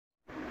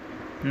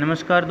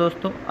नमस्कार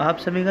दोस्तों, आप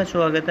सभी का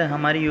स्वागत है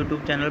हमारे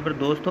यूट्यूब चैनल पर।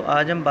 दोस्तों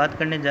आज हम बात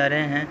करने जा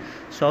रहे हैं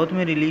साउथ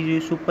में रिलीज़ हुई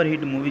सुपर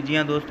हिट मूवी। जी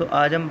हाँ दोस्तों,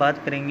 आज हम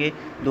बात करेंगे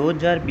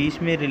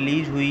 2020 में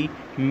रिलीज़ हुई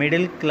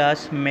मिडिल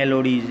क्लास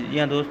मेलोडीज़। जी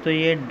हाँ दोस्तों,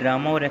 ये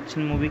ड्रामा और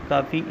एक्शन मूवी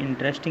काफ़ी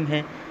इंटरेस्टिंग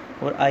है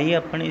और आइए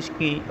अपन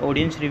इसकी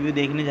ऑडियंस रिव्यू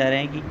देखने जा रहे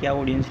हैं कि क्या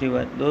ऑडियंस रिव्यू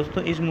है।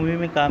 दोस्तों इस मूवी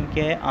में काम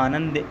किया है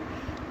आनंद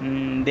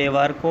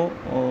देवारको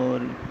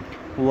और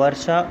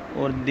वर्षा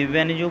और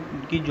दिव्या ने जो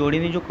की जोड़ी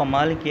ने जो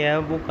कमाल किया है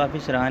वो काफ़ी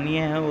सराहनीय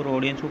है और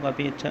ऑडियंस को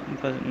काफ़ी अच्छा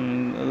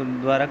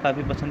द्वारा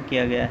काफ़ी पसंद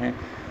किया गया है।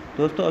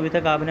 दोस्तों अभी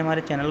तक आपने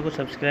हमारे चैनल को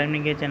सब्सक्राइब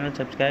नहीं किया, चैनल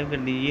सब्सक्राइब कर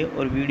दीजिए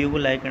और वीडियो को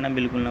लाइक करना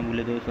बिल्कुल ना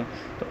भूलें दोस्तों।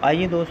 तो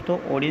आइए दोस्तों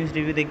ऑडियंस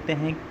रिव्यू देखते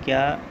हैं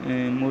क्या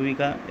मूवी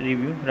का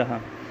रिव्यू रहा।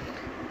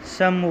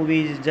 सम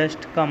movies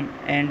just come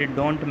and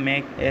don't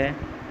make a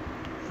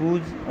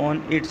fuzz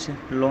on its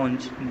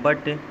launch,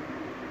 but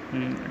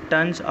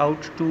turns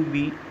out to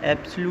be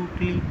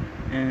absolutely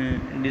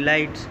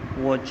delights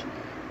watch.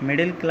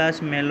 Middle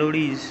Class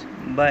Melodies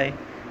by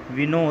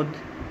Vinod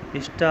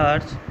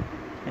stars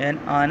and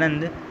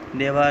Anand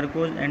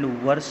Devarko and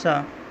Varsha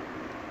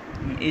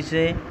is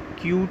a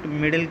cute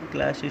middle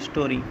class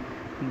story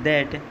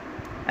that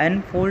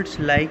unfolds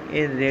like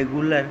a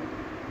regular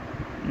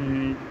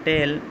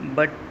tale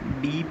but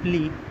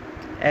deeply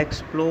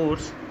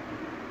explores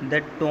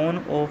the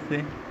tone of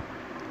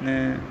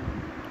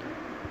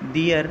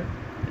their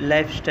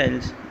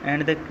lifestyles,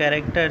 and the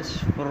characters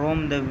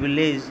from the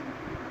village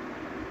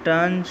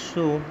turn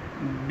so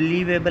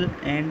believable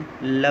and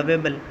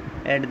lovable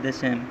at the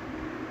same,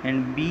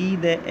 and be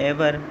the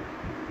ever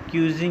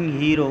accusing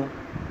hero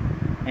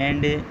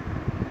and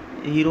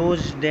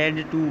hero's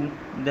dad to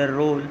the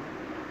role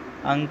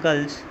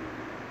uncles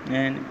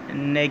and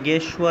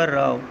Nageshwar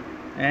Rao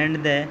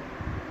and the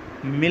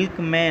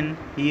milkman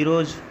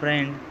hero's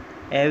friend.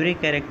 Every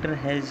character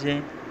has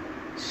a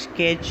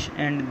sketch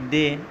and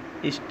they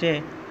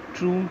stay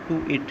true to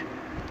it.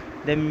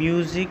 The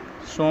music,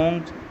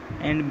 songs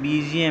and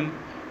BGM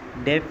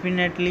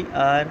definitely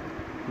are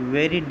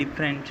very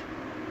different,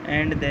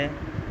 and the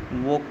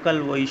vocal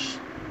voice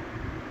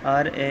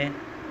are a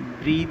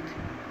breath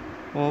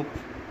of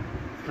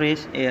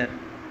fresh air.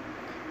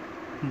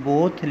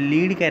 Both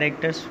lead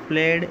characters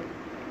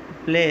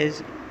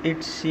plays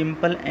it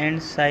simple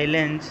and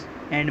silence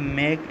and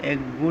make a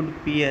good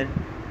pair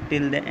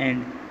till the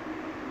end.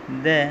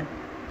 The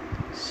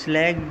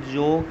slag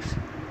jokes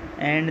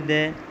and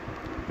the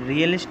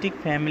realistic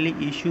family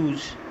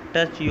issues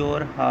touch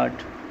your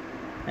heart,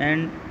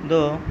 and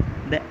though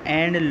the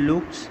end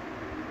looks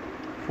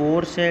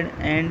forced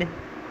and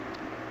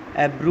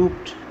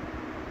abrupt,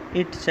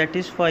 it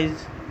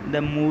satisfies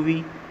the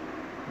movie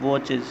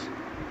watches.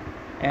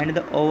 And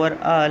the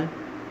overall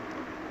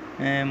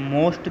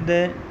most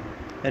the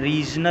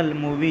regional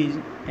movies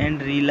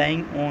and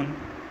relying on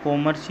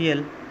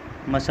commercial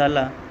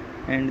masala,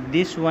 and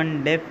this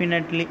one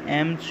definitely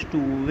aims to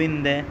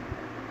win the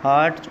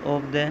hearts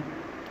of the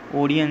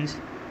audience,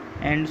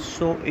 and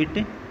so it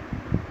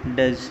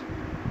does.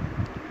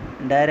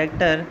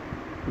 Director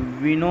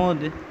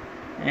Vinod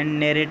and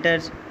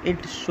narrators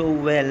it so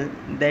well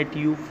that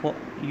you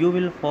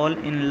will fall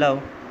in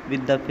love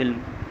with the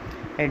film.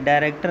 A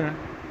director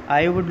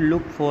I would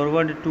look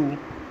forward to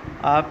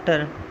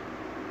after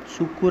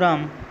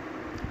Sukuram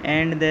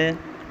and the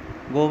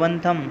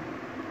Govantham,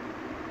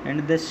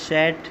 and the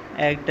set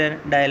actor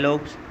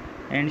dialogues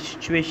and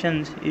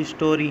situations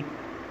story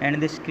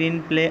and the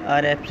screenplay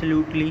are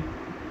absolutely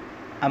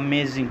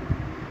amazing.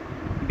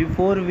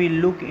 Before we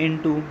look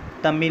into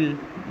Tamil,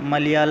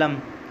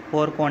 Malayalam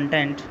for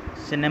content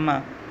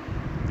cinema,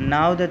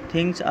 now the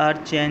things are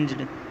changed.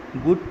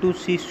 Good to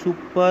see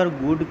super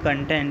good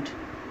content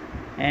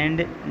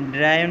and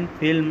driven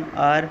film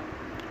are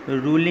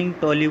ruling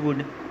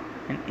Tollywood,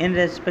 and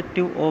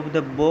irrespective of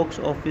the box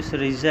office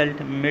result,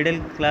 middle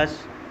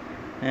class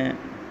uh,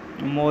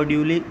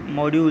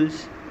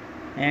 modules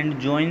and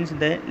joins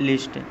the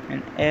list,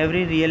 and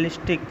every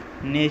realistic,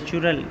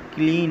 natural,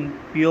 clean,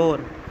 pure,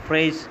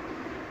 fresh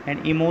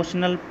and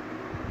emotional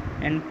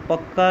and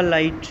pakka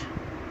light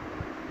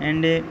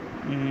and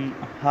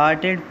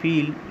hearted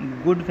feel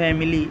good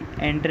family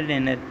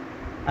entertainer.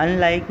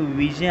 Unlike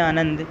Vijay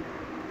Anand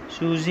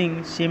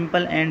choosing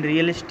simple and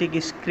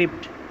realistic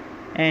script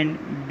and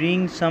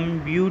bring some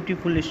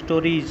beautiful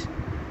stories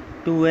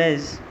to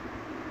us,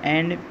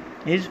 and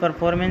his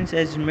performance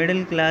as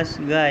middle class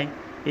guy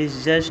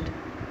is just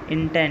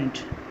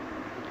intent,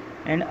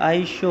 and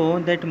I show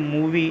that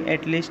movie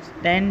at least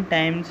 10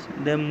 times.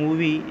 The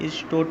movie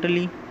is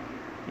totally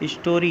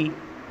story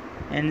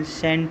and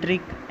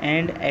centric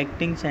and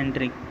acting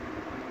centric.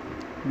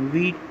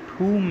 We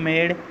too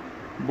made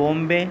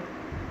Bombay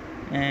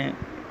uh,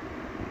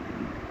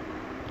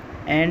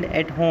 and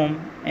at home,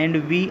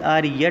 and we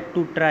are yet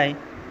to try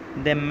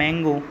the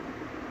mango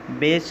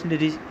based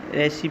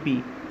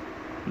recipe,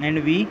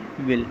 and we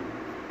will.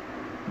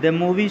 The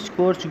movie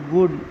scores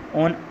good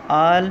on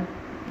all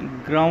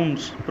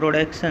grounds: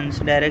 productions,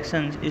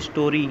 directions,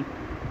 story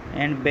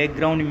and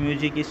background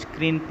music,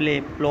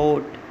 screenplay,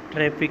 plot,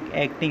 traffic,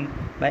 acting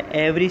by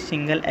every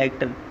single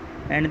actor,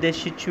 and the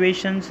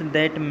situations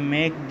that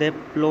make the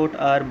plot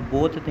are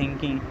both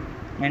thinking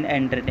and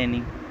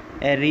entertaining.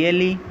 I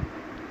really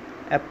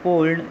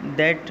appalled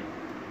that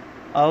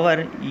our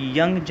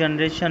young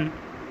generation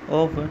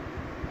of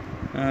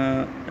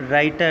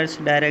writers,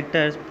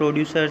 directors,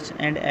 producers,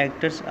 and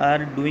actors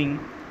are doing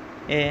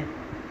a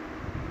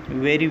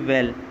very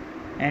well,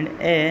 and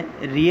a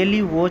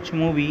really watch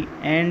movie,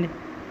 and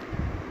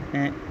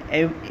uh,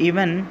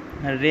 even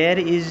rare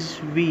is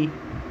we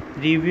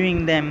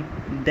reviewing them,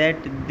 that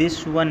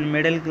this one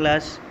middle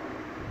class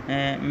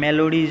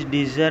melodies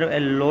deserve a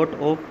lot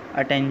of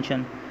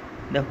attention.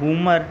 The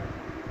humor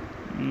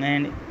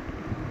and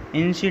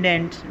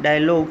incidents,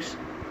 dialogues,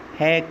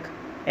 heck,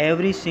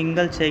 every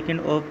single second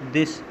of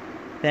this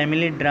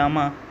family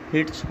drama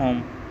hits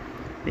home.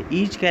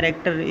 Each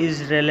character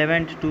is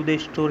relevant to the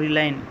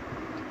storyline.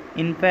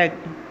 In fact,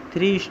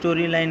 three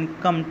storylines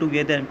come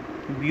together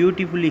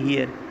beautifully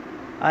here.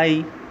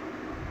 I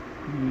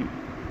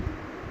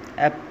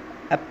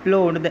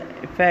applaud the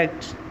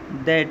effects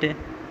that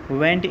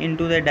went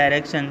into the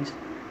directions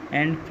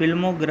and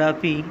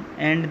filmography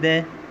and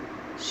the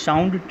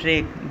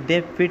soundtrack.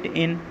 They fit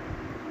in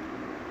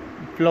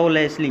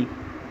flawlessly,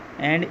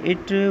 and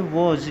it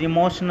was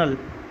emotional,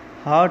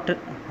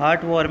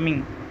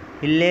 heartwarming,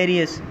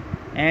 hilarious,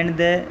 and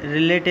the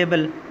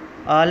relatable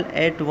all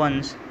at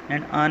once.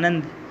 And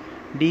Anand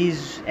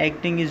D's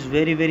acting is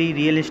very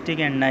realistic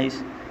and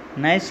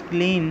nice,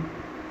 clean,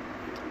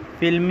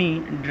 filmy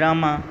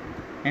drama,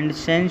 and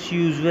sense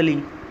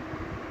usually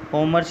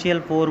commercial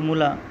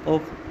formula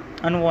of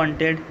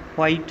unwanted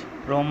fight,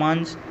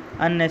 romance,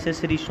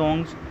 unnecessary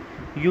songs.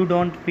 You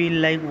don't feel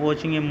like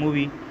watching a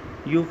movie,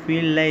 you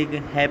feel like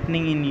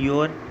happening in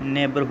your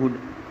neighborhood.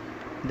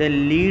 The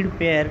lead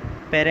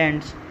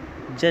parents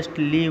just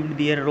lived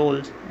their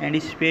roles, and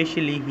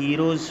especially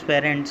heroes'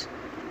 parents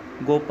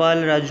Gopal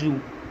Raju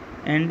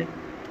and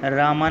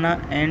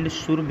Ramana and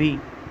Surbhi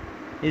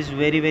is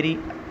very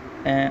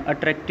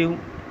attractive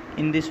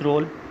in this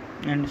role,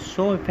 and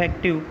so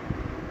effective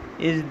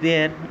is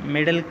their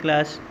middle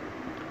class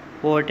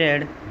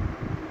portrait.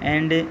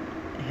 And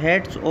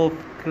heads of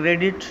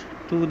credit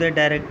to the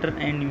director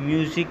and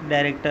music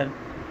director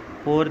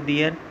for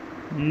their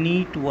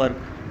neat work.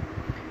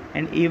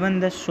 And even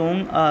the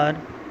song are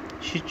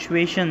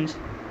situations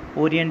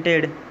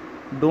oriented.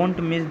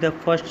 Don't miss the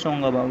first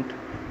song about.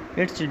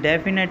 It's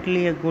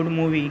definitely a good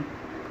movie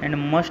and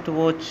must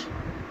watch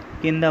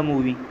Kinda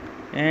movie.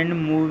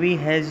 And movie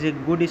has a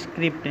good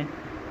script,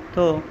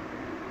 though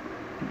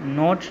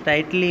not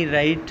tightly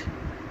right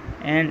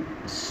and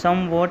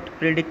somewhat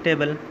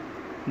predictable.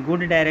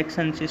 Good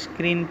directions,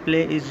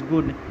 screenplay is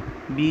good,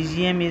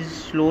 BGM is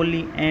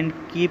slowly and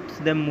keeps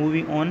the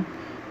movie on.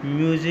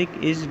 Music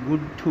is good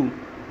too.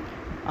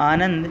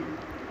 Anand,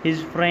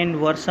 his friend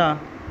Varsha,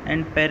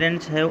 and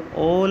parents have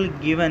all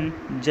given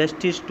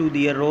justice to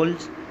their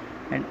roles,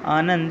 and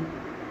Anand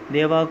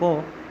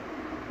Devako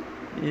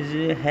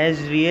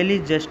has really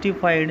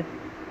justified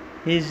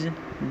his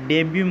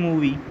debut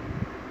movie,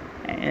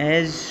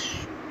 has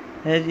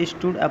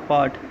stood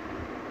apart,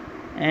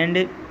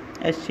 and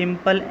a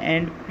simple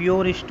and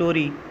pure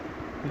story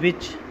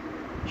which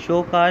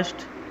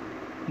showcased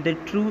the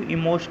true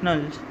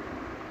emotions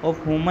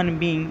of human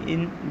being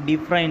in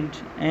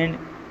different and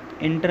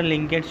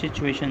interlinked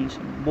situations,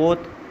 both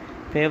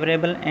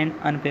favorable and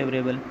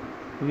unfavorable,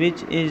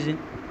 which is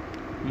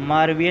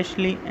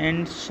marvelously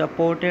and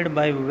supported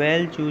by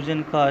well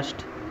chosen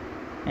cast.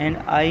 And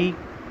I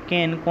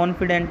can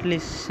confidently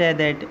say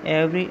that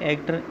every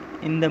actor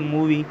in the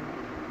movie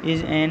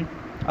is an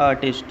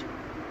artist.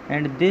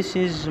 And this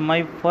is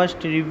my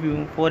first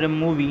review for a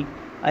movie.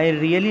 I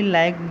really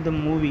liked the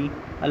movie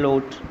a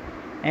lot,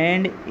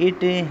 and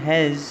it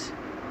has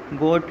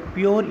got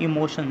pure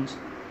emotions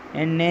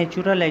and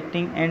natural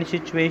acting and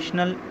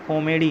situational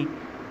comedy,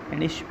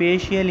 and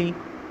especially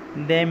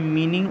the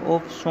meaning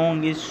of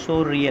song is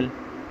so real.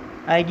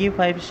 I give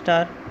 5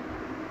 star,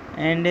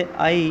 and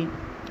I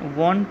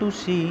want to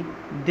see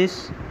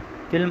this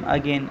film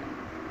again.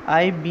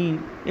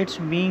 It's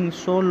been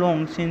so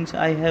long since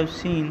I have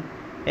seen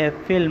a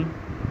film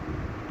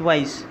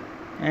twice,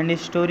 and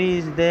his story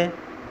is the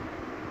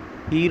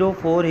hero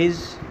for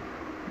his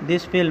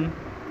this film,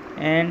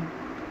 and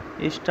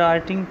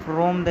starting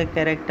from the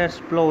character's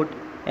plot,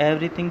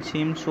 everything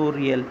seems so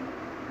real.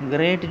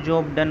 Great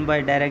job done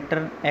by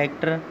director,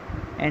 actor,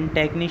 and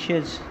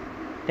technicians.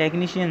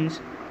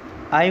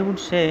 I would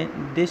say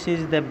this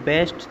is the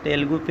best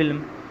Telugu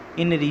film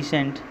in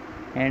recent.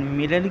 And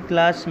middle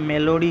class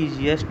melodies.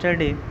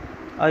 Yesterday,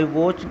 I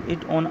watched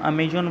it on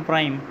Amazon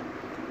Prime,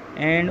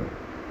 and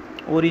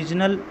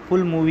original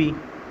full movie,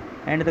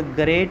 and the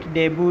great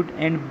debut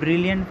and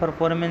brilliant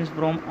performance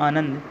from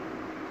Anand.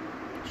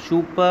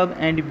 Superb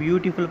and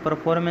beautiful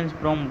performance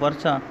from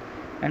Varsha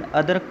and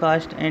other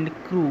cast and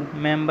crew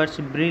members.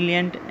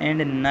 Brilliant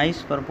and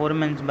nice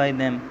performance by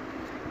them.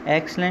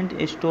 Excellent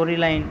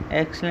storyline,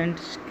 excellent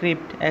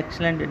script,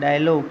 excellent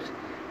dialogues,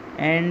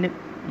 and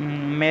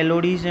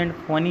melodies and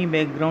funny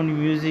background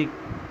music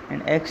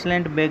and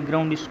excellent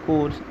background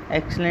scores,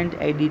 excellent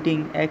editing,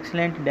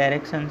 excellent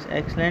directions,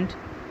 excellent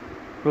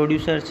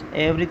producers.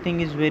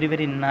 Everything is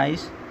very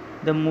nice.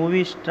 The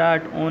movie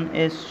start on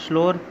a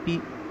slower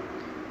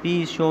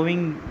piece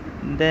showing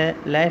the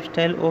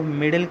lifestyle of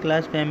middle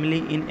class family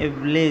in a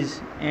village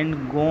and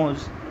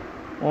goes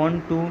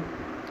on to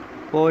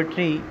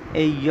portray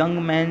a young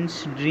man's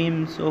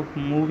dreams of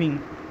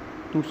moving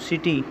to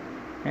city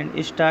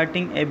and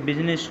starting a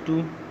business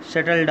to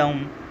settle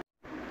down.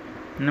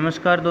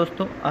 नमस्कार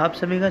दोस्तों, आप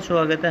सभी का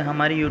स्वागत है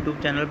हमारे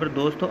YouTube channel पर।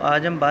 दोस्तों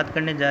आज हम बात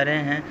करने जा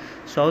रहे हैं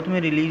साउथ में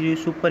रिलीज़ हुई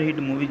सुपर हिट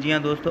मूवी। जी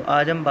हाँ दोस्तों,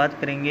 आज हम बात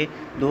करेंगे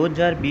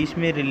 2020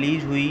 में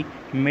रिलीज़ हुई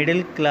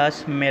मिडिल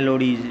क्लास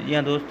मेलोडीज़। जी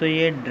हाँ दोस्तों,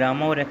 ये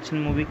ड्रामा और एक्शन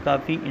मूवी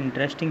काफ़ी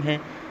इंटरेस्टिंग है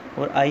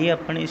और आइए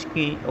अपन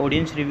इसकी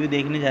ऑडियंस रिव्यू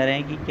देखने जा रहे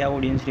हैं कि क्या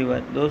ऑडियंस रिव्यू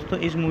है। दोस्तों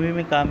इस मूवी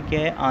में काम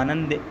किया है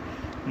आनंद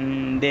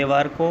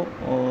देवारको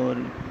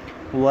और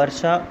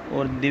वर्षा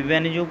और दिव्या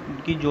ने जो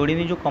की जोड़ी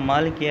ने जो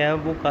कमाल किया है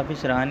वो काफ़ी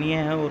सराहनीय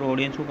है और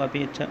ऑडियंस को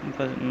काफ़ी अच्छा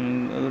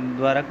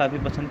द्वारा काफ़ी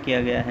पसंद किया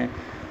गया है।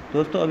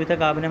 दोस्तों अभी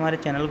तक आपने हमारे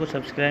चैनल को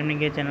सब्सक्राइब नहीं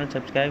किया, चैनल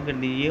सब्सक्राइब कर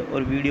दीजिए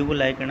और वीडियो को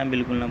लाइक करना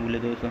बिल्कुल ना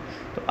भूलें दोस्तों।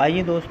 तो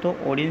आइए दोस्तों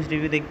ऑडियंस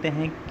रिव्यू देखते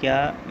हैं क्या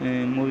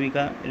मूवी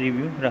का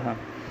रिव्यू रहा।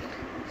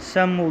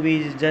 सम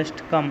movies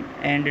just come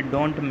and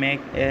don't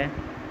make a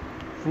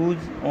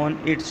फूज on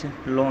it's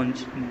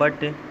launch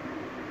but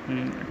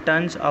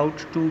turns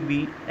out to be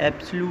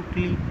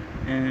absolutely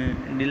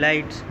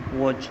delights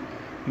watch.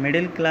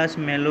 Middle Class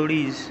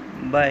Melodies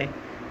by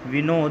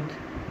Vinod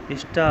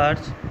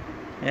stars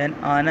and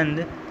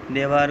Anand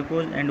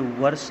Devarko and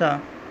Varsha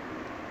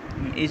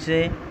is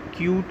a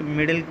cute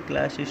middle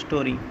class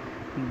story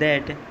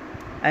that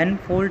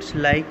unfolds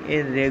like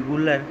a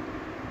regular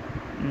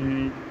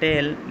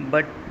tale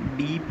but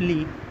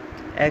deeply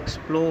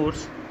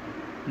explores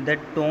the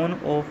tone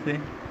of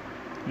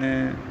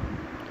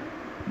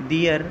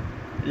their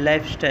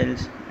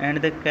lifestyles and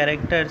the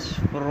characters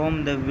from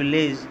the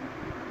village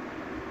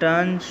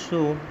turn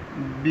so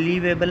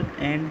believable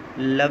and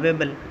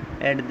lovable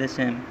at the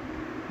same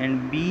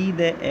and be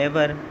the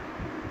ever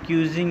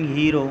accusing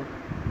hero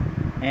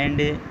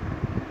and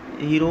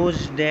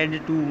hero's dad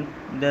to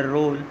the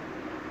role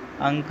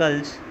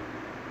uncles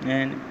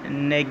and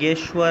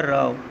Nageshwar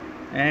Rao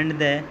and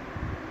the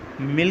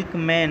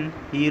milkman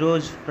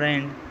hero's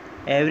friend.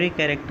 Every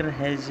character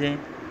has a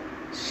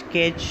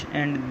sketch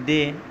and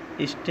they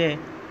stay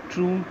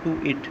true to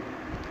it.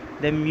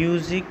 The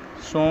music,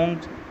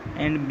 songs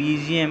and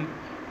BGM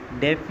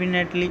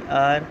definitely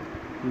are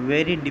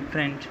very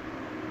different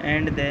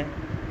and the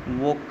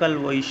vocal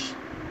voice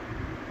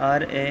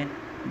are a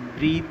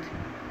breath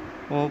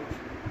of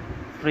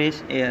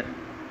fresh air.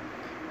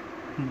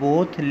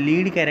 Both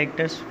lead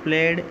characters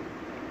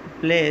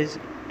plays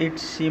it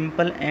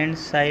simple and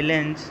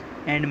silence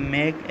and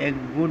make a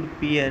good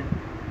pair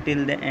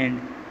till the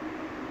end.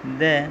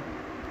 The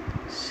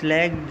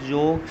slag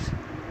jokes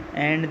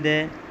and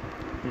the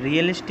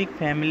realistic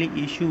family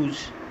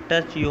issues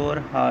touch your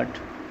heart,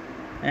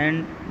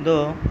 and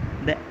though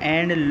the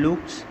end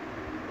looks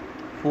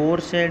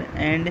forced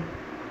and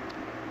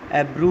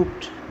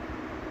abrupt,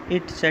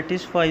 it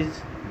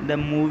satisfies the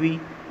movie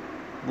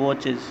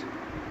watches.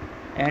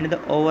 And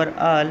the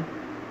overall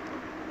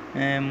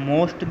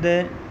most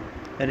the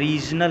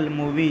regional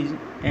movies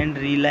and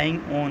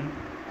relying on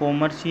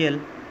commercial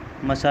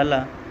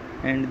masala,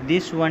 and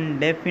this one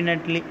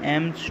definitely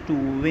aims to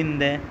win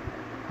the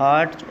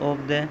hearts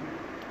of the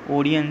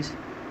audience,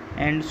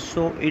 and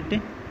so it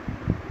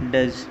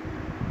does.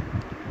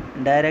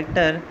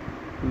 Director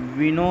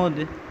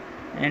Vinod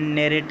and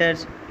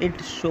narrators it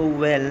so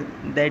well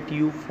that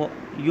you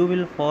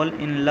will fall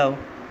in love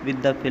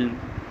with the film.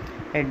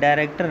 A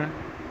director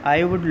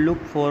I would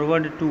look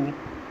forward to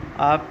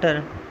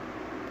after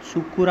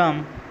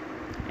Sukuram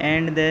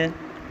and the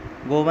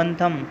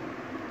Govantham,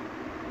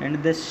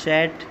 and the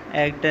set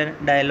actor,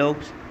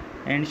 dialogues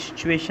and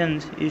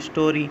situations,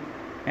 story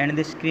and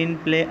the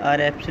screenplay are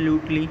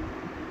absolutely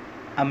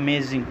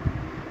amazing.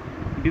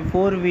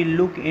 Before we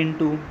look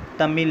into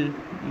Tamil,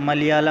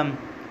 Malayalam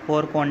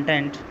for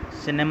content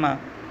cinema,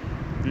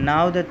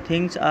 now the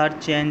things are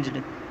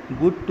changed.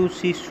 Good to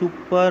see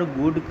super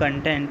good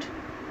content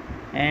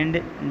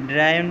and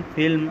driven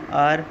film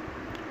are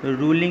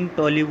ruling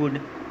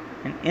Tollywood,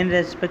 and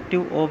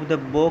irrespective of the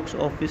box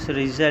office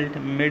result,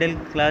 middle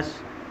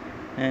class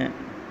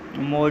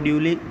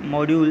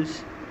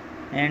modules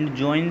and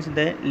joins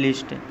the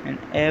list, and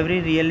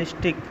every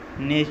realistic,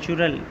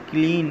 natural,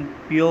 clean,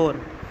 pure,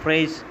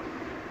 fresh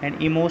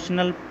and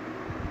emotional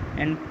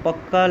and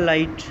pakka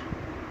light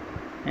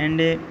and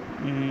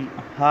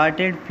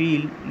hearted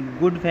feel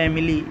good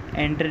family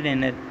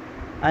entertainer.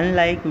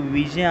 Unlike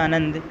Vijay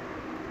Anand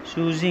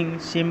choosing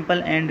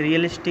simple and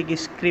realistic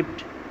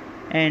script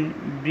and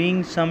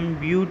bring some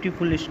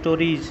beautiful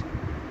stories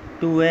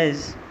to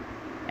us,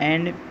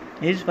 and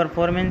his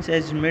performance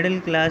as middle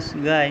class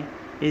guy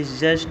is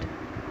just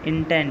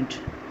intent,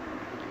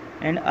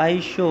 and I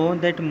show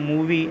that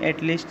movie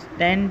at least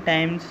 10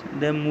 times.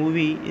 The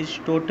movie is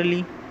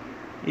totally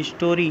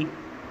story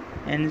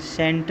and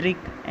centric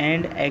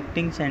and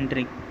acting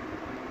centric.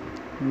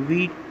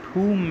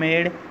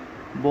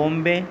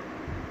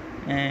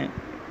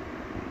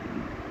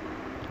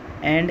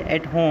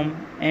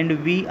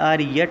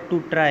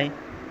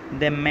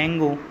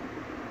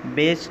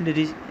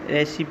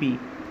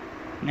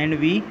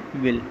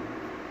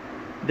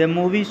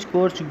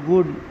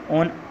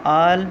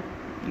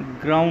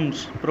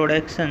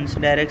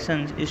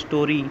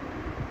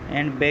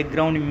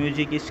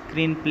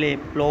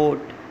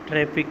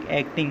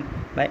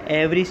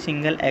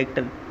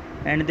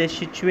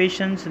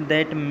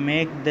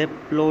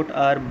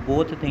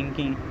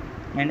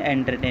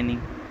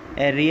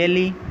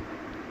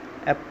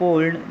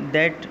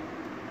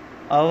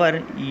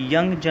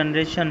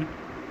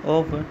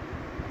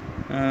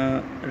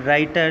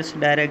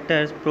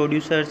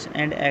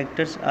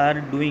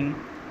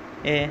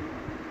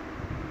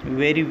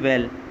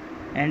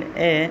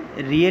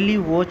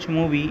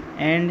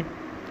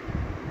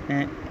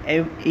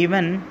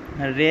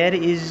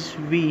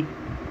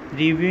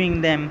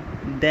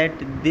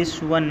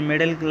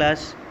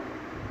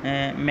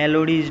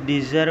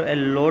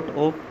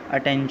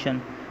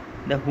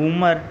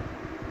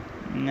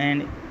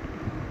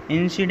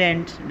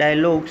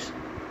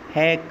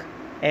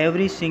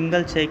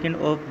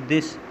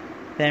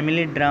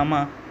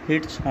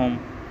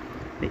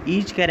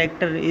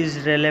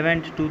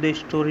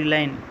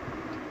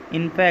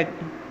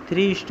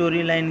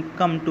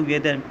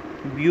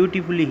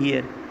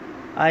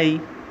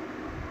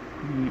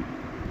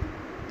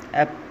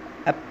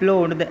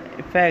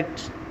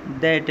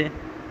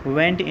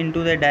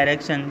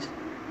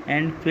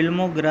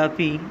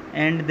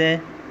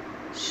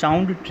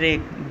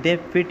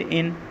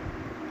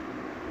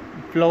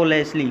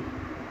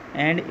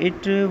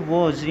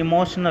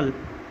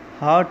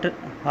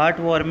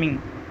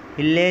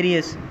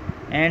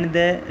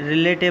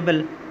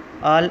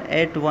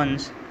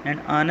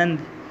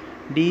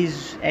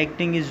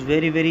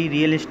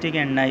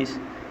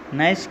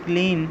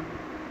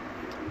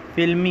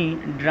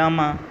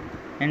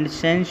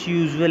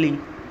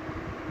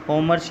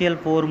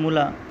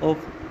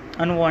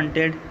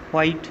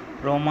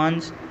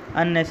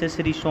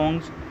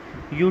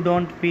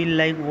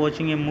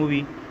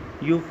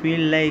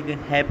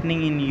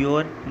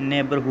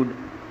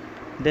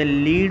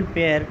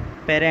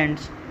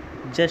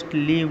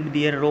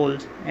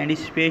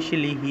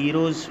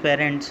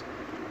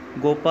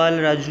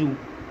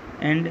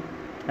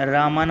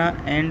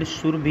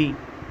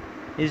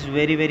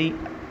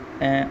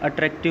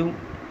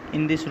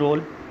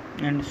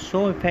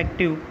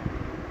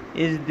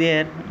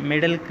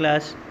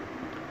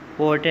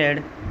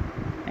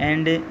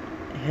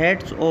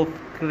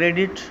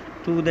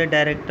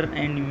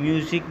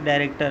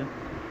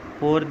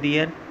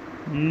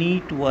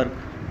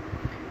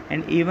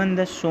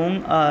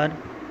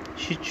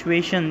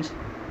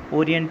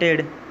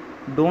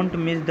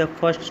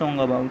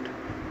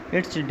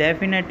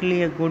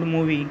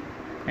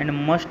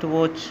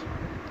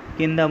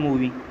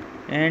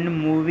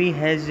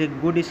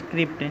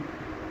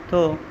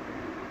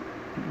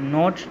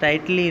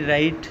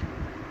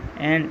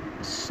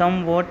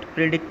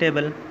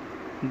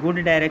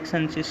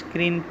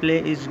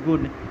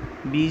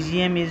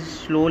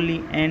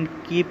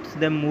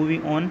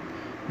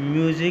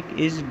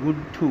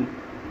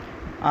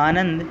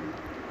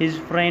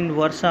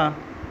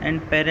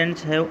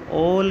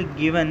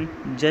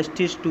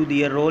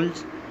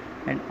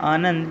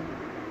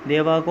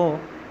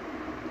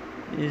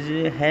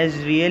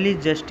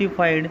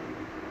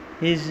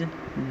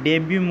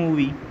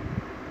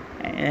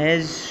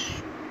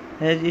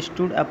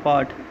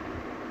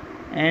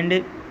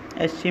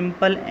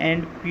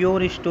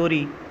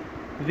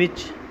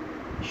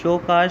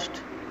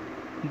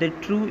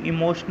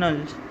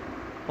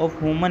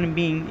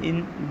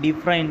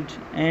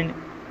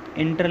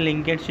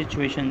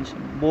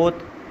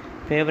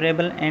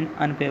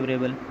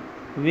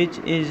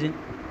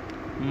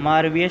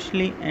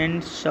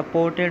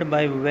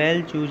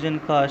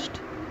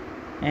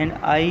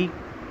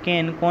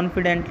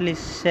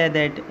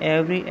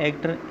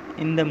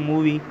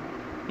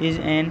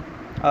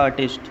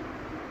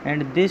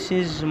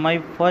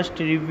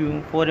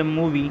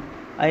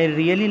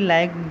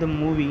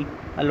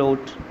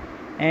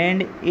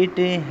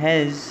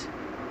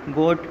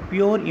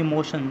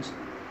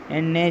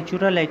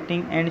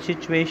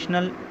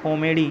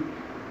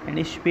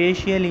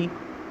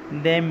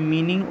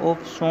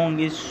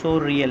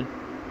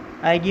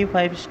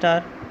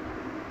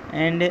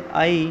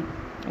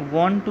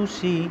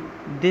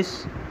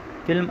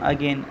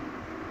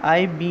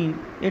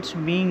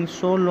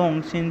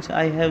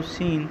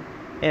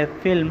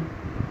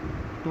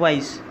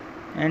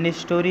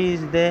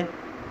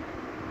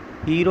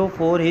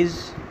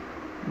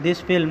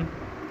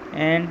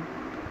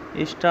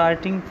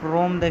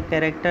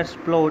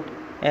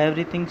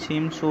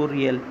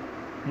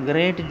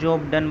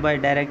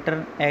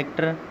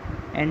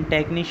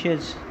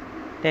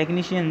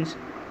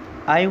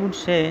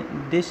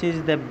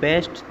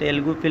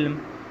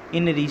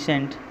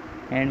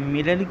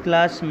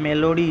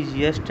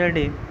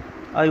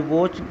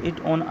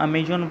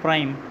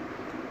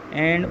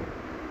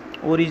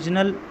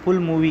 original full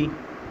movie,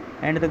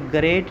 and the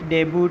great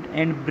debut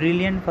and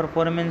brilliant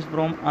performance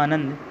from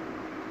Anand.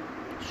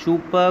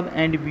 Superb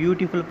and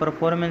beautiful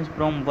performance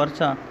from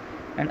Varsha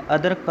and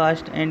other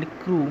cast and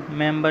crew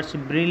members.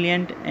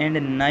 Brilliant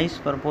and nice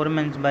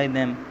performance by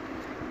them.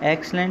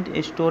 Excellent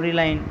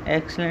storyline,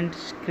 excellent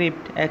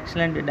script,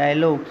 excellent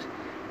dialogues,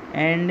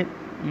 and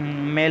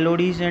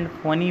melodies and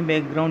funny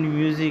background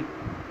music,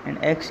 and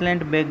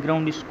excellent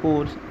background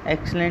scores,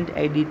 excellent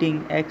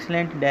editing,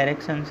 excellent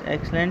directions,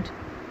 excellent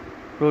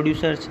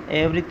producers.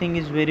 Everything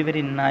is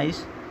very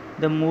nice.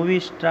 The movie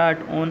start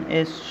on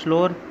a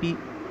slower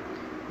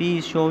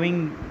piece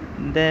showing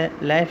the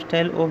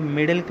lifestyle of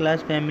middle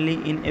class family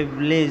in a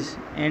village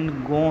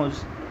and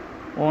goes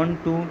on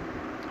to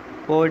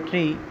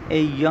portray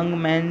a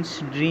young man's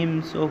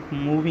dreams of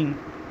moving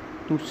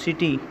to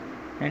city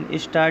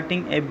and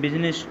starting a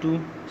business to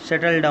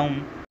settle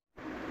down.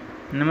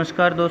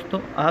 नमस्कार दोस्तों,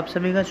 आप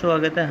सभी का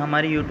स्वागत है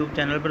हमारे YouTube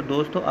channel पर।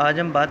 दोस्तों आज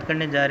हम बात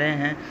करने जा रहे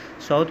हैं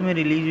साउथ में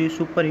रिलीज़ हुई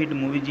सुपर हिट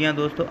मूवी। जी हाँ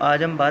दोस्तों,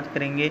 आज हम बात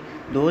करेंगे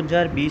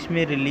 2020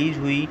 में रिलीज़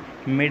हुई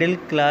मिडिल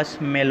क्लास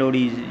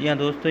मेलोडीज़। जी हाँ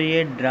दोस्तों,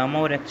 ये ड्रामा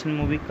और एक्शन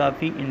मूवी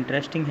काफ़ी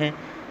इंटरेस्टिंग है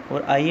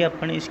और आइए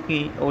अपन इसकी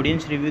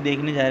ऑडियंस रिव्यू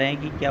देखने जा रहे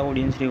हैं कि क्या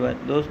ऑडियंस रिव्यू है।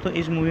 दोस्तों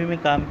इस मूवी में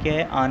काम किया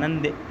है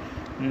आनंद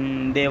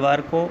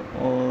देवारको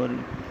और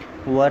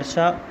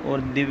वर्षा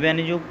और दिव्या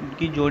ने, जो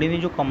की जोड़ी ने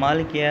जो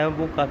कमाल किया है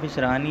वो काफ़ी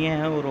सराहनीय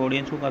है और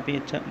ऑडियंस को काफ़ी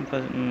अच्छा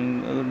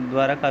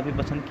द्वारा काफ़ी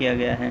पसंद किया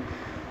गया है।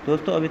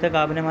 दोस्तों अभी तक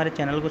आपने हमारे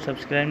चैनल को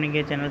सब्सक्राइब नहीं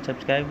किया, चैनल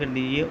सब्सक्राइब कर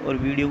दीजिए और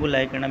वीडियो को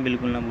लाइक करना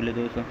बिल्कुल ना भूलें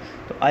दोस्तों।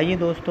 तो आइए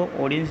दोस्तों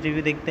ऑडियंस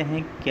रिव्यू देखते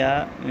हैं क्या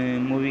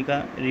मूवी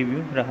का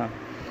रिव्यू रहा।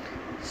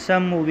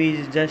 सम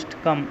movies just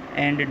come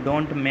and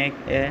don't make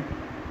a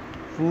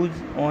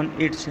फूज on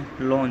it's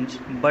launch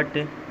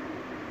but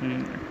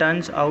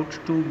turns out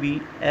to be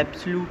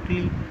absolutely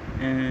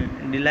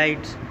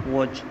delights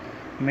watch.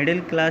 Middle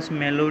Class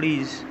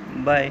Melodies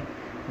by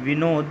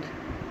Vinod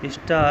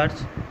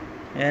stars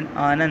and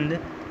Anand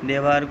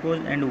Devarko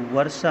and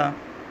Varsha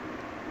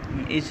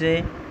is a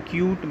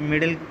cute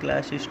middle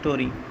class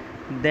story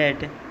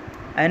that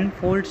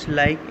unfolds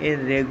like a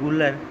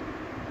regular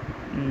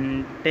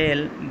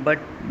tale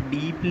but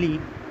deeply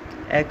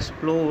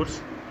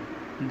explores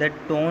the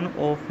tone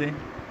of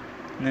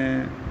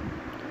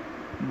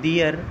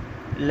their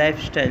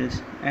lifestyles,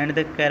 and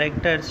the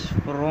characters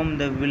from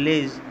the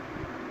village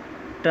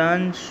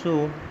turn so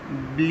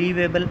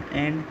believable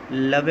and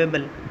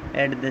lovable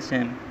at the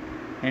same,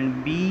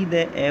 and be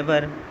the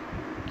ever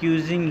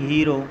accusing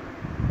hero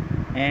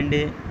and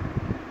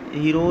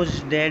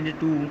hero's dad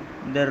to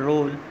the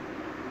role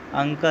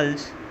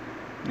uncles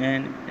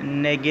and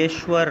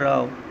Nageshwar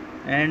Rao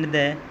and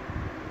the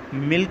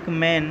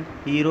milkman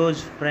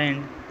hero's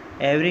friend.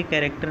 Every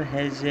character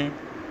has a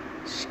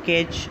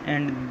sketch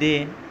and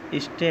they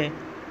stay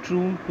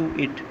true to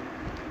it.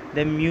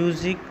 The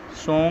music,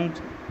 songs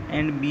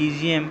and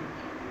BGM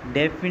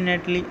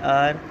definitely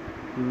are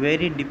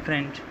very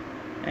different,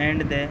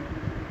 and the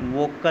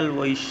vocal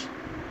voice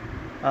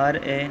are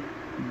a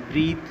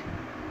breath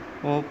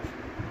of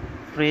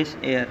fresh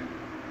air.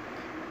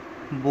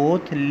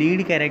 Both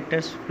lead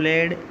characters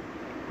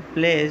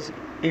plays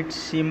it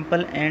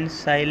simple and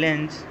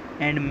silence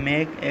and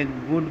make a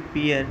good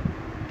pair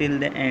till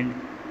the end.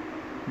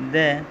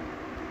 The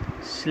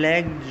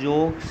slag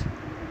jokes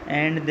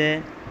and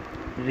the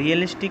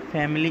realistic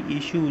family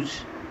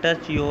issues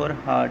touch your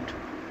heart,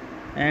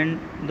 and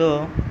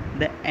though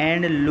the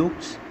end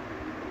looks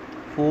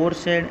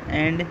forced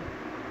and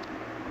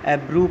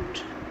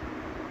abrupt,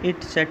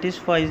 it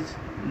satisfies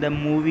the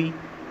movie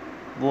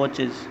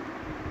watches.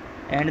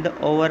 And the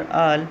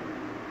overall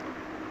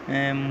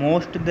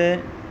most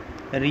the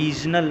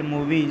regional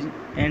movies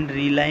and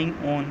relying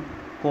on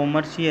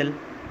commercial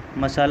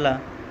masala,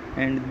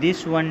 and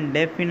this one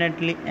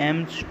definitely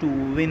aims to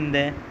win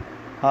the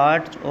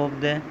hearts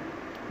of the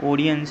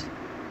audience,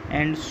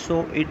 and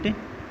so it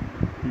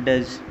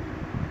does.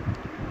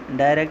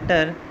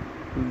 Director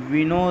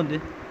Vinod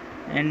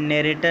and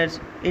narrators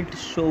it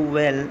so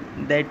well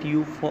that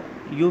you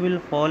will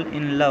fall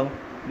in love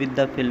with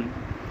the film.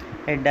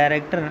 A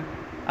director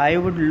I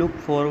would look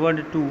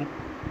forward to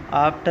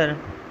after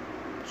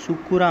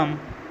Sukuram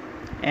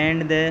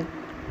and the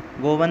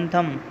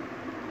Govantham,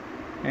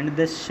 and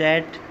the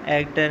set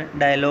actor,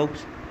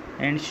 dialogues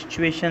and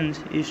situations,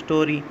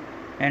 story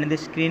and the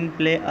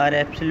screenplay are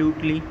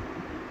absolutely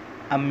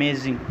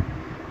amazing.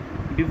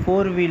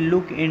 Before we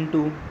look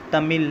into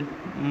Tamil,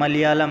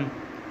 Malayalam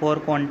for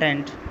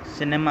content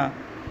cinema,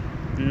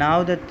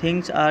 now the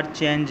things are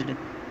changed.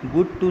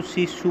 Good to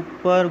see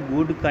super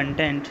good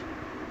content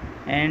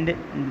and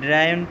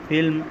driven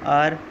film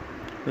are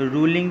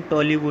ruling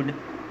Tollywood,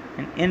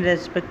 and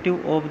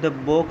irrespective of the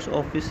box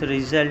office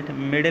result,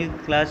 middle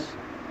class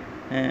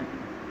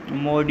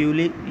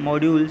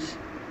modules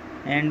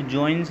and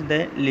joins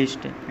the list,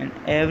 and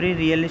every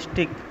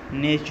realistic,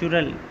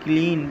 natural,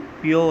 clean,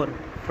 pure,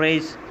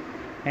 fresh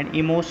and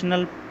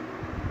emotional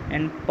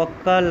and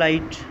pakka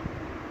light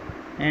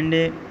and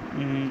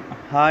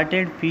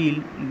hearted feel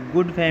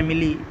good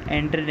family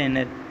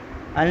entertainer.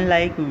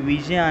 Unlike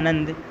Vijay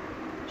Anand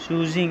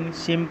choosing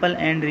simple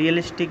and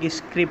realistic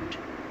script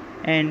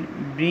and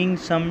bring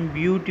some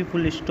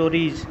beautiful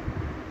stories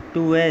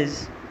to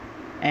us,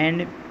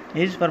 and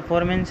his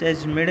performance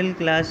as middle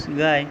class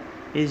guy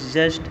is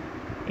just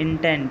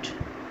intent.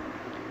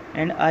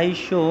 And I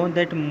show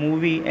that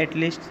movie at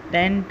least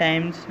 10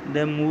 times.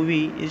 The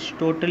movie is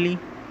totally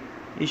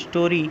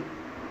story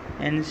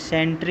and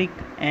centric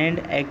and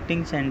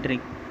acting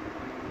centric.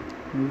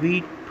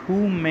 We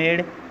too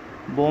made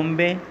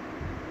Bombay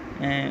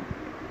uh,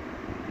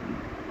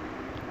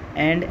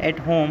 and at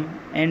home,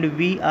 and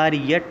we are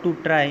yet to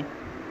try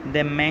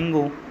the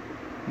mango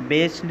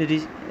based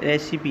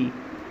recipe,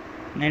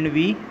 and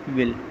we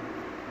will.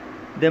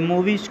 The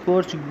movie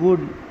scores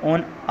good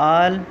on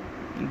all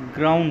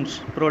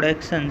grounds: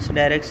 productions,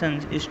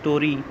 directions,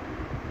 story,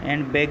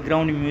 and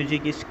background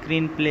music,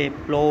 screenplay,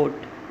 plot,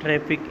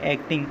 traffic,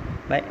 acting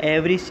by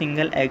every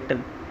single actor.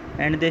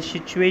 And the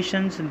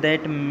situations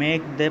that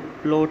make the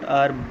plot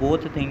are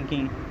both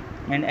thinking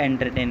and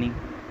entertaining.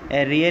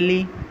 I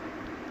really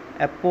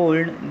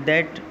appalled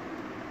that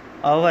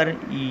our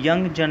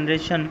young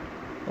generation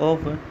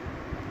of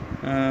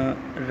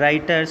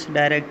writers,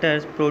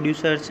 directors,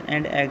 producers,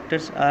 and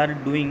actors are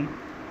doing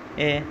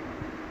a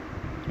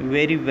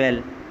very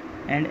well,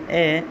 and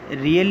a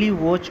really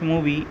watch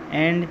movie.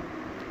 And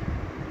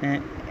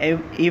uh,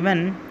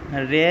 even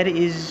rare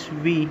is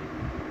we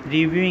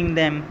reviewing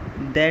them,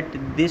 that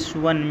this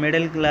one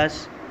middle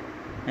class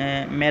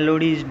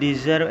melodies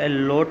deserve a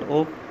lot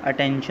of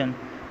attention.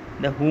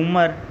 The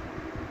humor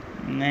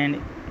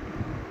and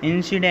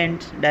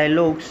incidents,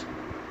 dialogues,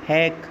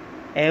 hack,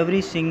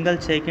 every single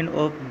second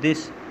of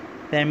this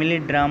family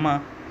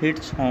drama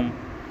hits home.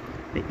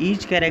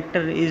 Each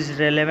character is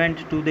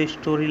relevant to the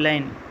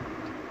storyline.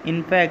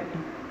 In fact,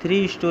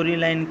 three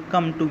storylines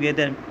come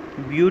together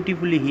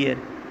beautifully here.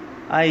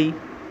 I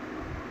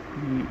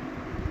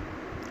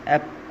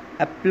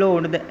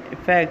applaud the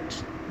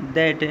effects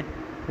that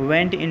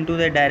went into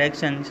the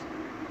directions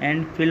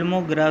and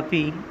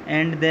filmography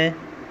and the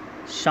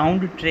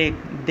soundtrack.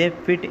 They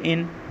fit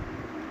in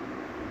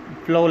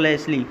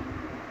flawlessly,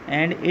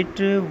 and it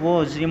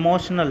was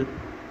emotional,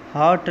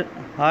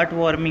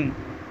 heartwarming,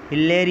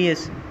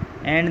 hilarious,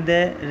 and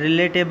the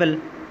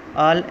relatable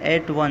all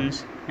at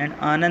once. And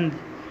Anand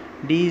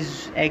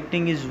D's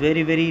acting is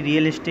very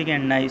realistic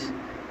and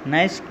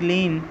nice,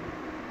 clean,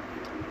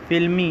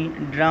 filmy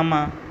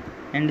drama,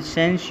 and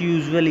sense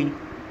usually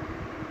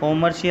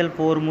commercial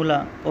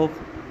formula of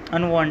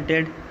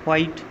unwanted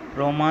fight,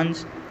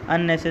 romance,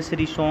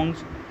 unnecessary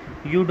songs.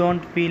 You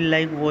don't feel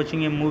like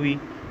watching a movie,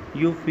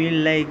 you feel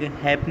like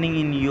happening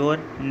in your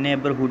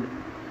neighborhood.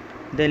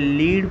 The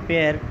lead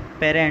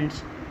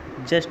parents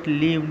just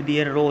lived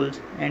their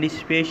roles, and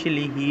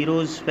especially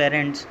heroes'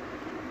 parents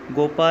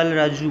Gopal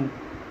Raju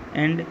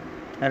and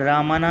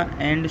Ramana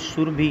and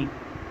Surbhi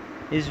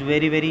is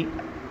very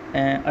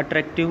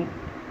attractive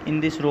in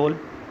this role,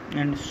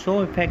 and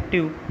so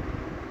effective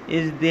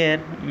is their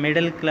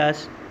middle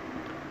class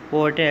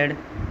portrayed.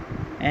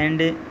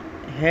 And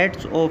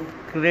heads of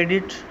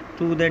credit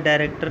to the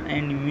director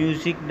and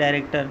music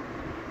director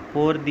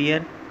for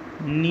their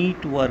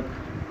neat work.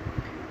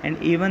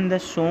 And even the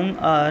song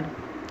are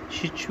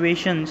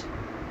situations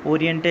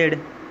oriented.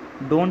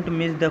 Don't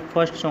miss the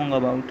first song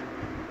about.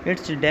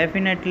 It's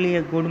definitely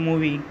a good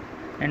movie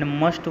and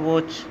must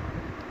watch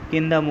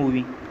Kinda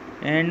movie.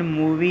 And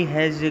movie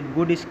has a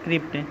good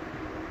script,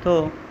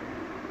 though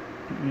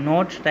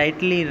not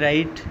tightly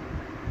right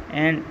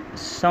and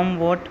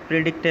somewhat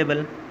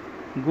predictable.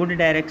 Good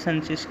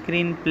directions,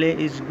 screenplay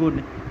is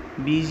good,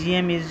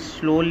 BGM is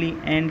slowly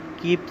and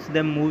keeps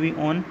the movie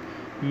on.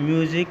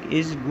 Music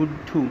is good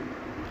too.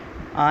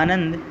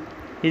 Anand,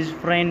 his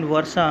friend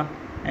Varsha,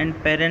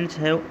 and parents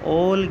have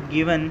all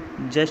given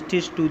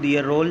justice to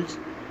their roles,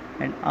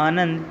 and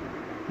Anand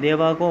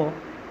Devako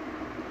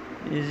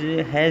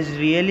has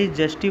really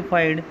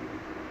justified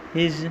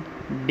his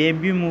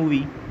debut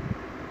movie,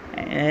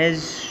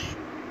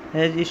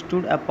 has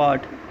stood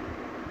apart,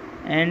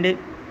 and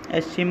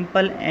a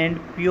simple and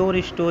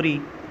pure story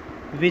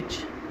which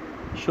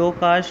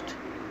showcased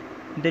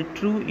the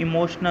true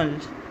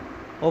emotions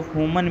of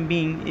human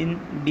being in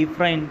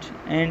different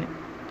and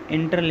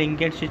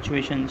interlinked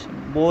situations,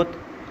 both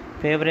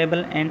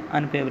favorable and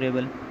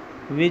unfavorable,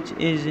 which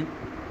is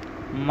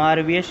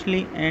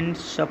marvelously and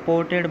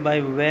supported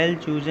by well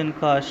chosen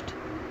cast.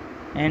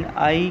 And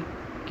I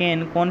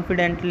can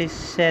confidently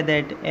say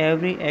that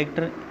every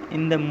actor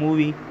in the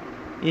movie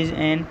is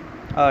an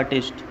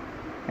artist.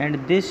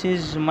 And this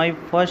is my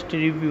first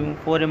review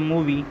for a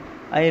movie.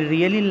 I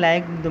really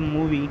liked the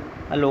movie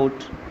a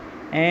lot,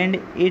 and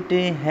it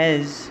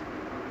has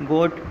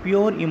got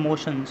pure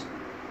emotions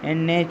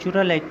and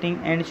natural acting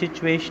and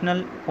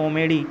situational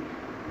comedy,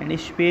 and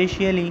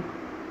especially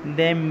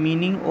the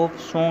meaning of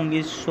song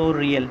is so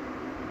real.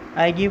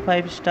 I give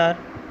 5 star,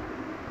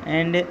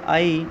 and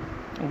I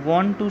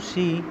want to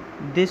see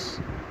this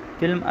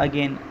film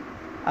again.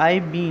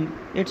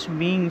 It's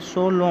been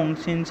so long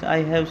since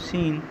I have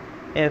seen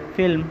a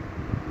film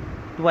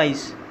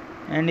twice,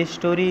 and his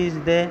story is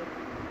the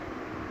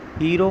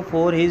hero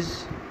for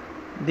his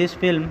this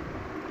film,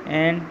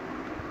 and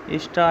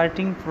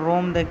starting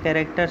from the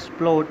character's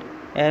plot,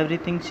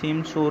 everything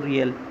seems so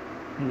real.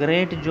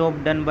 Great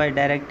job done by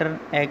director,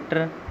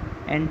 actor,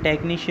 and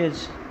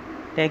technicians.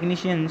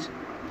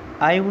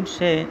 I would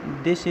say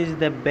this is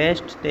the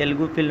best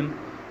Telugu film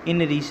in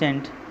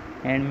recent.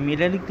 And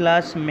middle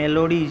class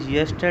melodies.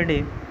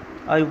 Yesterday,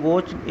 I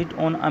watched it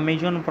on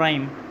Amazon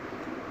Prime,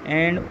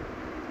 and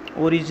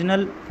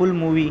original full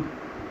movie,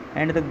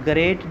 and the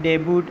great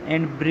debut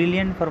and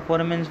brilliant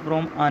performance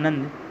from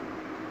Anand.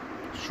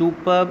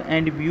 Superb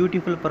and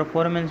beautiful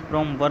performance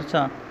from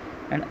Varsha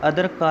and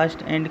other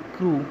cast and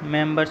crew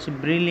members.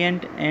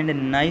 Brilliant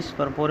and nice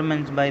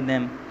performance by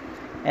them.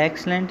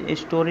 Excellent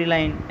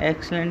storyline,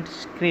 excellent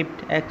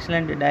script,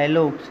 excellent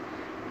dialogues,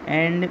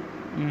 and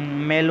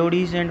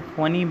melodies and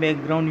funny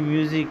background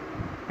music,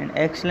 and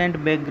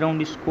excellent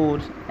background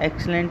scores,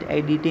 excellent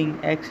editing,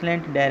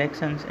 excellent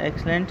directions,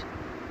 excellent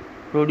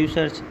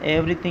producers.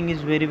 Everything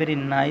is very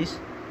nice.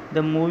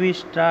 The movie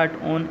starts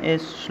on a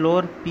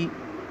slower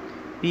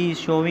piece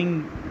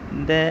showing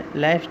the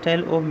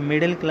lifestyle of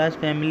middle class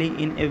family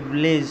in a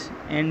village,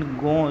 and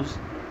goes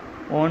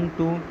on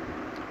to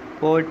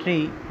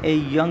portray a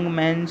young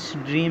man's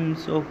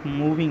dreams of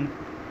moving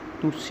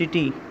to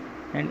city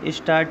and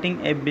starting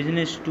a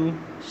business to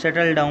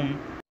settle down.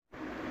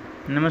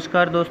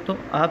 नमस्कार दोस्तों,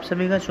 आप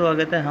सभी का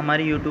स्वागत है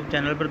हमारे YouTube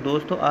channel पर।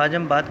 दोस्तों आज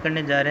हम बात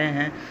करने जा रहे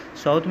हैं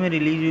साउथ में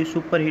रिलीज़ हुई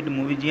सुपर हिट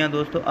मूवी। जी हाँ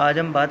दोस्तों, आज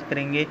हम बात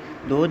करेंगे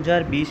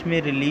 2020 में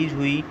रिलीज़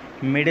हुई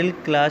मिडिल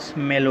क्लास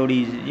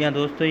मेलोडीज़। जी हाँ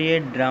दोस्तों, ये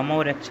ड्रामा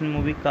और एक्शन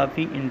मूवी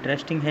काफ़ी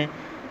इंटरेस्टिंग है।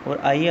 और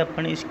आइए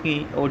अपन इसकी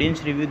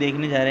ऑडियंस रिव्यू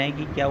देखने जा रहे हैं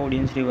कि क्या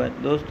ऑडियंस रिव्यू है।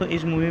 दोस्तों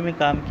इस मूवी में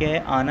काम किया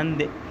है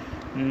आनंद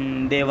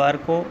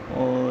देवारको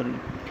और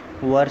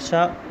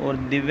वर्षा और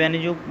दिव्या ने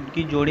जो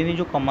की जोड़ी ने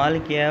जो कमाल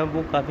किया है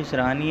वो काफ़ी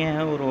सराहनीय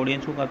है और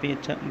ऑडियंस को काफ़ी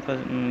अच्छा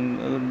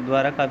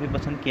द्वारा काफ़ी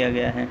पसंद किया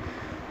गया है।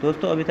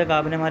 दोस्तों अभी तक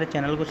आपने हमारे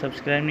चैनल को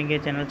सब्सक्राइब नहीं किया,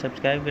 चैनल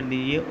सब्सक्राइब कर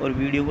दीजिए और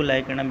वीडियो को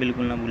लाइक करना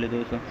बिल्कुल ना भूलें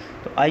दोस्तों।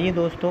 तो आइए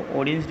दोस्तों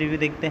ऑडियंस रिव्यू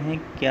देखते हैं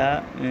क्या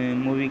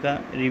मूवी का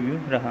रिव्यू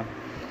रहा।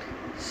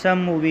 सम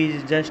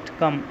movies just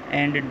come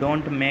and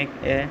don't make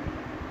a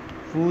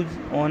फूज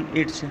on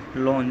it's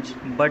launch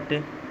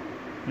but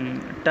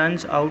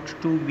turns out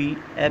to be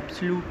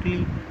absolutely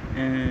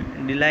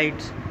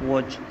delights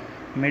watch.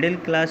 Middle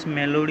Class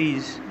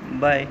Melodies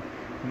by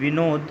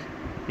Vinod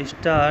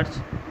stars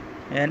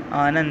and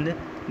Anand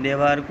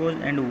Devarko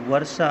and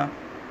Varsha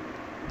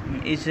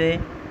is a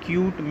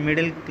cute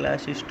middle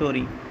class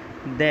story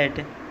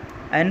that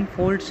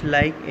unfolds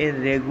like a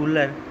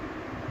regular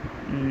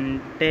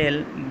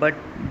tale but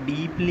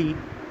deeply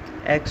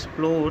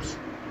explores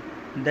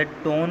the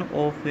tone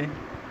of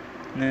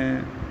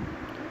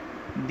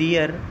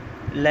their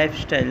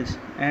lifestyles,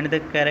 and the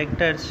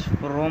characters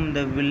from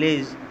the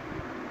village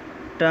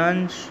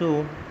turn so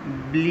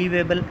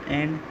believable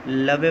and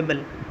lovable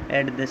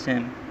at the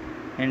same,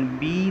 and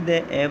be the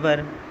ever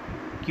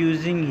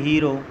accusing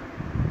hero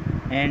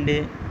and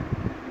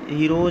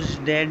hero's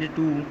dad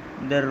to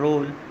the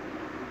role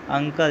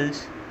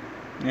uncles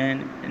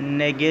and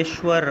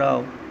Nageshwar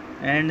Rao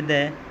and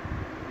the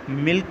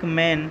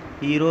milkman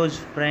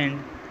hero's friend.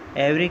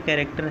 Every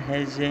character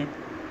has a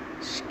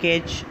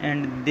sketch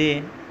and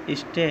they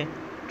stay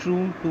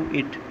true to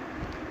it.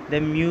 The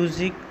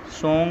music,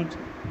 songs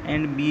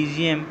and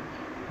BGM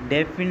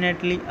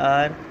definitely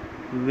are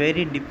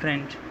very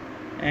different,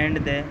 and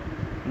the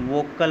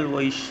vocal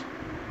voice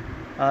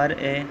are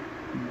a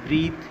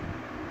breath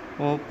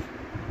of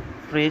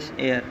fresh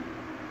air.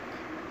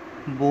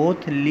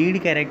 Both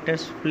lead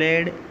characters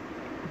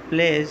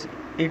plays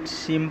it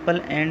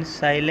simple and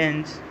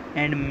silence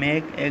and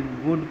make a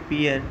good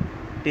pair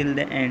till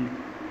the end.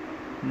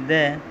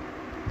 The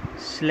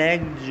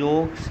slag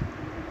jokes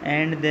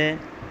and the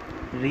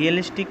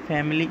realistic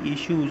family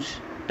issues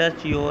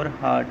touch your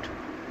heart,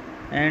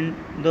 and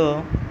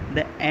though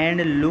the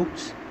end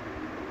looks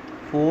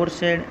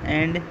forced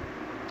and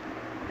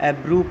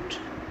abrupt,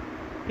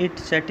 it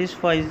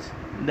satisfies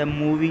the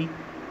movie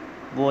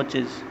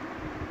watches.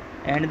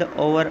 And the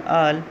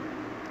overall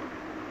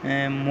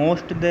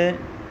most the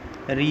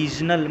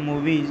regional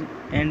movies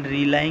and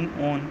relying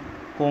on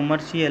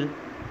commercial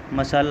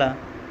masala,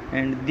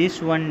 and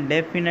this one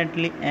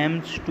definitely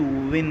aims to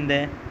win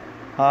the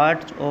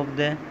hearts of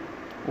the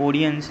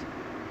audience,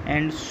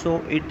 and so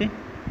it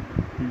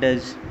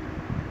does.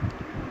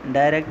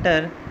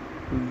 Director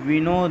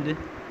Vinod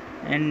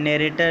and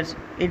narrators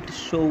it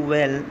so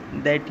well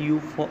that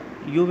you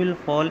will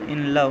fall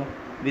in love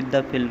with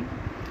the film.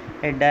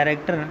 A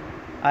director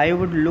I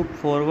would look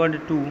forward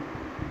to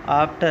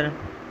after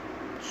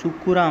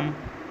Sukuram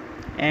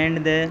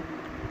and the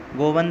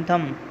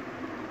Govantham,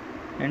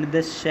 and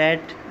the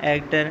set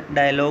actor,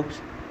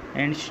 dialogues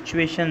and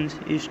situations,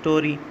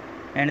 story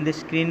and the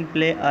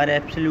screenplay are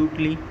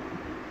absolutely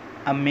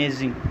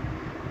amazing.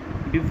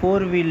 Before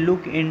we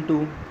look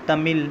into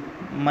Tamil,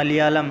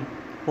 Malayalam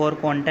for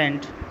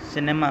content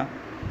cinema,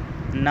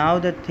 now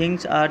the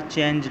things are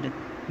changed.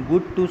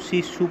 Good to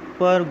see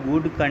super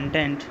good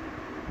content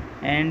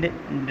and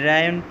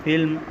driven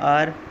film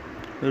are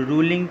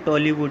ruling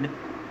Tollywood.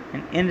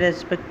 and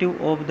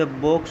irrespective of the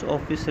box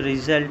office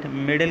result,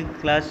 middle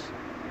class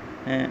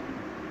uh,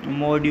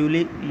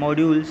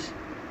 modules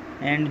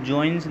and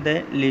joins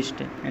the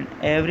list, and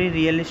every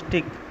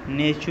realistic,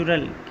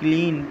 natural,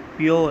 clean,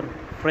 pure,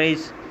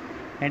 fresh,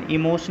 and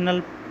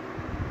emotional,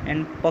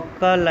 and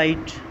pakka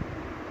light,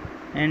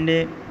 and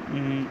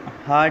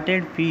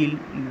hearted feel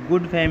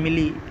good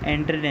family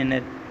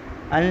entertainer.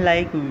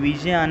 Unlike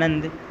Vijay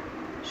Anand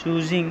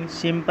choosing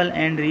simple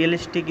and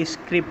realistic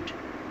script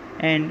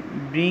and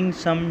bring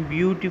some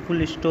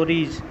beautiful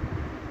stories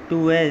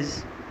to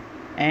us,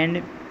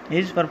 and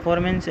his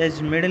performance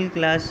as middle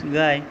class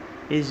guy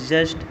is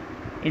just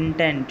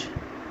intent,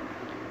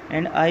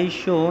 and I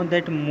show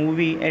that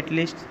movie at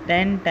least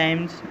 10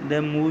 times.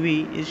 The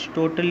movie is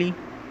totally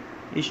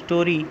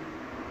story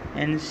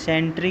and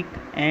centric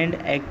and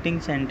acting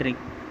centric.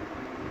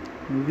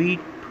 We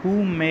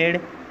too made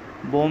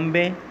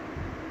Bombay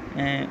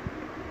uh,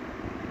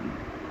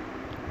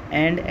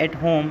 and at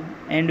home,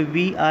 and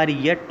we are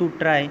yet to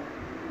try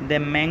the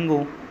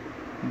mango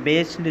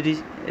based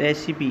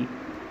recipe,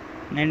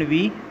 and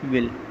we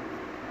will.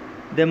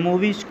 The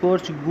movie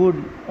scores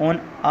good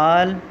on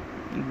all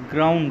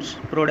grounds: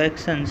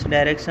 productions,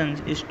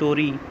 directions,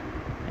 story,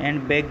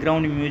 and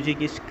background music,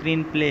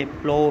 screenplay,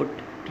 plot,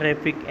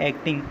 traffic,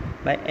 acting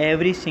by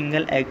every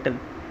single actor,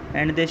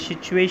 and the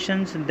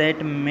situations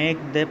that make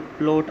the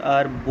plot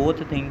are both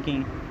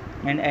thinking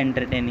and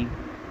entertaining.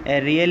 I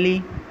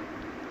really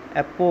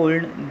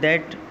appalled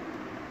that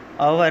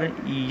our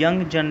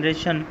young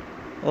generation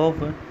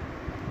of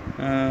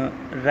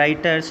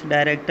writers,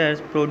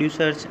 directors,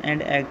 producers,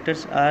 and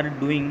actors are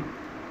doing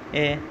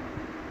a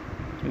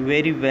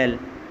very well,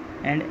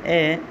 and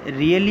a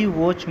really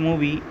watch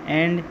movie,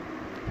 and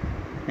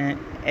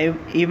uh,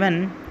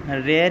 even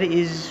rare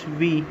is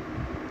we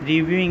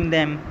reviewing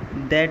them,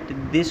 that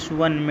this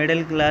one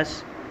middle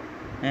class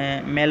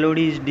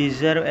melodies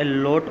deserve a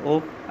lot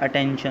of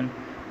attention.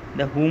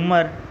 The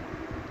humor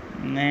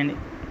and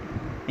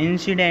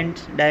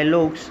incidents,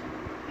 dialogues,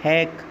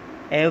 heck,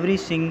 every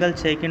single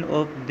second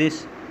of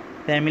this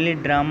family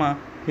drama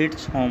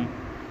hits home.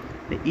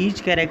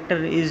 Each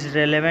character is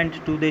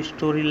relevant to the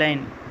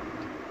storyline.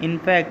 In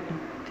fact,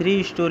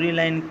 three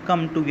storylines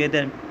come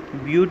together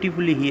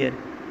beautifully here.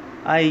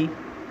 I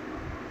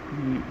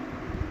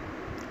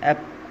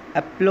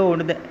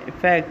applaud the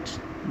effects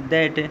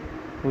that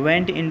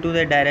went into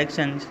the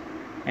directions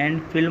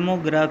and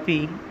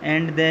filmography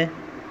and the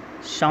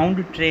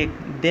soundtrack.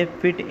 They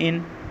fit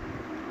in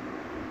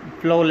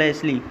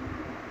flawlessly,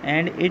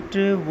 and it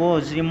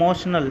was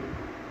emotional,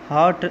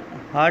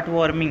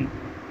 heartwarming,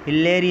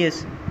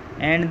 hilarious,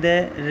 and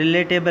the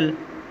relatable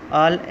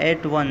all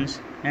at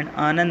once. And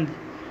Anand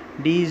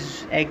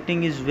D's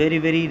acting is very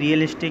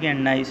realistic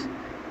and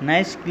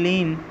nice,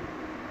 clean,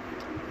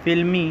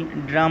 filmy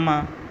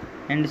drama,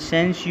 and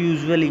sense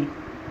usually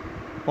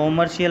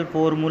commercial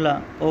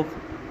formula of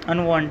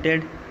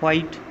unwanted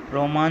fight,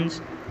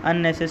 romance,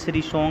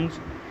 unnecessary songs.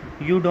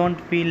 You don't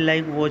feel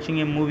like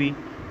watching a movie,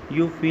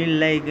 you feel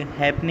like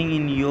happening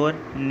in your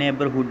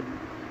neighborhood.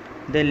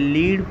 The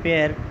lead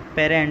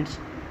parents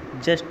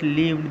just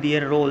lived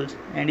their roles,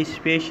 and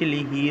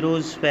especially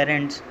heroes'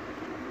 parents,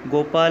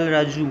 Gopal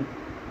Raju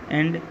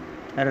and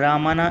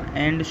Ramana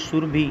and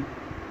Surbhi,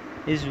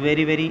 is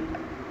very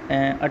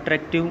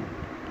attractive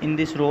in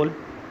this role,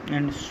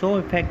 and so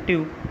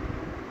effective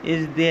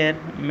is their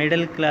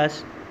middle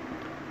class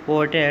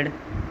portrait.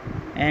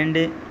 And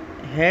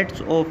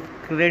hats of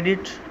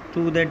credit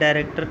to the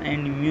director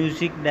and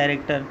music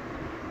director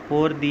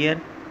for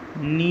their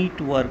neat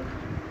work.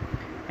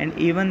 And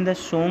even the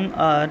songs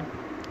are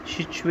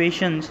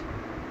situations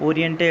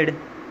oriented.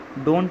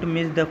 Don't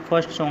miss the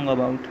first song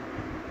about.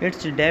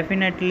 It's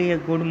definitely a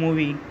good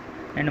movie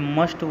and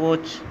must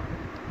watch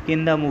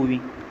Kinda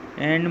movie.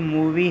 And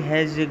movie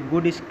has a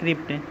good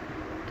script,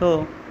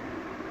 though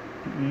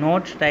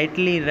not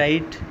tightly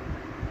right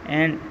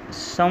and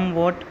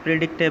somewhat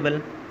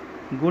predictable.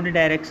 Good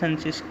direction,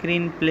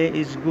 screenplay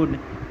is good,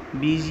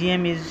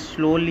 BGM is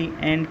slowly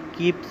and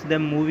keeps the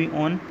movie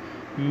on,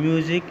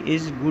 music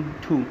is good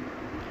too.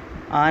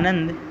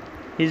 Anand,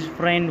 his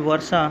friend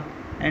Varsha,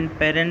 and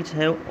parents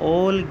have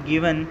all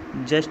given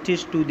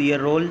justice to their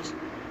roles,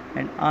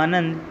 and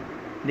Anand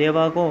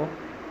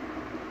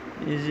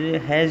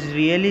has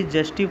really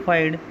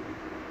justified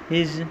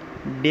his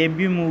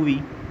debut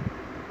movie,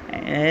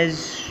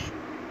 has,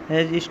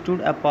 has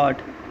stood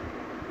apart,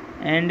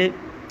 and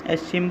a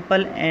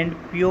simple and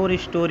pure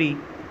story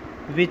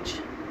which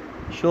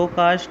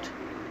showcased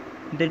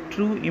the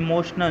true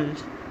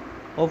emotions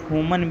of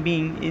human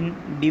being in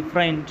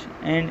different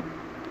and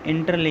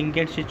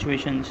interlinked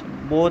situations,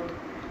 both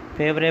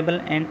favorable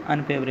and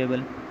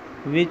unfavorable,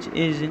 which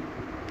is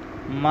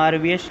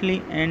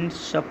marvelously and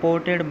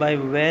supported by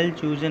well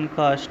chosen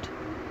cast.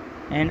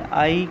 And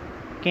I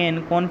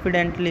can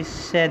confidently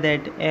say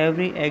that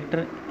every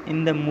actor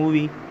in the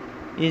movie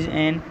is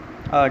an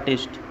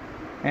artist.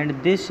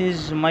 And this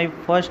is my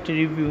first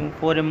review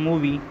for a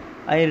movie.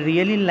 I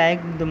really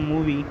liked the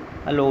movie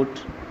a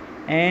lot,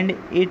 and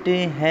it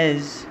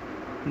has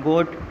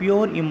got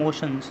pure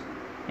emotions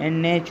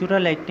and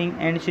natural acting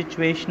and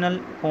situational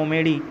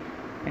comedy,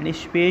 and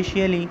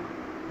especially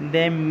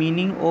the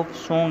meaning of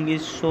song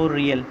is so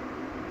real.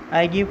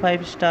 I give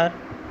 5 star,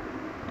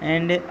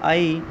 and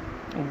I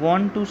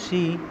want to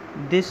see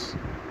this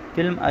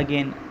film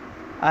again.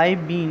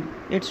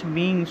 It's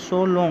been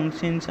so long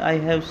since I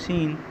have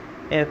seen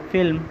a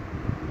film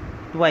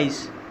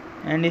twice,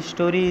 and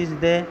story is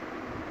the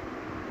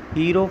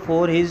hero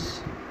for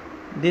his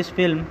this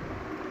film,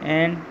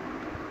 and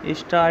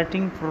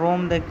starting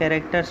from the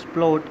character's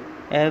plot,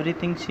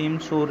 everything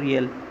seems so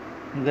real.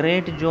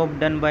 Great job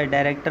done by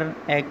director,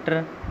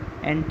 actor,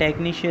 and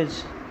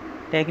technicians.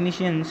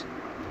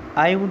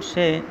 I would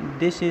say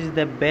this is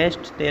the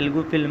best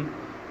Telugu film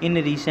in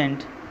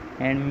recent.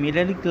 And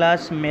middle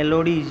class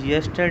melodies,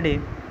 yesterday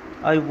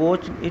I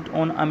watched it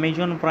on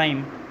Amazon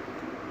Prime,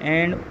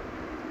 and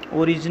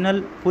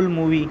original full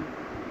movie,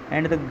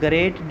 and the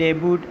great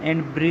debut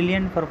and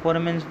brilliant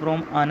performance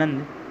from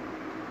Anand,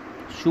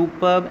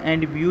 superb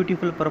and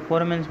beautiful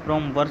performance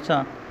from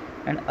Varsha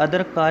and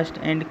other cast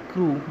and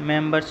crew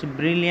members,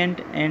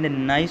 brilliant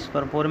and nice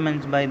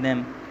performance by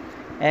them,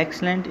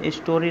 excellent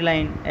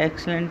storyline,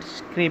 excellent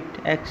script,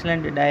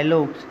 excellent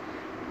dialogues,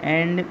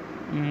 and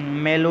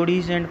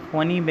melodies and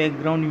funny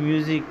background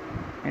music,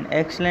 and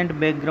excellent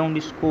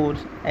background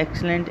scores,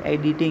 excellent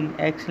editing,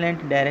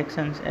 excellent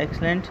directions,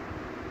 excellent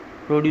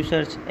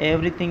producers.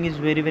 Everything is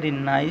very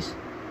nice.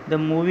 The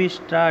movie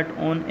start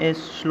on a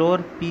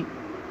slower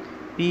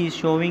piece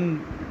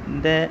showing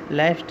the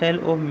lifestyle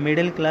of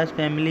middle class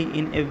family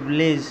in a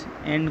village,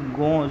 and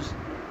goes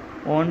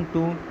on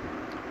to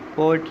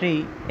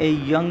portray a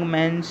young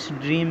man's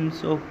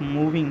dreams of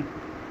moving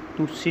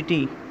to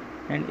city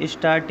and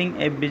starting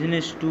a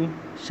business to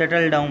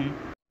settle down.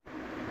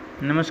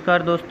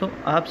 नमस्कार दोस्तों,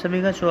 आप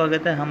सभी का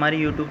स्वागत है हमारे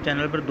YouTube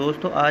channel पर।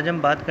 दोस्तों आज हम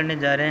बात करने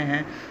जा रहे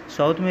हैं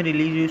साउथ में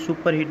रिलीज़ हुई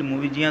सुपर हिट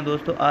मूवी। जी हाँ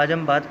दोस्तों, आज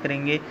हम बात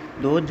करेंगे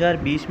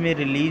 2020 में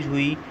रिलीज़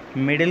हुई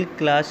मिडिल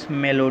क्लास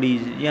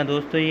मेलोडीज़। जी हाँ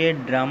दोस्तों, ये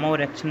ड्रामा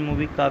और एक्शन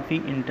मूवी काफ़ी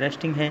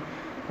इंटरेस्टिंग है,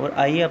 और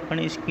आइए अपन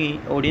इसकी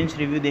ऑडियंस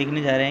रिव्यू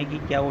देखने जा रहे हैं कि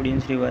क्या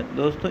ऑडियंस रिव्यू है।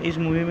 दोस्तों इस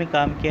मूवी में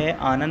काम किया है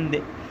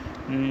आनंद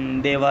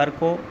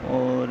देवारको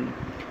और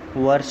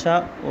वर्षा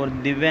और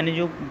दिव्या ने,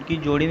 जो की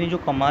जोड़ी ने जो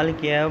कमाल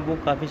किया है वो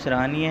काफ़ी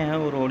सराहनीय है,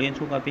 और ऑडियंस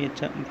को काफ़ी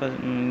अच्छा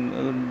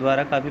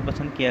द्वारा काफ़ी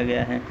पसंद किया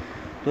गया है।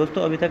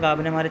 दोस्तों अभी तक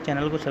आपने हमारे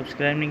चैनल को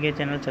सब्सक्राइब नहीं किया,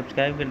 चैनल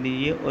सब्सक्राइब कर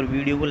दीजिए और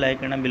वीडियो को लाइक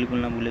करना बिल्कुल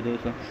ना भूलें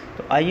दोस्तों।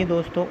 तो आइए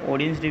दोस्तों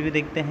ऑडियंस रिव्यू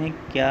देखते हैं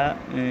क्या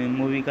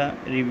मूवी का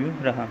रिव्यू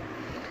रहा।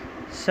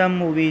 सम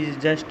movies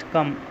just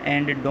come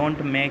and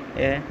don't make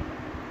a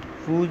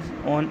fuzz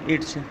on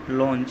its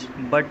launch,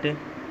 but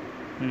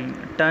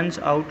turns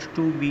out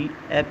to be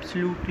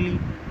absolutely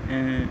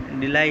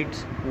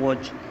delights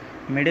watch.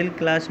 Middle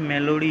Class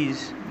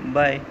Melodies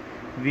by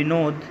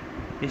Vinod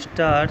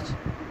stars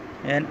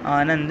and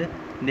Anand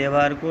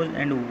Devarko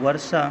and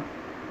Varsha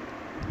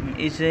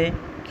is a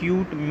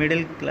cute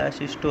middle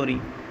class story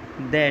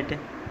that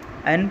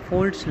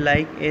unfolds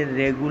like a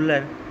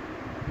regular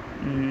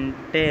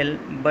tale,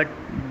 but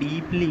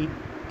deeply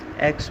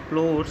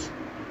explores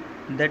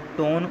the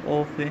tone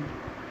of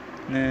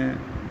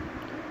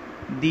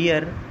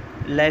their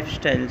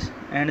lifestyles,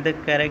 and the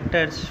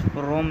characters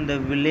from the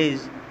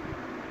village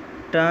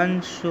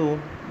turn so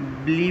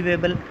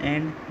believable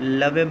and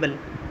lovable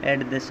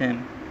at the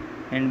same,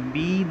 and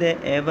be the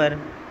ever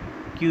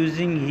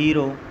accusing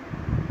hero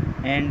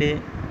and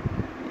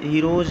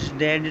hero's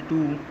dad to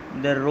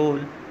the role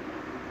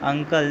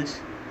uncles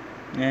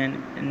and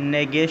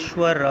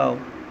Nageshwar Rao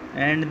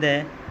and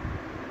the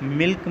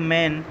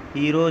milkman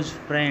hero's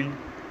friend.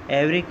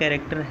 Every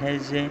character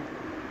has a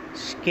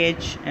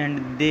sketch and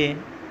they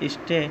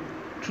stay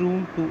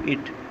true to it.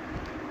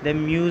 The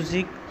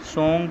music,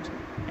 songs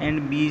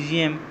and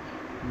BGM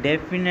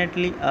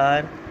definitely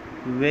are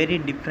very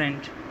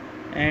different,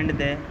 and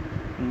the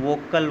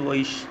vocal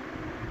voice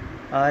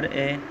are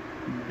a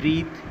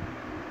breath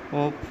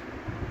of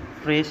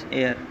fresh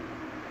air.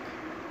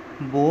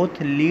 Both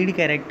lead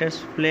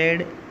characters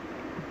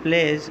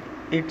plays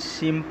it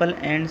simple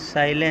and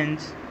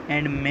silence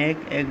and make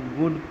a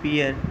good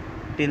pair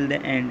till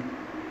the end.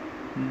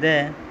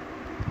 The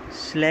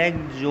slag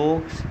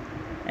jokes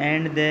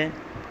and the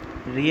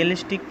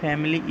realistic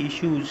family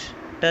issues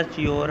touch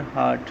your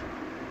heart,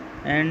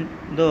 and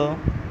though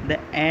the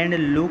end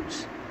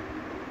looks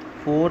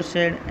forced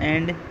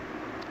and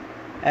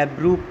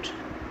abrupt,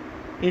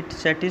 it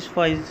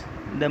satisfies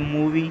the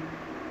movie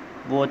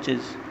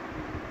watches.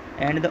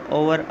 And the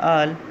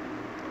overall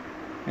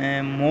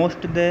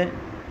most the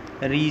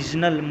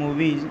regional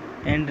movies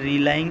and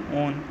relying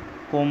on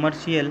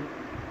commercial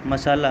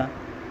masala,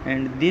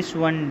 and this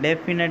one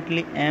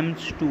definitely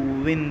aims to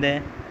win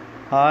the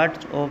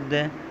hearts of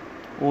the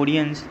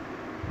audience,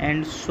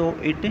 and so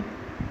it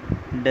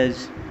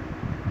does.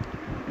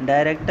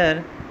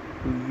 Director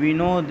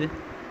Vinod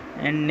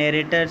and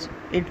narrators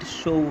it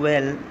so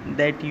well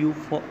that you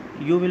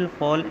will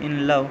fall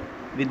in love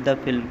with the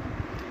film.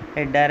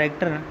 A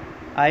director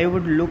I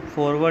would look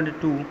forward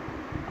to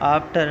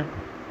after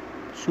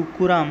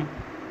Sukuram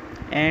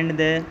and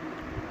the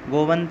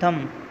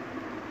Govantham.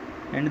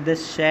 and the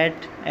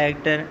set,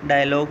 actor,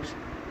 dialogues,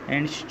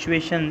 and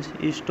situations,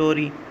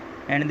 story,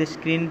 and the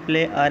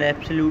screenplay are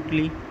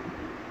absolutely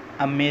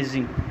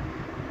amazing.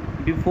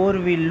 Before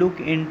we look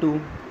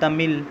into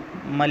Tamil,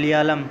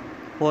 Malayalam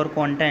for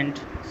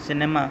content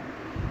cinema,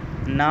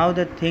 now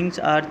the things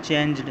are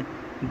changed.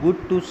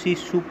 Good to see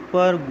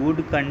super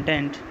good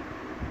content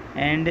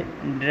and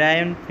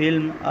driven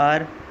film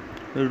are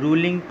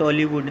ruling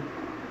Tollywood,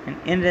 and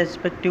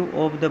irrespective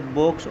of the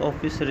box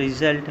office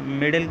result,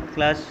 middle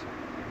class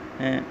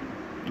uh,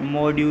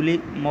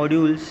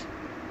 modules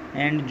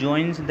and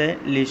joins the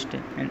list,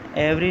 and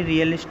every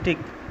realistic,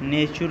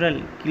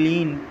 natural,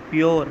 clean,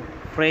 pure,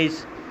 fresh,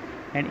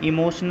 and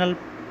emotional,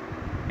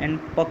 and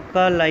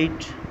pakka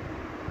light,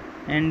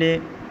 and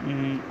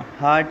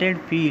hearted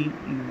feel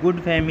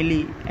good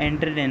family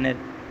entertainer.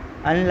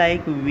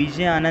 Unlike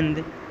Vijay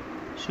Anand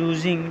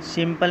choosing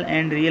simple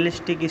and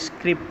realistic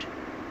script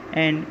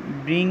and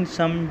bring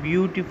some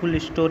beautiful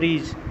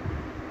stories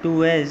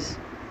to us,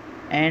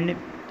 and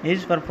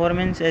his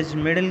performance as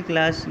middle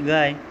class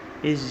guy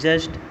is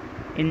just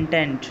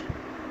intent,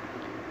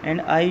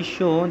 and I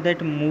show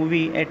that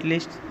movie at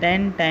least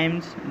 10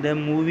 times. The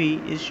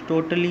movie is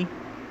totally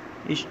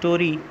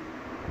story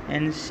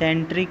and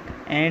centric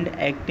and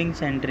acting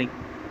centric.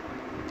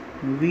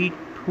 We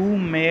too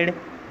made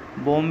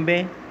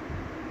Bombay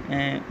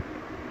uh,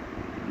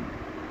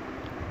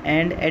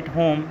 and at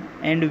home,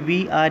 and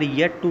we are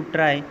yet to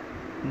try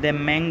the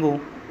mango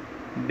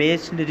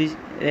based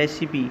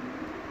recipe,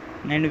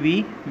 and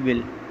we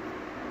will.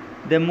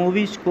 The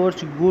movie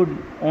scores good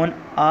on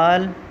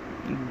all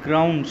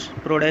grounds: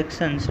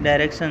 productions,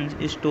 directions,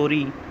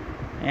 story,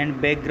 and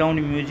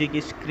background music,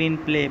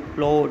 screenplay,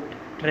 plot,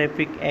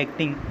 traffic,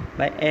 acting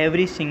by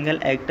every single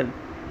actor,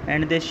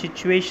 and the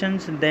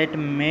situations that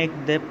make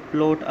the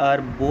plot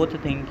are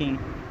both thinking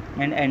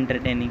and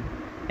entertaining.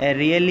 I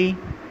really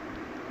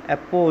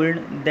appalled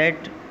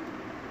that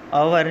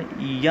our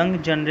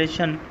young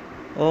generation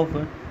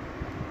of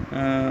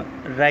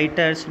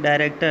writers,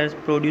 directors,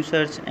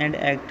 producers, and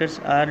actors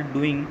are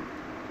doing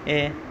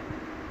a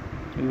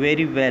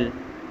very well,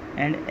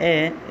 and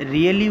a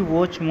really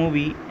watch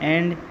movie,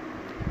 and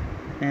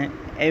uh,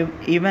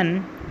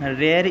 even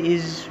rare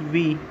is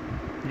we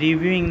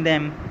reviewing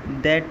them,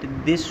 that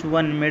this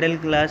one middle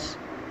class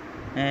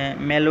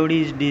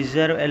melodies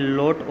deserve a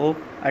lot of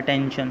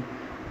attention.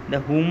 The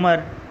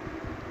humor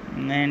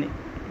and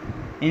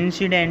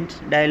incidents,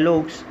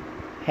 dialogues,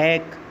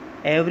 heck,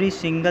 every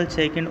single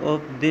second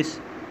of this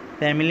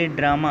family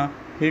drama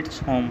hits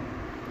home.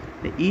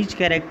 Each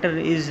character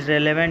is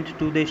relevant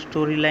to the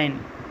storyline.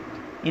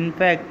 In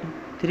fact,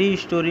 three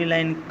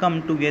storylines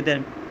come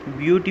together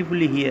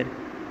beautifully here.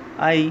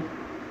 I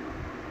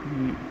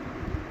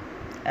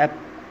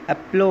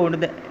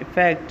applaud the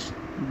effects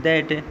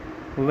that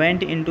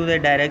went into the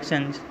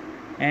directions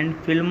and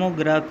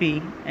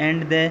filmography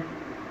and the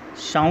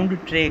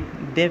soundtrack.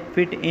 They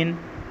fit in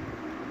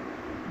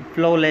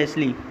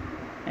flawlessly,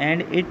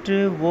 and it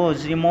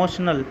was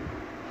emotional,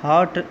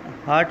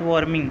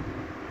 heartwarming,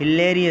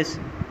 hilarious,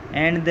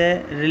 and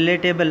the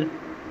relatable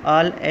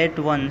all at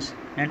once.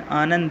 And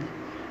Anand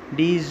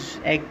D's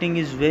acting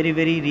is very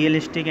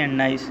realistic and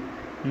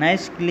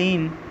nice,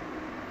 clean,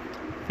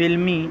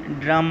 filmy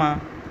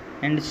drama,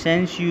 and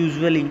sense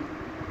usually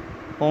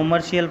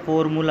commercial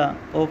formula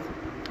of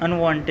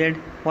unwanted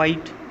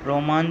fight,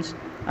 romance,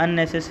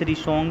 unnecessary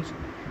songs.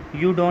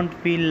 You don't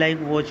feel like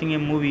watching a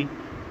movie,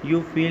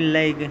 you feel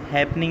like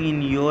happening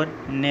in your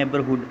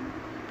neighborhood.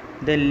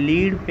 The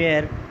lead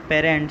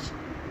parents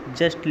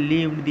just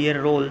lived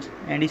their roles,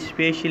 and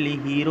especially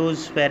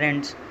heroes'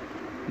 parents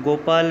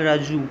Gopal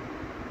Raju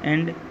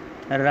and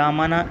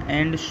Ramana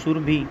and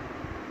Surbhi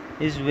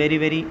is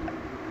very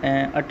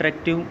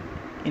attractive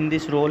in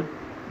this role,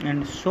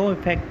 and so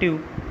effective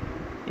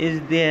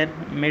is their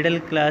middle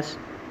class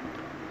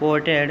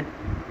portrayed,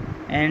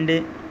 and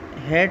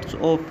heads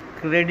of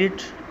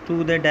credit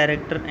to the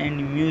director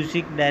and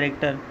music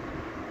director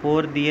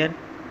for their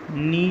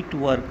neat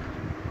work.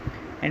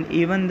 And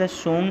even the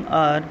song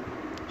are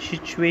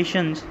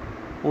situations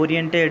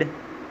oriented.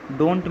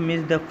 Don't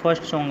miss the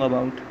first song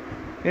about.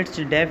 It's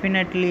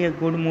definitely a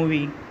good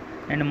movie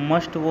and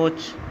must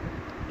watch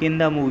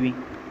Kinda movie.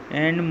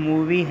 And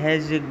movie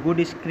has a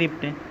good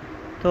script,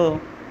 though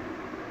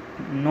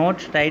not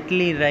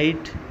tightly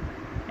right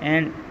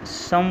and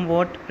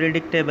somewhat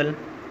predictable.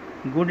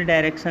 Good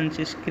directions,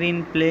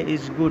 screenplay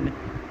is good,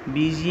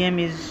 BGM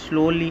is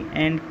slowly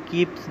and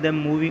keeps the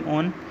movie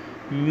on.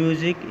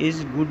 Music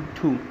is good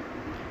too.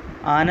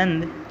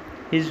 Anand,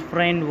 his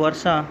friend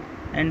Varsha,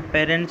 and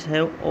parents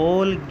have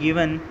all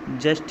given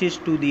justice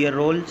to their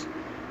roles,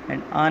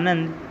 and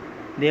Anand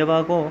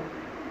Devako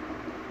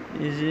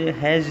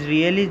has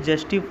really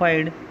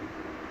justified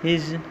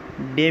his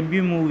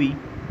debut movie,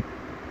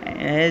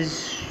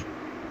 has,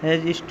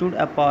 has stood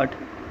apart,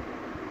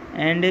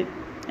 and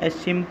a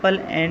simple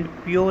and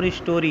pure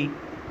story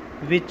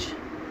which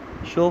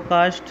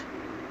showcased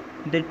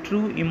the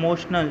true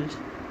emotions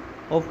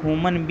of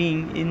human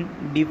being in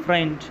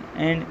different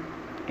and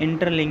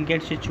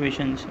interlinked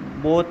situations,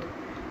 both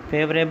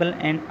favorable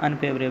and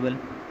unfavorable,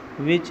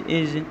 which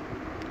is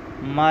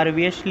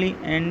marvelously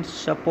and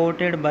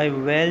supported by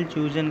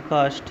well-chosen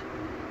cast,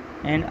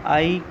 and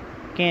I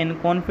can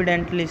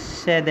confidently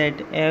say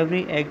that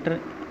every actor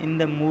in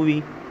the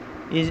movie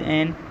is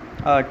an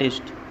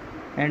artist.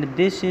 And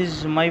this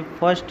is my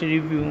first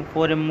review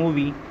for a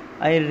movie.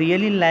 I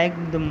really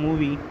liked the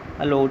movie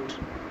a lot,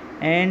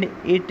 and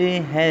it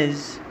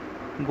has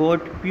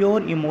got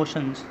pure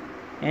emotions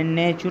and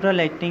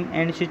natural acting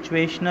and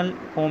situational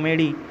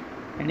comedy,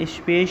 and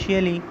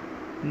especially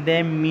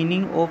the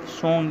meaning of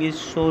song is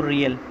so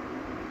real.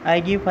 I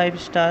give 5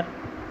 star,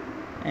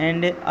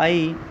 and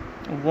I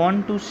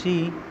want to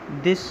see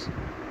this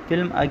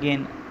film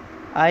again.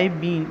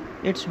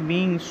 It's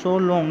been so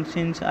long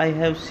since I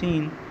have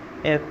seen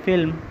a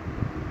film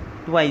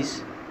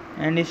twice,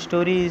 and his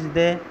story is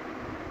the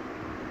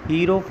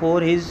hero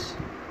for his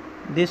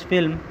this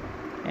film,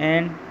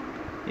 and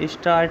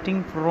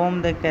starting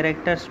from the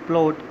character's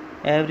plot,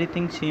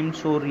 everything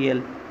seems so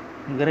real.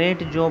 Great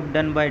job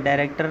done by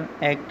director,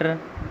 actor,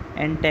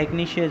 and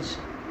technicians.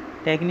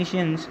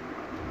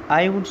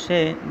 I would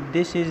say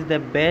this is the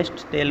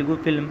best Telugu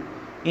film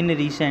in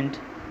recent.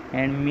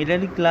 And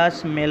middle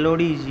class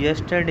melodies,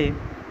 yesterday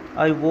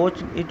I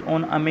watched it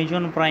on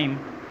Amazon Prime,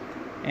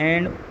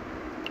 and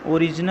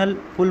original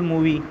full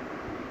movie,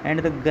 and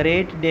the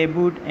great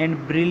debut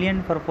and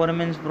brilliant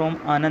performance from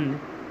Anand,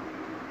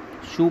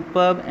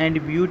 superb and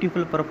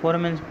beautiful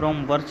performance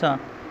from Varsha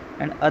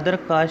and other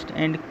cast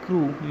and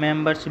crew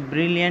members,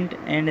 brilliant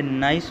and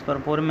nice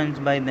performance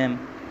by them,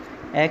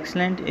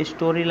 excellent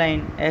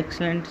storyline,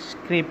 excellent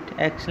script,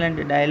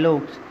 excellent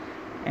dialogues,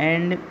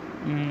 and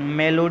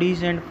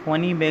melodies and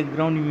funny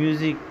background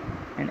music,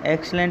 and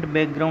excellent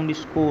background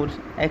scores,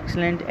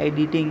 excellent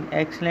editing,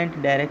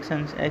 excellent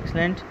directions,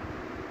 excellent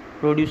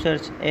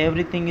producers.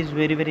 Everything is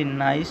very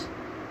nice.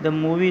 The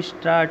movie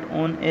start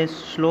on a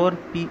slower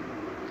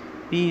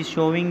piece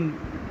showing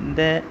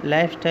the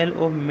lifestyle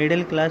of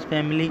middle class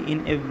family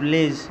in a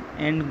village,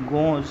 and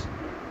goes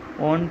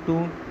on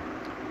to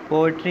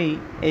portray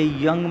a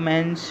young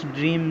man's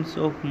dreams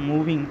of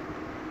moving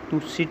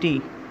to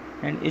city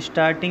and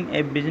starting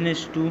a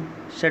business to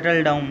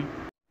settle down.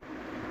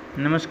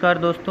 नमस्कार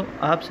दोस्तों,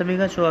 आप सभी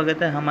का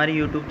स्वागत है हमारे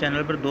YouTube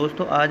channel पर।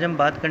 दोस्तों आज हम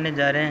बात करने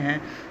जा रहे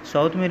हैं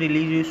साउथ में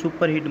रिलीज़ हुई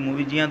सुपर हिट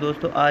मूवी। जी हाँ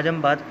दोस्तों, आज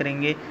हम बात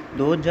करेंगे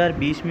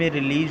 2020 में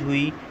रिलीज़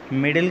हुई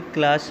मिडिल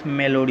क्लास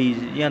मेलोडीज़।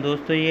 जी हाँ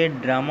दोस्तों, ये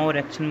ड्रामा और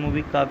एक्शन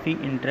मूवी काफ़ी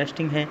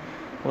इंटरेस्टिंग है,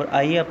 और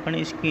आइए अपन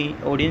इसकी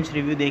ऑडियंस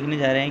रिव्यू देखने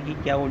जा रहे हैं कि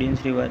क्या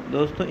ऑडियंस रिव्यू है।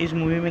 दोस्तों इस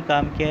मूवी में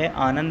काम किया है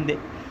आनंद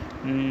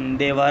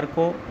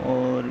देवारको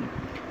और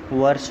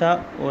वर्षा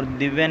और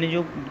दिव्या ने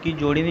जो की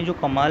जोड़ी ने जो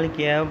कमाल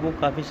किया है वो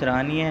काफ़ी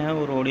सराहनीय है,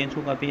 और ऑडियंस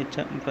को काफ़ी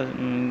अच्छा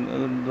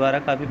द्वारा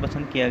काफ़ी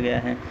पसंद किया गया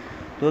है।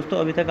 दोस्तों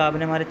अभी तक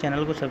आपने हमारे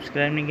चैनल को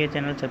सब्सक्राइब नहीं किया,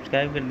 चैनल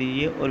सब्सक्राइब कर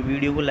दीजिए और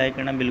वीडियो को लाइक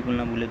करना बिल्कुल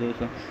ना भूलें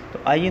दोस्तों। तो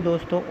आइए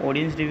दोस्तों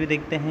ऑडियंस रिव्यू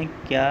देखते हैं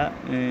क्या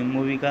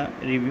मूवी का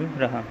रिव्यू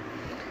रहा।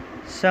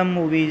 सम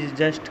movies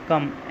just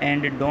come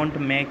and don't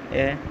make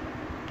a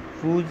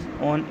फूज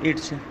on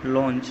it's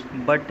launch,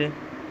 but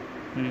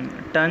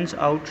turns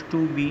out to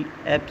be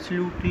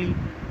absolutely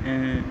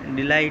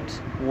delights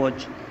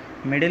watch.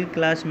 Middle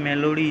Class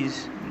Melodies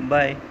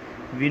by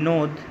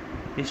Vinod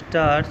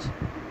stars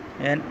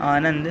and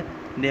Anand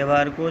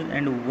Devarko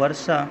and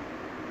Varsha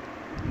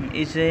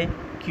is a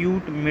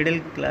cute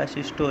middle class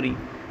story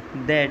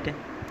that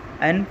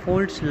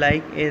unfolds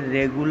like a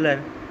regular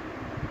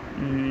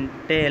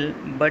tale,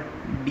 but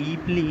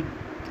deeply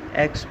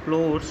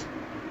explores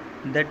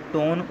the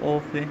tone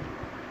of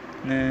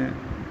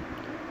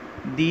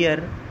their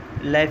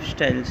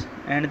lifestyles,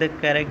 and the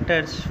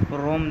characters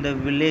from the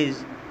village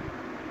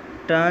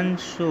turn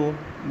so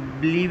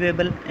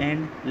believable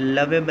and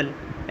lovable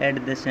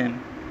at the same,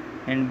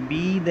 and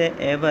be the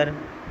ever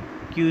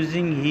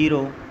accusing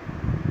hero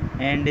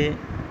and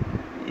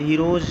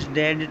hero's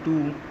dad to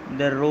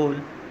the role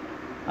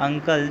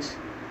uncles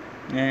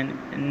and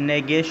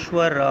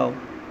Nageshwar Rao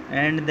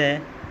and the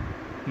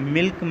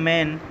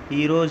milkman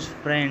hero's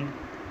friend.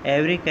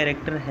 Every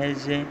character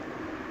has a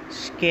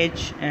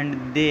sketch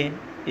and they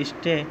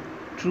stay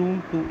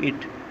true to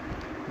it.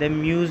 The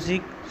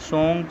music,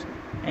 songs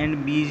and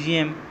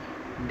BGM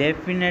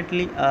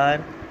definitely are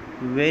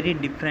very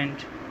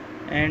different,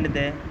 and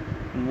the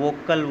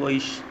vocal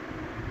voice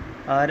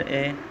are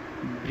a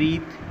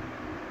breath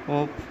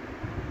of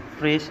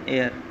fresh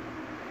air.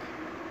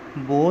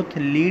 Both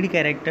lead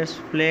characters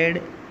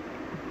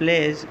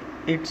plays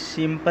it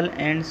simple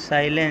and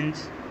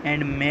silence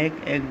and make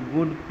a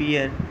good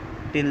pair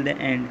till the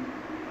end.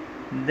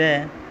 The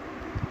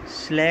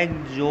slag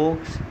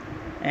jokes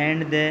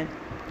and the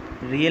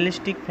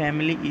realistic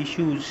family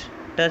issues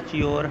touch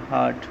your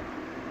heart,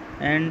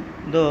 and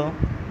though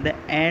the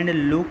end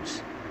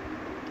looks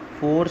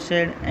forced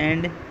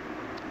and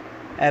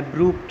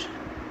abrupt,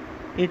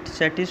 it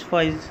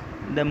satisfies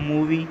the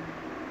movie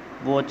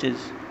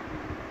watches.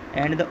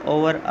 And the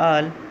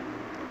overall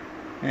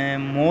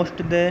most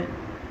the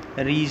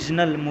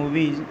regional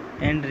movies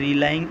and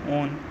relying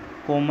on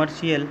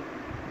commercial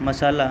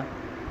masala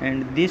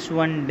and this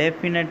one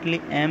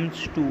definitely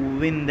aims to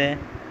win the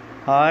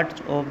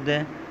hearts of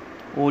the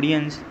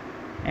audience,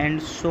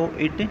 and so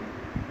it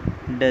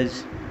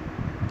does.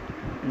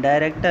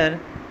 Director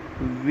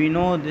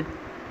Vinod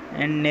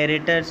and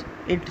narrators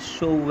it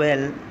so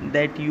well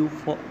that you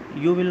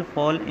will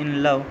fall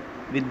in love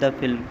with the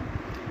film.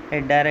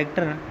 A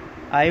director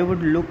I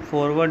would look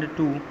forward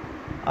to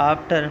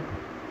after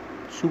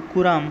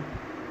Sukuram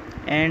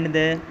and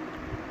the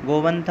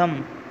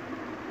Govantham,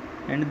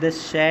 and the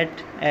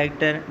set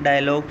actor,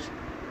 dialogues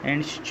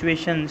and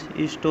situations,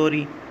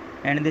 story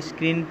and the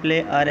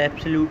screenplay are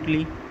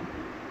absolutely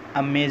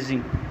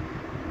amazing.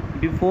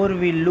 Before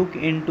we look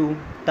into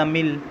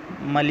Tamil,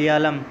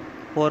 Malayalam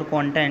for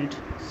content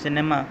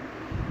cinema,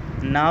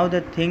 now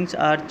the things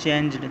are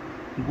changed.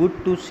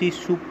 Good to see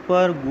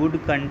super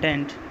good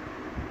content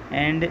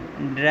and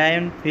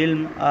driven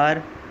film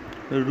are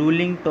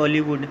ruling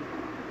Tollywood,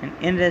 and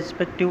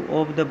irrespective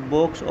of the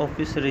box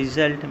office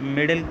result,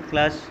 middle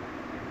class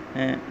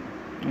uh,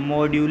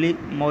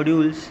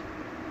 modules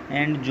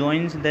and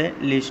joins the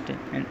list,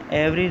 and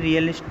every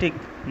realistic,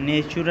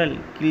 natural,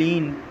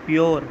 clean,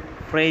 pure,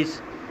 fresh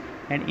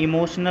and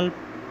emotional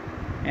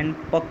and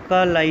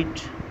pakka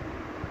light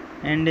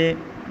and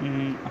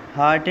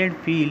hearted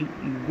feel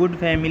good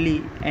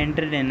family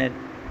entertainer.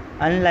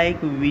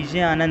 Unlike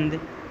Vijay Anand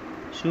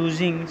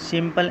choosing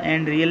simple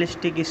and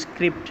realistic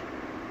script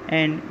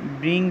and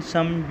bring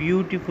some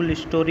beautiful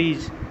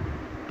stories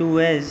to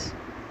us,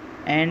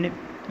 and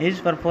his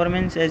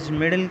performance as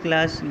middle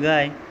class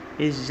guy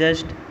is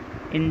just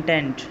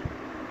intent,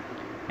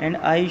 and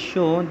I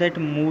show that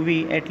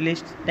movie at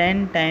least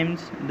 10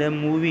 times. The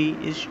movie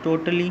is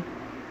totally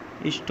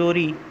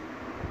story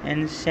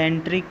and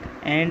centric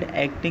and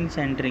acting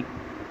centric.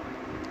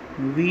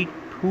 We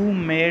too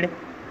made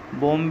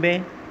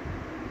Bombay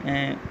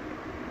uh,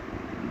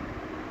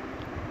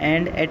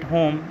 and at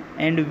home,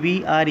 and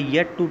we are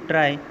yet to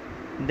try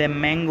the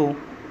mango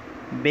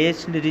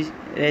based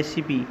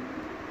recipe,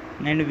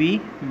 and we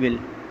will.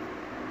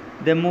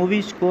 The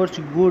movie scores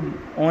good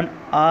on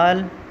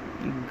all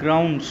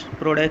grounds: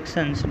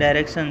 productions,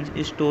 directions,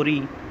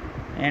 story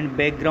and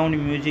background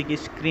music,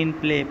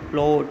 screenplay,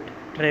 plot,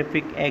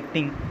 traffic,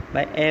 acting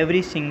by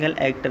every single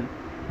actor,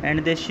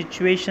 and the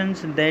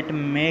situations that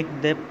make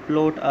the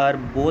plot are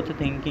both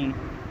thinking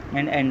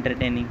and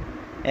entertaining.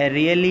 I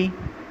really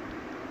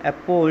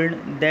appalled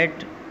that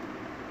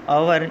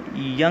our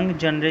young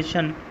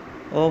generation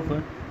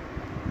of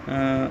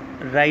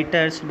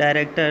writers,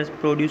 directors,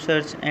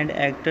 producers and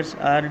actors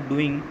are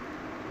doing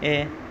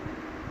a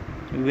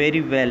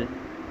very well,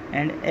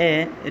 and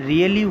a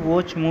really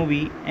watch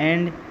movie,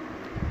 and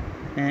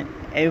uh,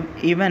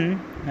 even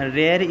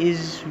rare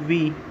is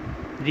we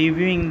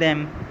reviewing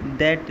them,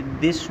 that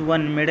this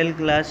one middle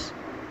class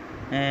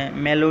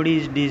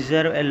melodies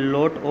deserve a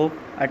lot of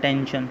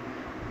attention.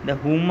 The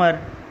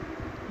humor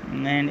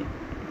and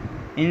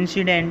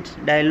incidents,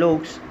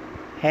 dialogues,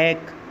 hack,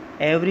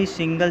 every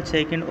single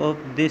second of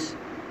this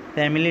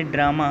family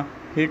drama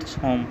hits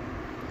home.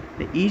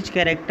 Each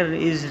character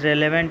is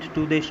relevant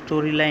to the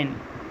storyline.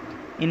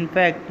 In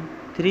fact,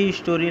 three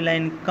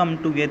storylines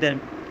come together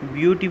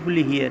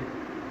beautifully here.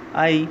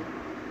 I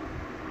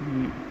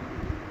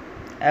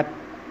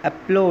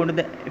applaud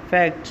the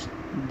effects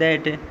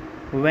that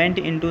went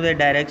into the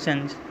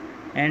directions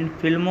and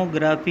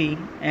filmography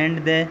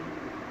and the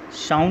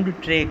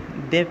soundtrack.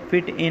 They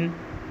fit in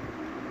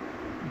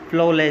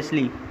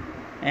flawlessly,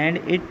 and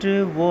it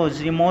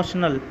was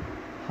emotional,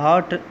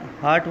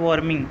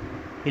 heartwarming,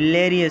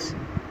 hilarious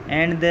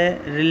and the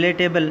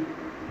relatable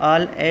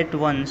all at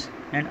once.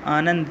 And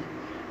Anand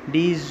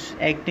D's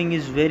acting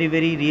is very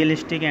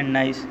realistic and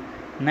nice,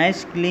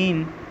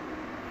 clean,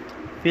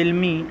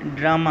 filmy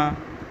drama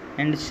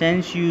and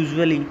sense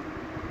usually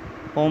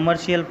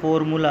commercial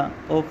formula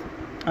of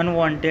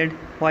unwanted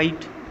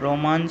fight,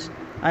 romance,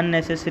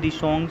 unnecessary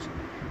songs.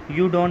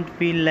 You don't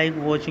feel like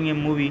watching a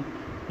movie,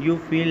 you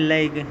feel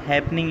like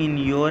happening in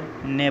your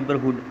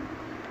neighborhood.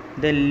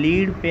 The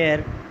lead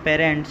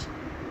parents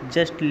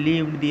just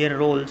lived their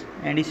roles,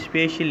 and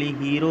especially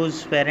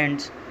heroes'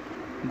 parents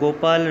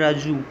Gopal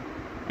Raju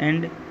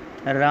and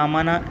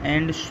Ramana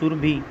and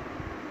Surbhi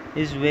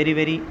is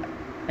very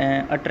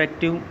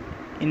attractive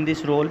in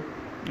this role,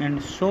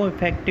 and so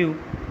effective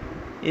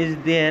is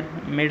their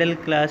middle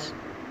class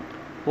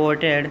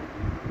portrait,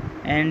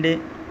 and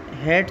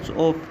hats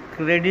of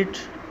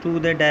credit to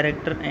the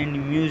director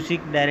and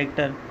music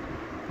director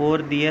for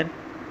their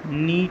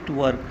neat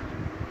work.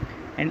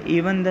 And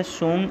even the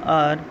songs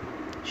are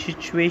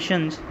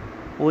situations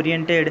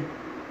oriented.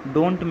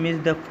 Don't miss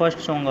the first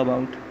song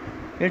about.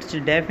 It's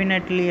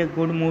definitely a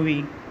good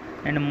movie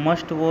and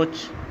must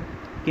watch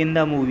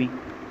Kinda movie.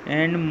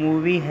 And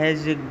movie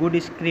has a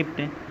good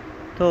script,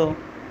 though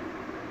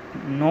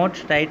not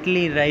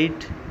tightly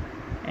right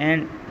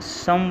and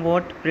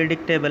somewhat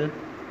predictable.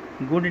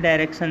 Good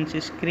direction,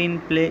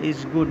 screenplay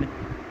is good,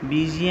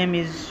 BGM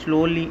is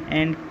slowly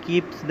and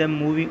keeps the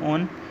movie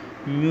on.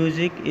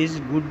 Music is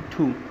good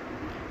too.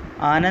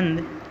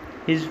 Anand,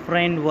 his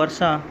friend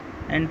Varsha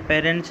and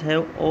parents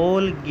have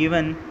all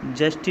given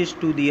justice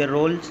to their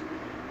roles,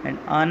 and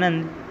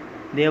Anand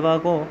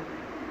Devako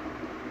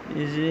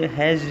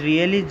has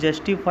really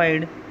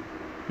justified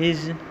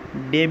his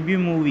debut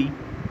movie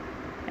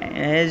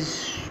has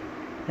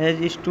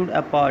has stood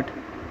apart,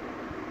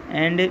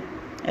 and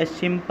a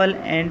simple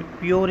and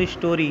pure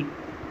story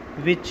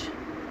which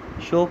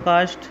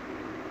showcased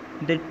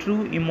the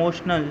true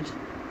emotions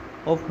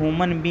of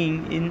human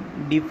being in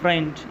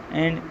different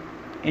and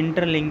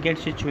interlinked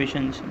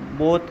situations,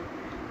 both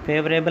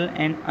favorable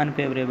and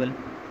unfavorable,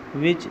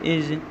 which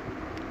is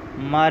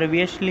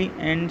marvelously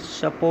and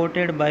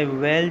supported by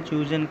well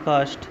chosen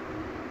cast.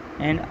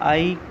 And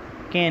I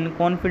can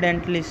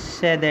confidently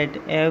say that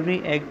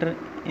every actor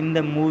in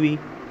the movie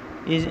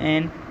is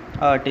an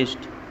artist.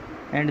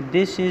 And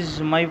this is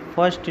my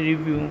first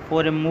review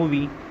for a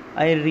movie.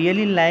 I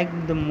really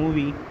liked the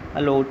movie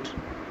a lot,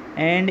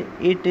 and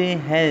it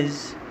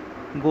has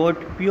got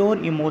pure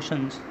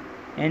emotions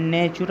and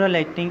natural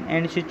acting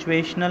and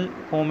situational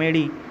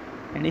comedy,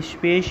 and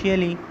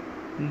especially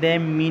the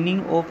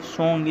meaning of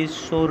song is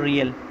so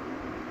real.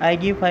 I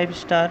give 5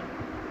 star,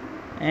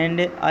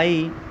 and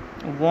I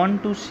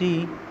want to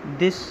see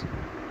this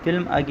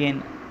film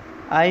again.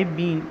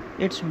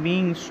 It's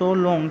been so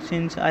long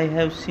since I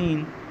have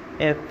seen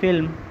a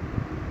film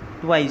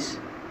twice,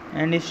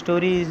 and his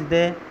story is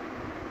the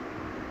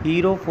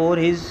hero for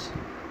his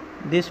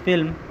this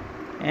film,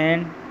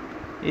 and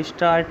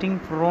starting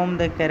from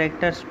the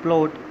character's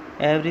plot,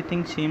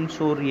 everything seems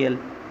so real.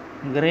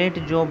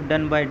 Great job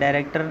done by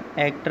director,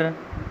 actor,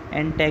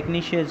 and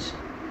technicians.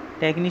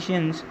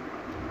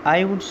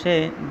 I would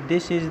say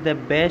this is the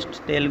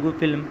best Telugu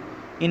film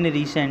in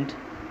recent.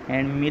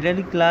 And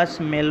middle class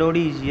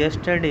melodies.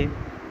 Yesterday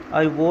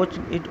I watched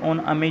it on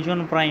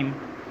Amazon Prime,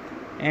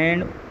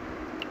 and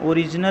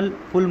original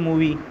full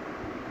movie,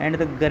 and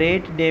the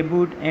great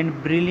debut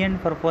and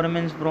brilliant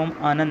performance from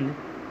Anand,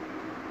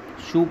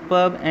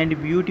 superb and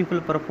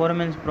beautiful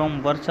performance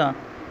from Varsha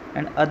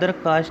and other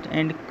cast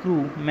and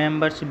crew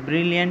members,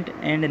 brilliant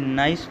and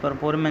nice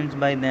performance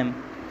by them,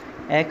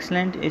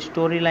 excellent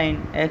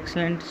storyline,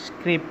 excellent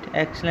script,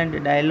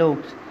 excellent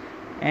dialogues,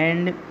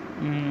 and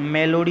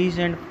melodies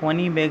and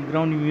funny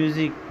background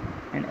music,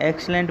 and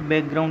excellent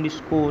background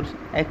scores,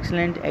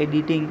 excellent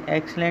editing,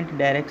 excellent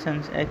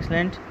directions,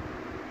 excellent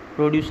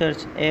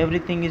producers.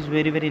 Everything is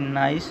very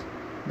nice.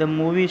 The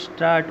movie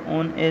start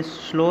on a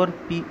slower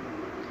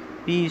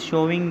piece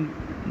showing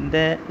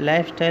the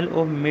lifestyle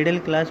of middle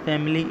class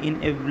family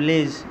in a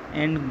village,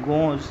 and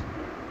goes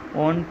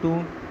on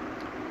to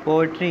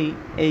portray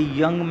a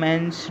young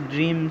man's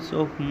dreams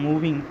of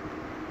moving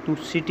to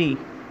city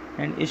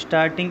and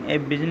starting a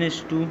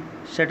business to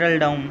settle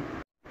down.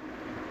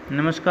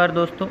 नमस्कार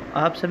दोस्तों,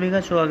 आप सभी का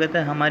स्वागत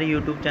है हमारे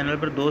YouTube channel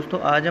पर। दोस्तों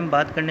आज हम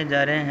बात करने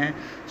जा रहे हैं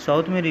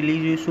साउथ में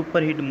रिलीज़ हुई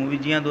सुपर हिट मूवी।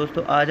 जी हाँ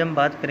दोस्तों, आज हम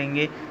बात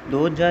करेंगे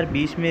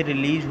 2020 में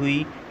रिलीज़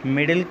हुई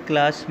मिडिल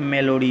क्लास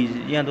मेलोडीज़।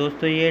 जी हाँ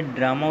दोस्तों, ये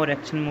ड्रामा और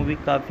एक्शन मूवी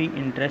काफ़ी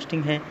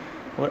इंटरेस्टिंग है,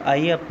 और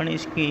आइए अपन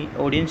इसकी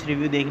ऑडियंस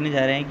रिव्यू देखने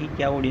जा रहे हैं कि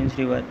क्या ऑडियंस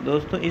रिव्यू है।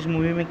 दोस्तों इस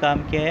मूवी में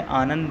काम किया है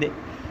आनंद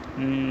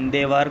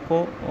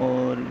देवारको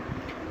और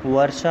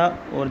वर्षा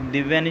और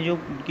दिव्या ने जो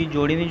की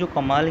जोड़ी ने जो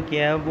कमाल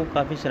किया है वो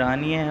काफ़ी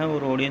सराहनीय है,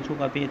 और ऑडियंस को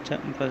काफ़ी अच्छा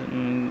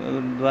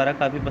द्वारा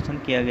काफ़ी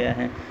पसंद किया गया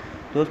है।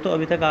 दोस्तों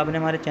अभी तक आपने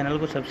हमारे चैनल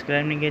को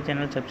सब्सक्राइब नहीं किया,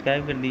 चैनल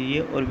सब्सक्राइब कर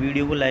दीजिए और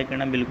वीडियो को लाइक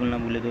करना बिल्कुल ना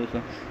भूलें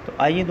दोस्तों। तो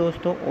आइए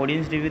दोस्तों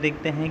ऑडियंस रिव्यू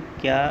देखते हैं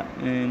क्या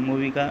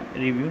मूवी का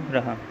रिव्यू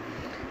रहा।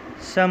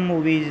 सम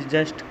movies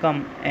just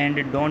come and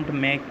don't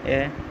make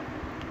a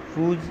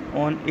fuzz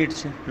on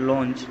its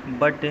launch,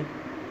 but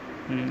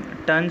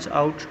turns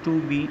out to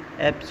be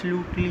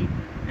absolutely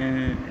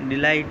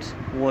delights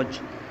watch.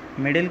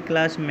 Middle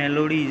Class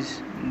Melodies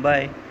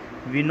by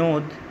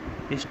Vinod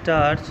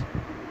stars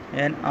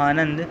and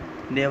Anand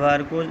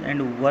Devarko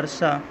and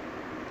Varsha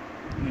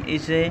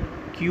is a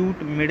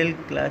cute middle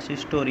class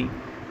story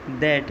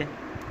that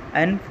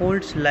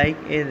unfolds like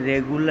a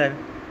regular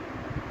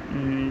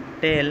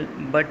tale,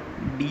 but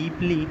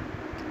deeply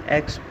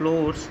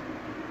explores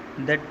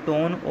the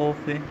tone of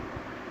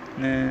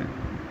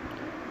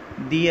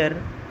their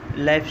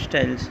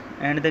lifestyles,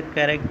 and the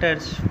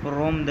characters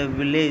from the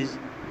village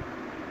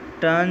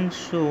turn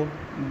so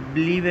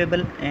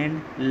believable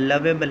and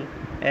lovable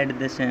at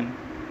the same,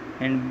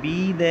 and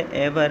be the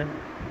ever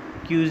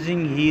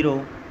accusing hero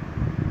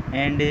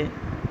and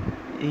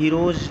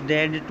hero's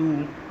dad to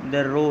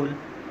the role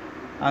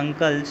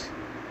uncles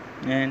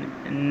and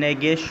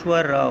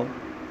Nageshwar Rao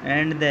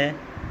and the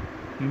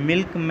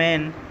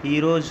milkman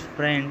hero's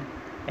friend.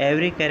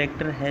 Every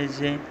character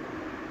has a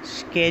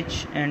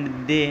sketch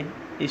and they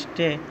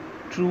stay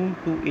true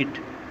to it.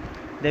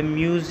 The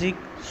music,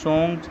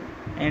 songs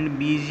and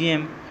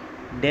BGM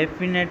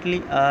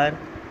definitely are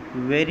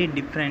very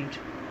different,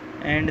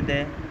 and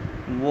the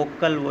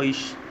vocal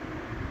voice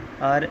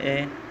are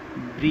a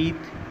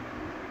breath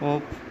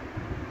of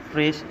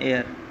fresh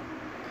air.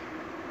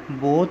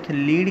 Both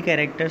lead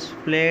characters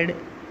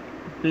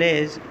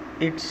plays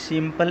it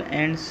simple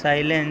and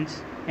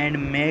silence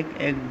and make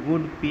a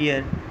good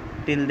pair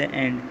till the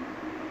end.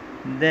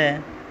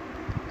 The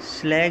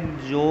slag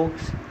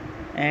jokes,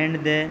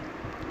 and the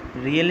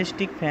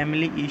realistic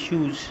family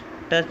issues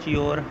touch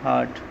your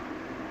heart.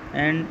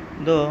 And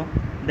though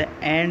the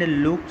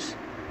end looks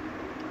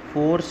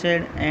forced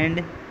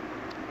and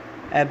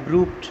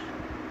abrupt,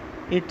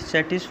 it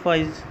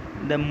satisfies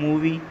the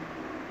movie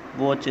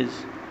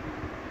watches.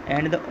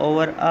 And the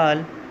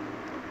overall,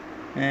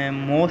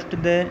 most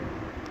the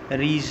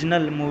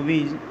regional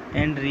movies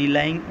and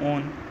relying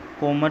on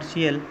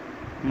commercial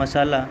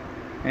masala,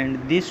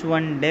 and this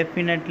one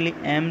definitely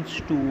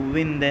aims to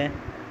win the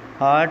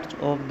hearts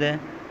of the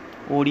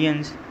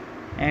audience,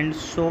 and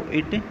so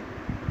it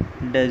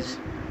does.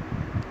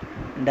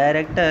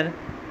 Director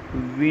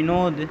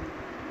Vinod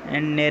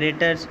and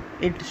narrators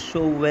it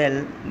so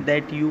well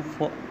that you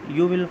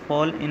will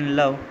fall in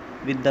love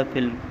with the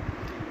film.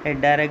 A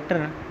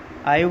director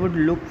I would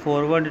look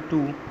forward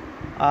to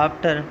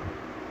after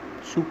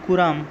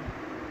Sukuram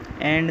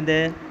and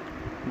the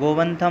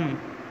Govantham,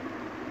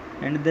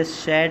 and the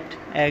set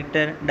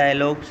actor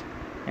dialogues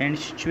and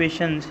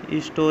situations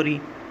story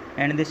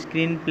and the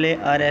screenplay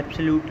are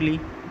absolutely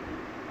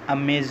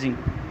amazing.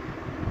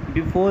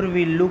 Before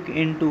we look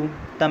into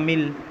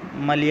Tamil,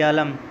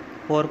 Malayalam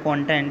for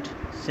content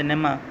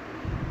cinema,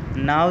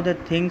 now the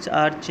things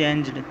are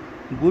changed.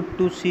 Good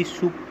to see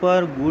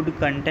super good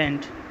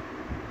content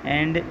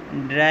and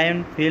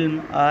driven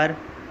film are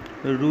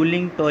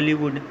ruling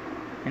Tollywood,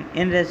 and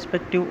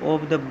irrespective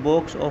of the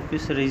box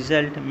office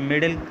result,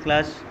 middle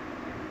class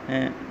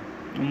uh,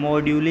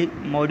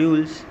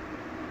 modules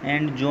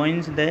and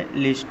joins the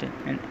list,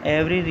 and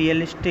every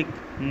realistic,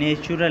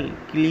 natural,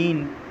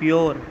 clean,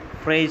 pure,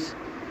 fresh,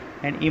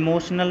 and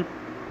emotional,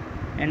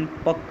 and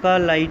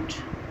pakka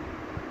light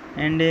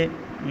and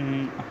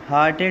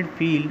hearted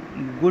feel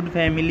good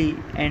family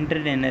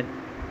entertainer.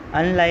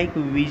 Unlike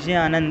Vijay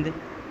Anand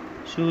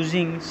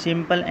choosing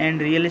simple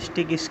and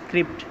realistic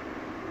script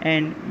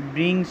and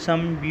bring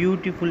some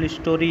beautiful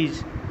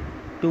stories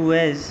to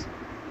us,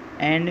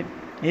 and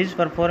his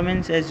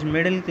performance as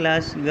middle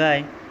class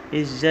guy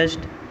is just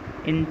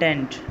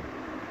intent,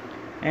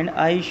 and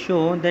I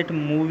show that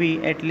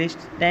movie at least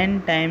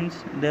 10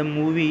 times. The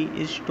movie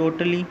is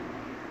totally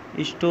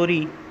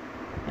story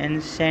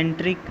and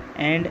centric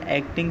and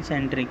acting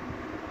centric.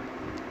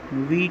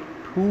 We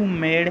too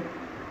made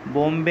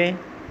Bombay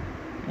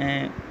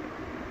uh,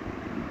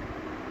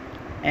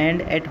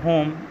 and at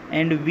home,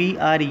 and we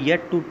are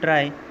yet to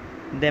try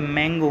the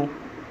mango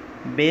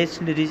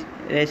based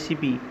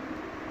recipe,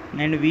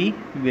 and we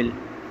will.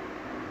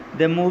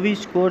 The movie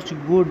scores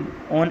good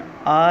on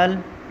all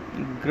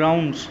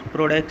grounds: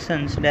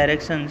 productions,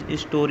 directions,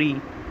 story,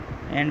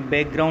 and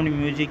background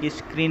music,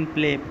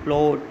 screenplay,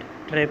 plot,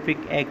 traffic,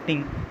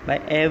 acting by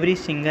every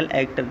single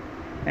actor,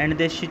 and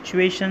the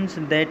situations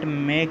that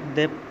make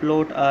the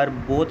plot are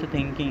both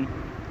thinking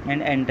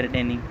and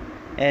entertaining.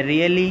 I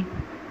really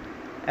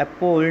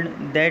appalled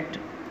that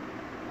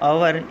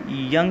our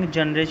young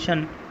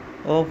generation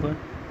of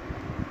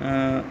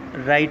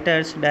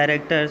writers,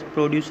 directors,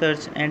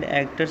 producers, and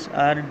actors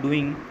are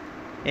doing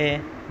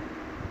a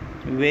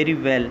very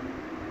well,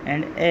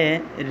 and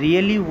a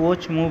really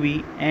watch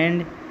movie,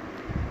 and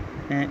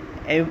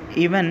uh,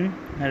 even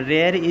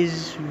rare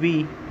is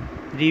we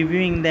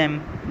reviewing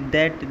them,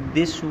 that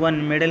this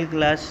one middle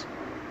class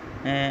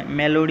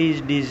melodies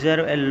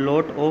deserve a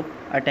lot of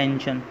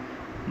attention.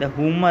 The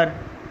humor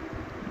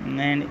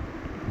and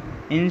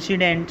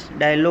incidents,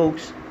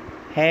 dialogues,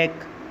 heck,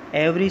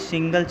 every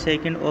single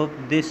second of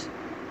this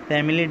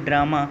family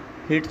drama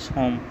hits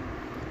home.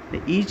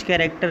 Each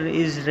character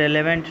is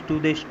relevant to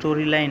the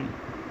storyline.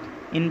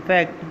 In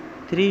fact,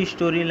 three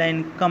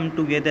storylines come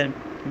together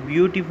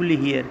beautifully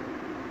here.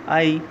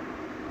 I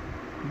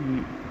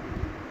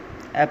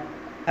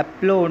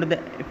applaud the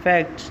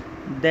effects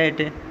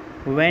that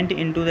went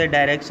into the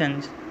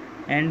directions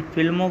and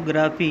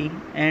filmography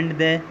and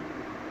the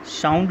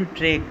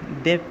soundtrack.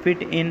 They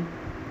fit in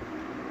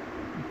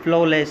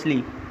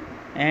flawlessly,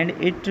 and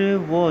it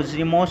was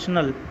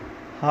emotional,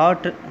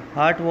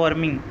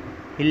 heartwarming,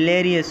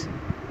 hilarious,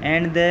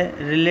 and the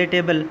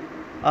relatable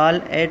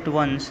all at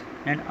once.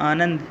 And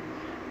Anand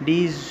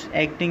D's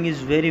acting is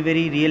very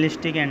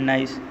realistic and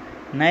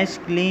nice,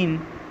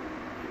 clean,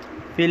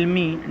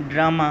 filmy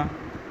drama,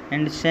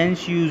 and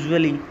sense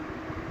usually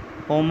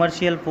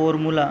commercial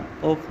formula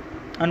of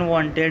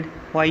unwanted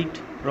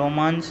white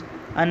romance,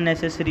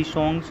 unnecessary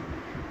songs.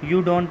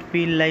 You don't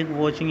feel like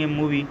watching a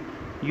movie,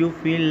 you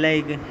feel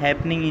like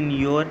happening in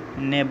your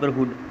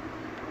neighborhood.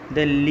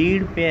 The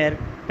lead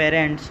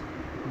parents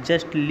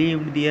just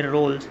lived their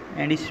roles,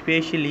 and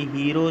especially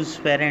heroes'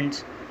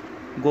 parents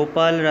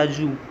Gopal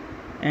Raju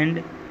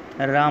and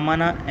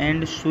Ramana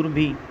and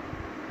Surbhi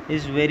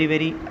is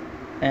very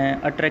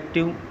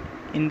attractive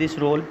in this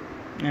role,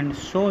 and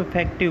so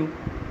effective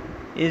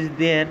is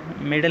their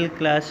middle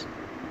class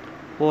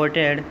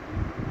portrayed,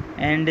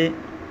 and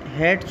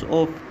heads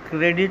of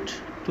credit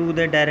to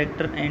the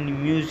director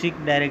and music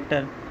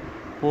director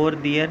for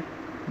their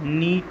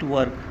neat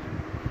work.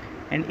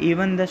 And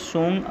even the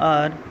song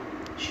are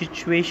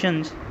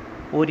situations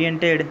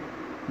oriented.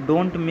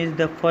 Don't miss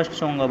the first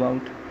song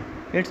about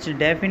It's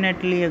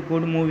definitely a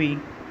good movie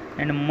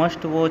and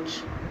must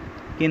watch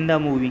Kinda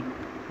movie.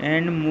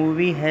 And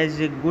movie has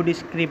a good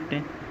script,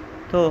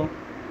 though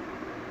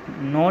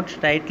not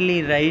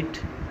tightly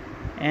right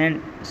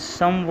and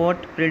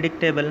somewhat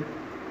predictable.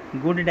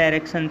 Good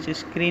directions,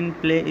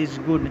 screenplay is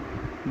good,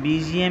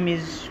 BGM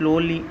is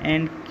slowly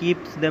and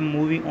keeps the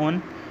movie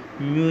on.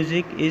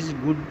 Music is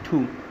good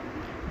too.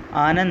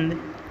 Anand,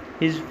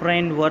 his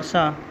friend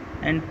Varsha,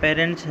 and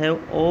parents have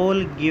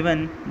all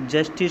given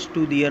justice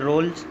to their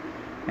roles,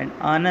 and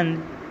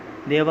Anand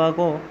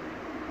Devako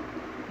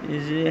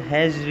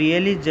has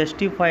really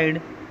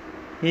justified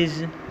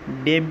his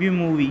debut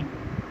movie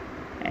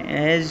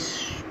has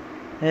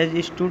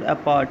has stood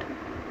apart,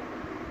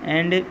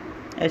 and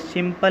a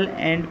simple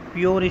and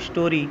pure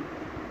story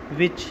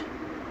which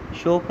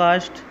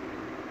showcased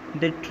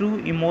the true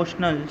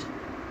emotions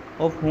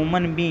of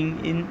human being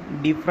in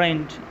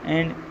different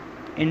and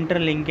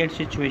interlinked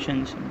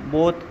situations,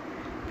 both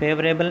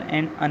favorable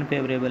and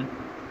unfavorable,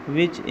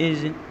 which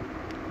is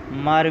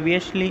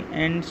marvelously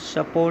and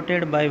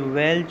supported by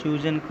well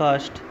chosen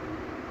cast.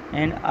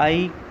 And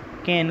I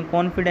can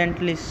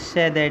confidently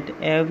say that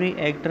every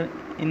actor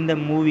in the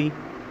movie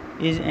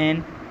is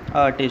an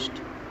artist.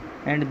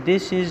 And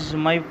this is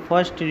my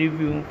first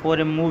review for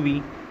a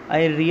movie.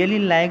 I really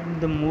liked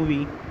the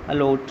movie a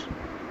lot,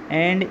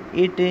 and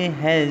it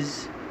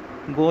has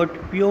got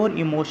pure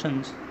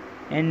emotions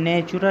and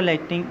natural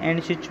acting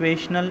and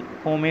situational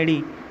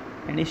comedy,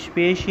 and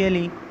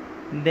especially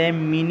the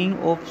meaning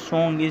of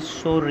song is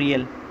so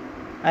real.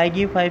 I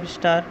give 5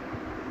 star,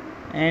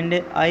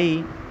 and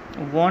I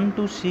want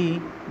to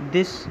see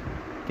this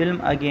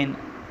film again.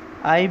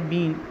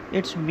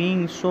 It's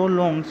been so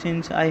long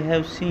since I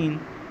have seen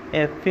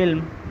a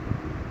film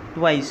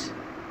twice,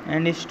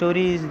 and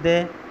story is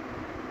the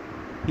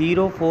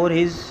hero for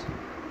his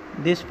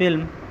this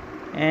film,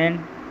 and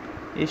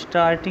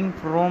starting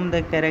from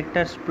the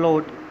character's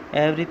plot,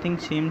 everything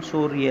seems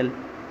so real.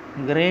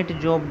 Great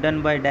job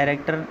done by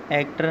director,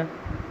 actor,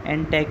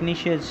 and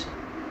technicians.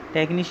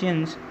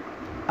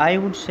 I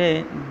would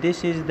say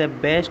this is the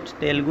best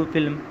Telugu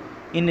film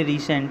in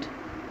recent.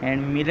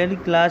 And middle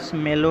class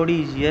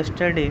melodies,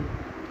 yesterday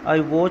I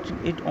watched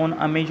it on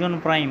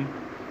Amazon Prime,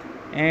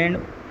 and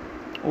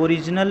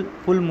original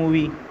full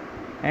movie,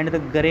 and the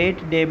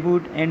great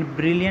debut and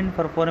brilliant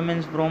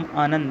performance from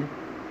Anand,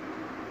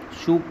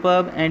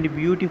 superb and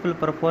beautiful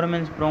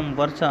performance from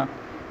Varsha,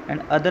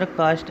 and other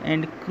cast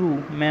and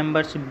crew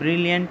members,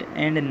 brilliant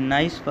and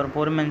nice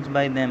performance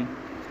by them.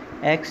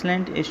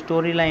 Excellent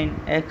storyline,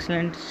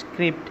 excellent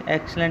script,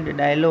 excellent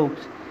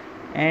dialogues,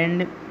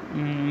 and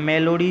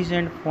melodies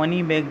and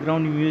funny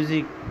background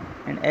music,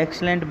 and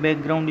excellent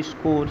background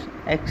scores,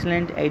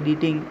 excellent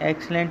editing,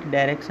 excellent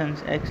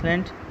directions,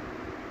 excellent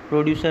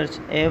producers.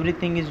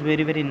 Everything is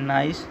very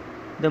nice.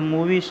 The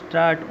movie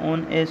start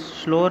on a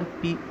slower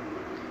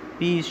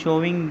piece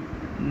showing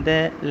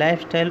the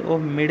lifestyle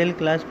of middle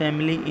class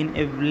family in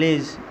a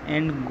village,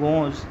 and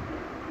goes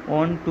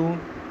on to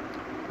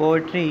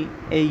portray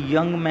a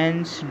young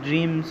man's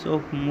dreams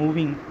of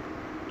moving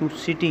to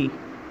city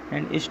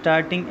and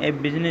starting a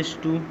business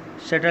to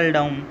settle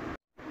down.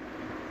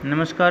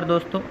 नमस्कार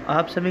दोस्तों,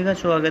 आप सभी का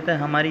स्वागत है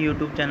हमारे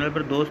YouTube channel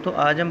पर। दोस्तों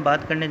आज हम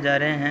बात करने जा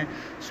रहे हैं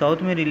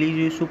साउथ में रिलीज़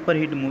हुई सुपर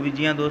हिट मूवी।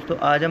 जी हाँ दोस्तों,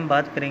 आज हम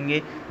बात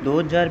करेंगे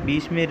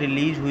 2020 में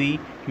रिलीज़ हुई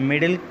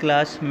मिडिल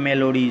क्लास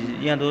मेलोडीज़।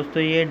 जी हाँ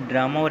दोस्तों, ये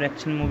ड्रामा और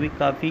एक्शन मूवी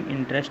काफ़ी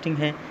इंटरेस्टिंग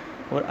है,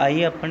 और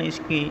आइए अपन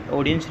इसकी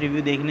ऑडियंस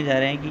रिव्यू देखने जा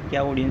रहे हैं कि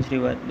क्या ऑडियंस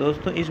रिव्यू है।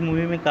 दोस्तों इस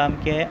मूवी में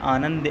काम किया है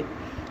आनंद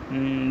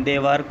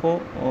देवारको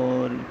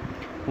और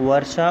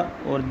वर्षा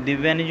और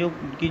दिव्या ने, जो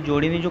की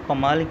जोड़ी ने जो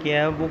कमाल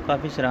किया है वो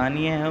काफ़ी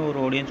सराहनीय है, और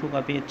ऑडियंस को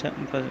काफ़ी अच्छा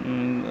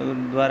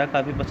द्वारा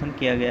काफ़ी पसंद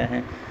किया गया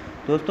है।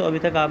 दोस्तों अभी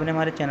तक आपने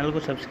हमारे चैनल को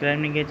सब्सक्राइब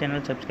नहीं किया, चैनल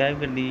सब्सक्राइब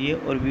कर दीजिए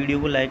और वीडियो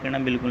को लाइक करना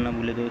बिल्कुल ना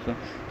भूलें दोस्तों।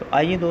 तो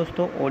आइए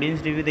दोस्तों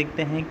ऑडियंस रिव्यू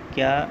देखते हैं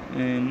क्या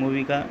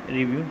मूवी का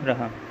रिव्यू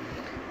रहा।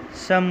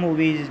 सम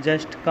movies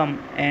just come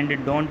and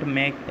don't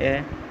make a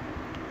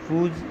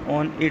फूज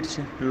on it's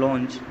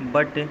launch,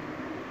 but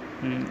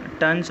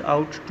turns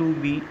out to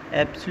be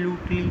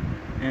absolutely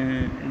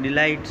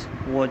delights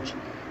watch.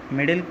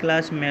 Middle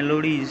Class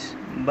Melodies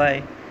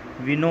by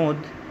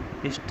Vinod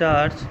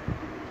stars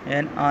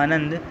and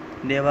Anand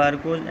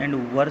Devarko and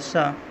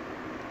Varsha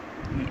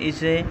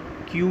is a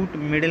cute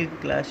middle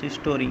class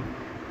story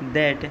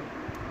that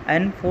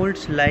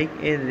unfolds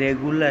like a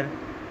regular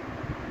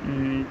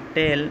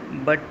tale,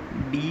 but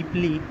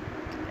deeply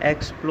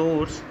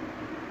explores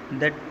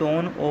the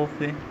tone of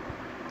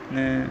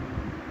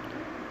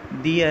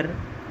their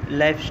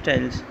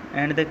lifestyles,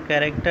 and the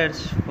characters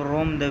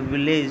from the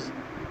village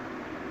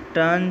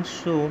turn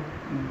so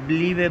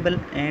believable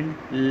and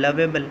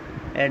lovable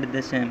at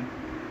the same,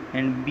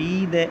 and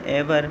be the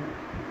ever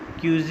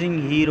accusing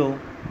hero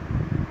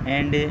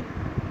and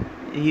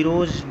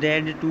hero's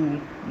dad to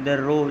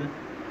the role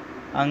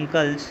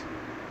uncles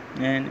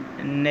and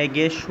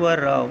Nageshwar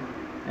Rao,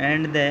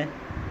 and the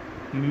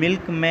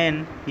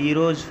milkman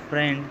hero's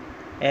friend.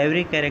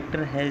 Every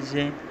character has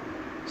a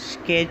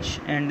sketch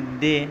and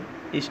they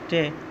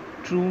stay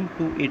true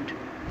to it.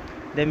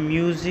 The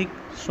music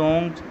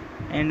songs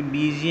and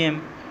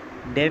BGM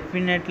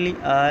definitely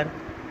are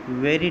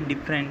very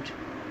different,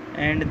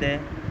 and the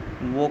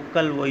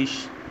vocal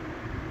voice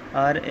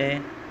are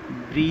a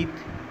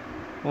breath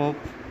of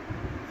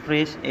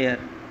fresh air.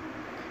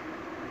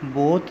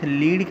 Both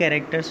lead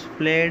characters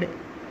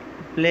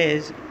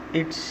plays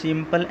it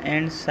simple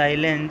and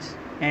silence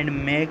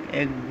and make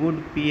a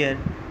good pair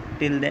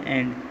till the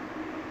end.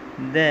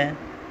 The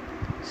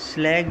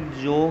slag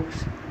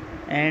jokes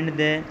and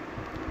the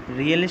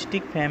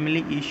realistic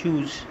family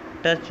issues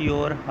touch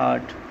your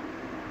heart,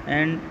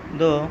 and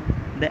though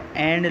the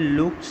end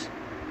looks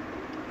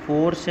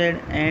forced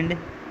and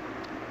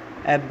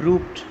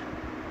abrupt,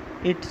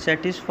 it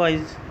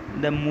satisfies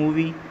the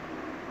movie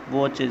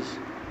watches.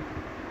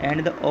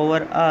 And the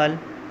overall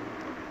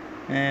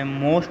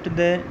most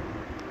the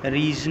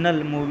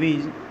regional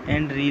movies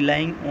and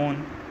relying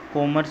on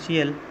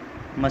commercial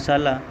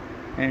masala,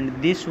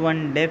 and this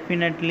one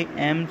definitely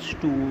aims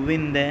to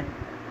win the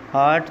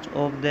hearts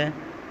of the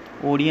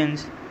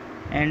audience,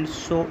 and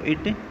so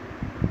it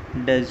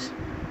does.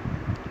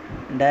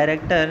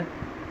 Director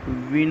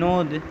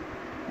Vinod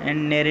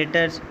and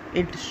narrators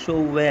it so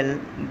well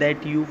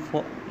that you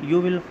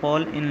will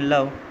fall in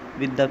love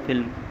with the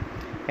film.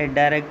 A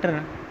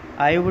director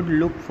I would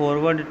look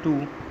forward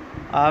to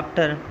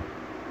after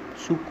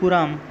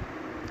Sukuram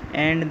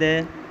and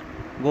the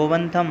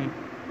Govantham,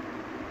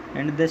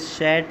 and the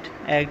set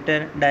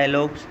actor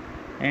dialogues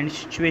and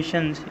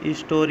situations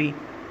story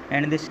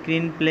and the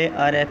screenplay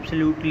are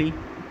absolutely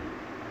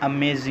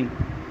amazing.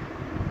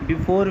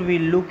 Before we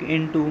look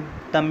into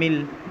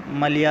Tamil,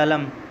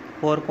 Malayalam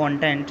for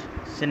content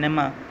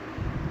cinema,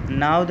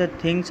 now the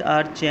things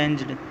are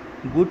changed.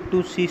 Good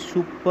to see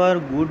super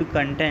good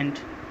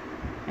content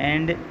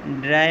and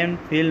driven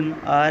film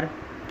are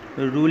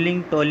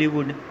ruling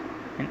Tollywood,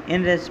 and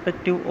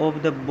irrespective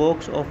of the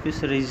box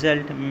office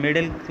result,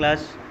 middle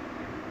class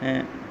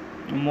uh,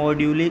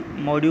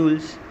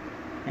 modules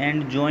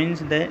and joins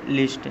the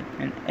list,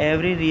 and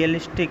every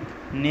realistic,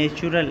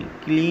 natural,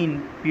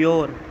 clean,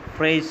 pure,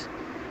 fresh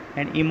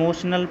and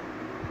emotional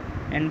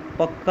and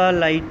pakka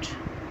light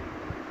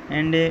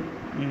and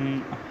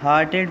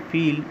hearted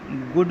feel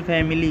good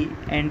family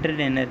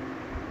entertainer.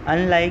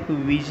 Unlike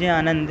Vijay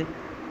Anand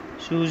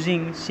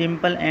choosing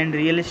simple and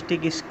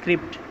realistic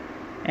script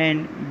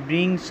and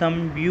bring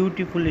some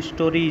beautiful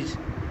stories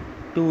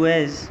to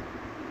us,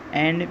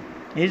 and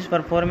his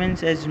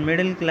performance as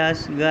middle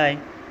class guy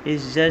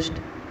is just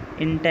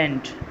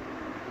intent,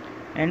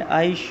 and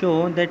I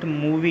show that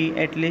movie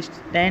at least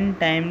 10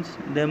 times.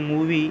 The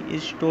movie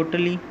is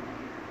totally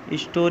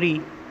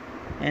story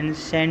and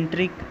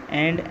centric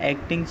and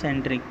acting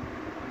centric.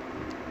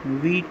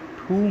 We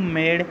too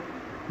made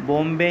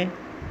Bombay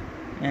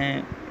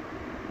uh,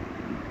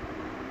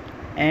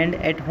 and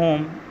at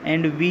home,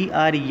 and we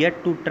are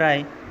yet to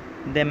try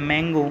the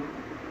mango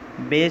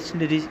based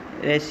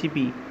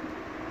recipe,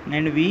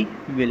 and we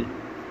will.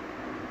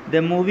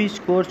 The movie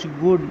scores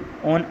good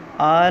on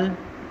all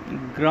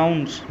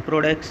grounds: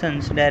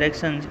 productions,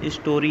 directions,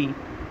 story,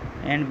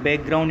 and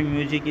background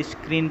music,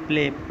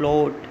 screenplay,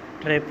 plot,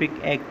 traffic,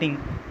 acting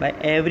by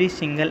every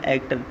single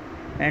actor.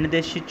 And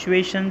the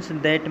situations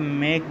that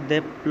make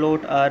the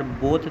plot are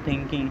both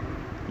thinking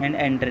and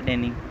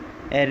entertaining.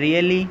 I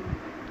really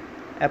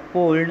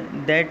appalled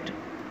that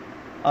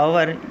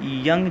our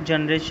young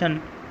generation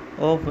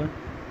of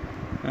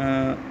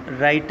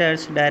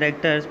writers,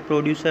 directors,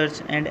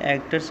 producers, and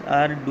actors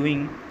are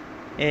doing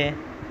a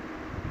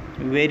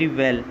very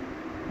well,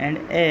 and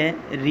a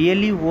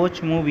really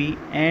watch movie,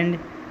 and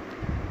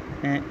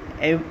uh,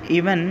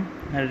 even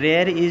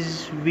rare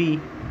is we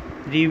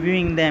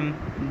reviewing them,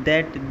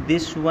 that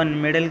this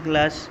one middle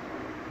class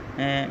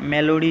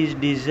melodies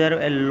deserve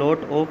a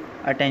lot of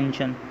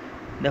attention.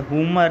 The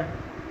humor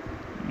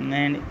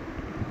and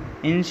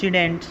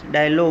incidents,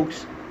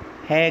 dialogues,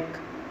 hack,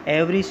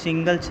 every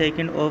single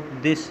second of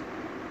this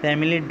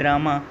family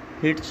drama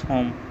hits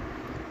home.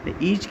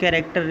 Each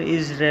character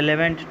is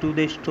relevant to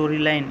the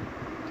storyline.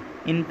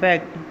 In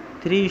fact,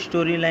 three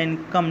storylines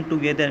come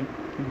together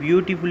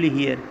beautifully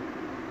here.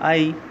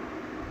 I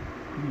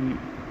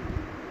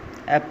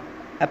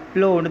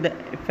applaud the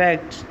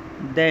effects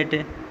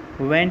that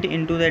went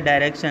into the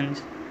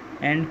directions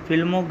and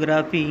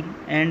filmography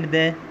and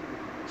the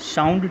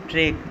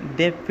soundtrack.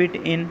 They fit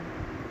in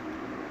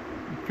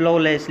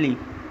flawlessly,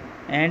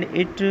 and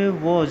it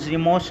was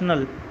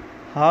emotional,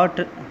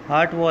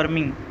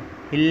 heartwarming,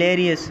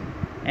 hilarious,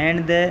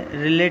 and the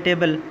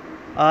relatable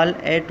all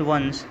at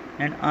once.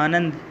 And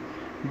Anand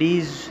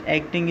D's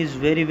acting is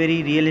very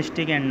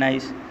realistic and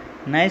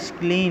nice,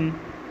 clean,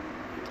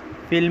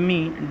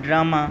 filmy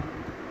drama,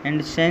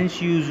 and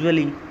sense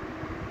usually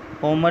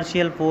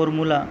commercial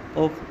formula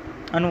of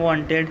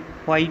unwanted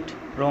fight,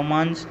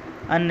 romance,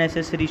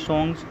 unnecessary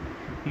songs.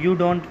 You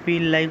don't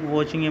feel like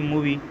watching a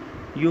movie,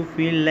 you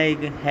feel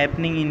like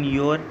happening in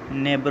your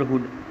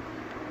neighborhood.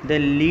 The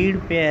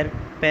lead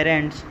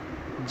parents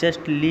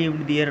just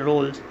lived their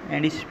roles,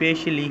 and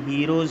especially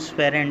heroes'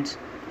 parents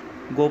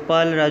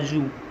Gopal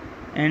Raju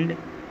and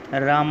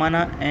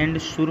Ramana and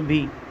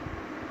Surbhi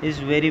is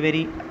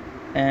very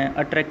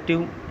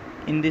attractive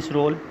in this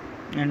role,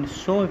 and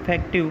so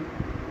effective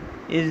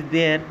is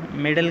their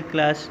middle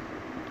class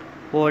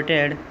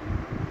portrayed.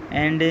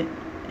 And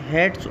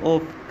heads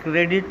of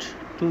credit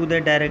to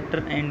the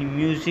director and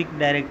music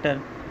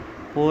director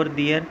for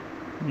their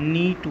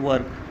neat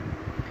work.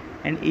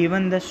 And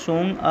even the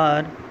song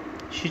are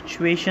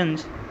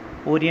situations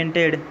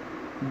oriented.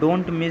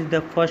 Don't miss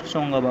the first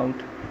song about.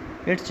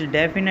 It's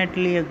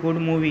definitely a good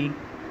movie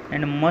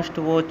and must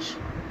watch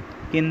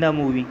in the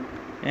movie.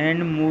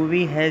 And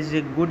movie has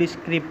a good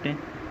script,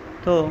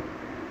 though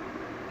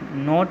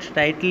not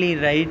tightly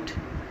right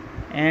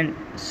and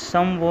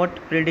somewhat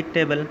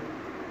predictable.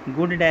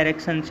 Good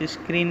direction,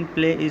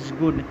 screenplay is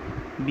good,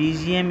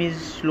 BGM is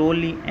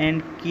slowly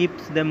and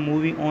keeps the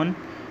movie on.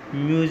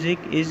 Music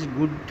is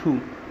good too.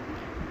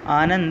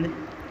 Anand,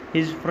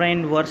 his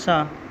friend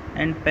Varsha,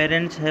 and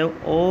parents have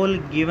all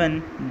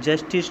given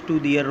justice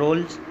to their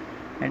roles,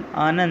 and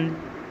Anand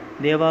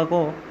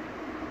Devako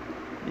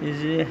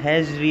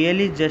has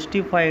really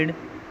justified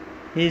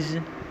his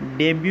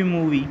debut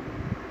movie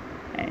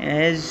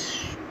has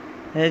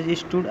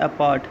stood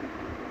apart,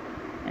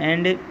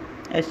 and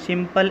a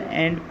simple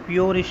and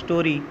pure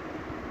story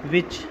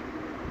which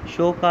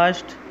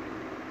showcased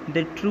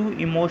the true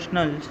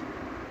emotions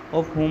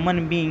of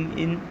human being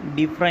in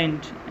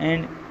different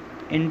and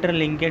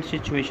interlinked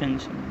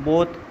situations,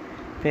 both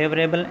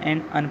favorable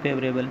and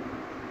unfavorable,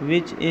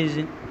 which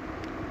is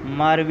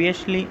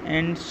marvelously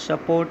and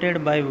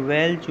supported by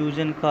well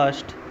chosen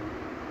cast.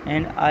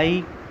 And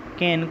I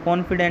can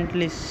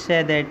confidently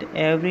say that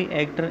every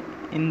actor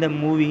in the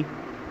movie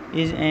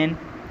is an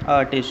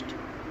artist.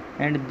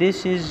 And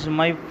this is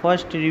my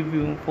first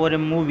review for a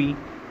movie.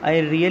 I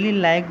really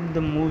liked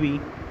the movie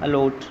a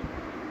lot,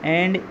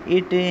 and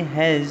it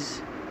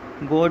has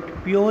got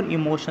pure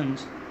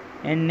emotions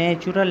and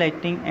natural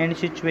acting and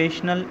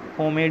situational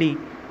comedy,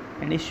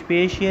 and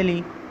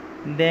especially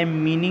the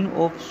meaning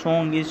of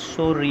song is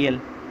so real.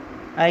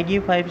 I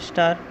give 5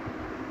 star,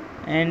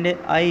 and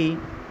I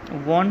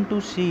want to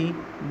see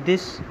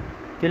this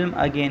film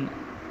again.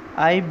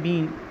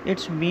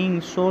 It's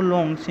been so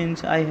long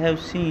since I have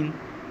seen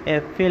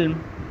a film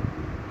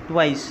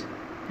twice,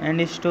 and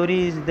his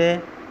story is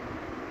the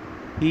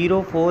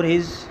hero for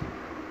his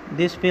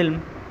this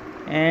film.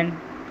 And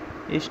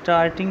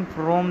starting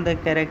from the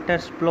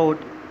character's plot,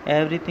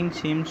 everything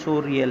seems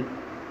so real.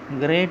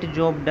 Great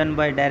job done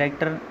by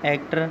director,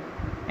 actor,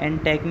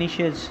 and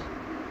technicians.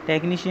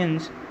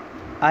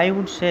 I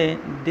would say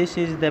this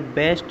is the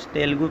best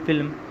Telugu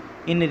film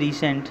in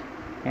recent.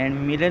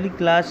 And middle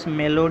class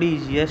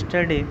melodies,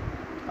 yesterday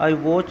I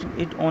watched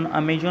it on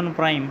Amazon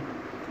Prime,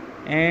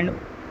 and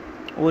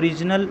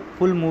original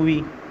full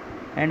movie,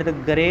 and the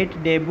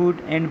great debut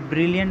and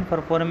brilliant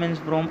performance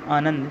from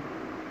Anand,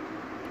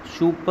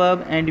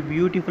 superb and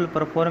beautiful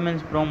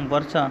performance from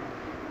Varsha,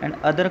 and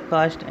other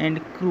cast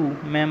and crew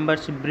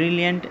members,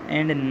 brilliant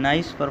and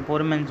nice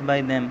performance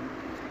by them.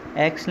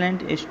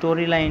 Excellent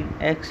storyline,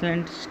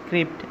 excellent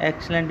script,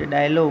 excellent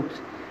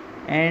dialogues,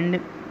 and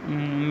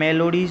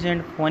melodies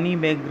and funny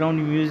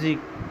background music,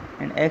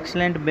 and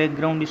excellent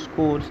background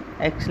scores,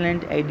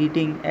 excellent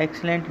editing,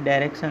 excellent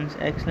directions,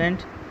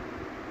 excellent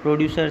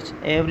producers.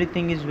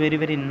 Everything is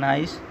very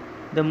nice.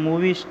 The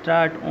movie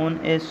start on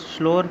a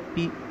slower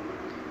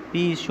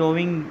piece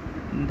showing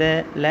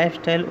the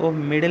lifestyle of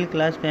middle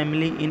class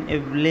family in a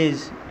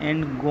village,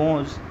 and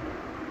goes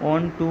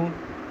on to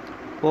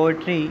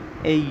portray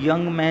a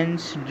young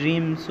man's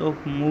dreams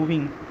of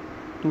moving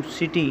to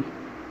city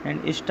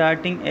and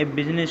starting a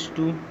business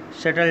to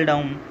settle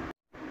down.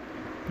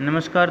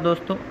 नमस्कार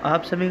दोस्तों,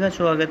 आप सभी का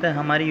स्वागत है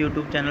हमारे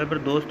YouTube channel पर।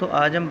 दोस्तों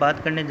आज हम बात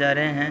करने जा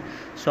रहे हैं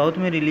साउथ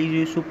में रिलीज़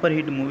हुई सुपर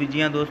हिट मूवी।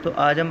 जी हाँ दोस्तों,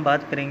 आज हम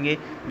बात करेंगे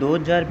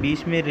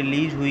 2020 में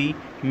रिलीज़ हुई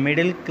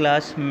मिडिल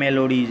क्लास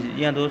मेलोडीज़।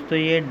 जी हाँ दोस्तों,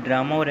 ये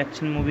ड्रामा और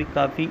एक्शन मूवी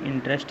काफ़ी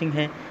इंटरेस्टिंग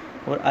है,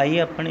 और आइए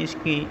अपन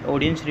इसकी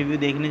ऑडियंस रिव्यू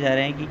देखने जा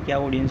रहे हैं कि क्या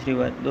ऑडियंस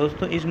रिव्यू है।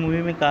 दोस्तों इस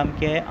मूवी में काम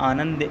किया है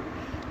आनंद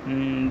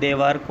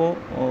देवारको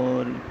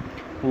और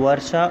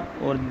वर्षा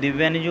और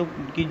दिव्या ने जो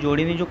की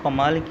जोड़ी ने जो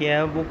कमाल किया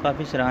है वो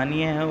काफ़ी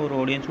सराहनीय है, और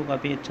ऑडियंस को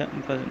काफ़ी अच्छा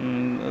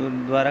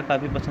द्वारा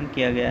काफ़ी पसंद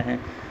किया गया है।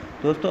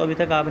 दोस्तों अभी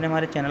तक आपने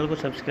हमारे चैनल को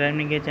सब्सक्राइब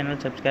नहीं किया, चैनल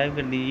सब्सक्राइब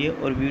कर दीजिए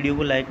और वीडियो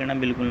को लाइक करना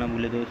बिल्कुल ना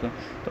भूलें दोस्तों।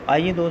 तो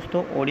आइए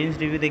दोस्तों ऑडियंस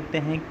रिव्यू देखते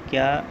हैं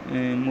क्या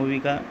मूवी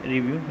का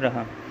रिव्यू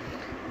रहा।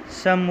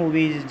 सम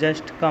movies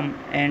just come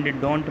and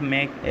don't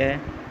make a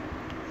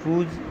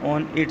foods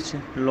on its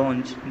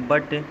launch,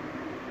 but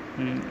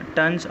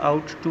turns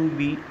out to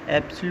be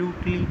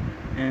absolutely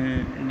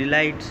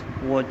delights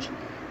watch.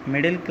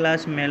 Middle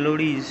Class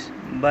Melodies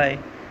by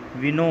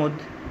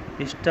Vinod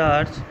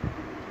stars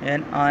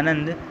and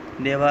Anand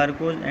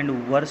Devarko and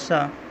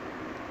Varsha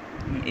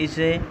is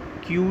a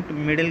cute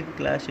middle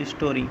class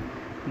story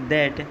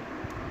that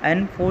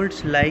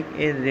unfolds like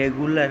a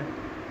regular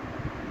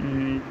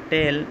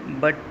tale,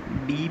 but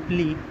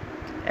deeply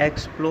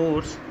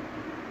explores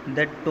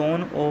the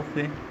tone of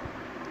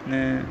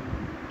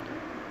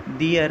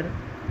their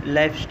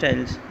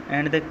lifestyles,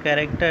 and the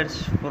characters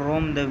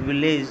from the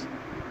village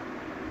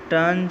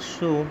turn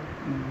so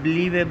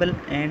believable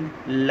and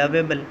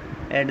lovable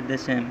at the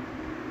same,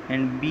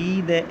 and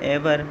be the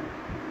ever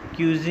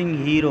accusing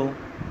hero,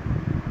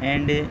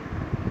 and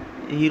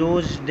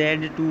hero's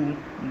dad to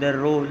the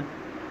role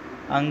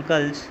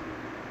uncles,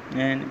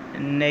 and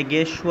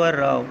Nageshwar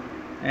Rao,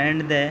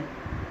 and the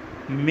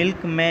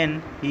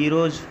milkman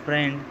hero's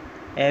friend.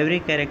 Every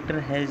character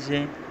has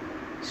a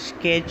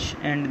sketch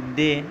and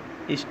they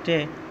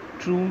stay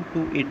true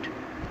to it.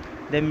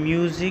 The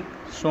music,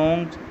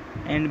 songs,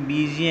 and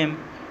BGM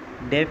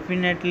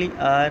definitely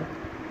are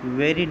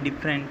very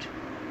different,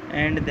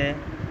 and the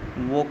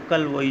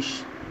vocal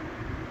voice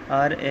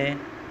are a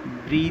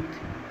breath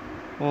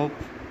of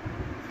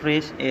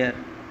fresh air.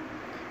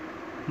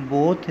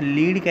 Both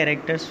lead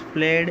characters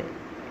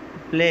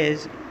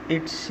plays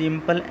it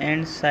simple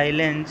and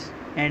silence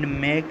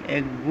and make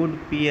a good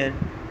pair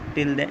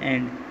till the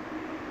end.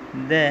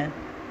 The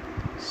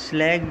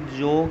slag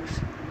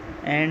jokes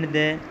and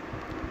the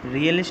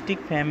realistic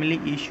family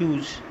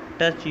issues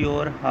touch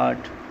your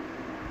heart,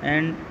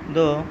 and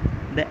though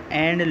the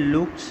end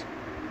looks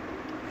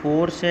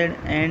forced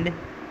and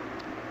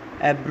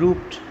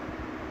abrupt,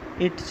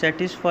 it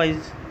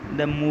satisfies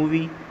the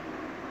movie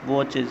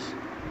watches.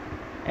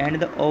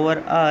 And the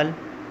overall,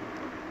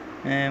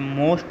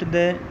 most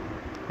the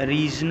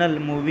regional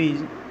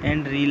movies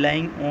and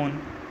relying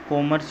on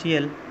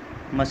commercial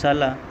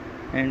masala,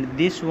 and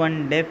this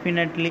one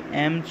definitely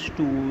aims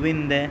to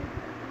win the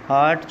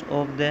hearts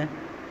of the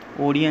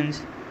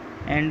audience,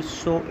 and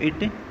so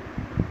it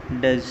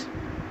does.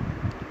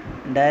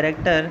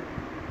 Director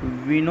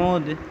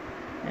Vinod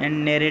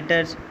and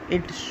narrators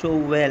it so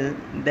well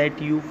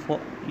that you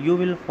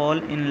will fall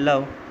in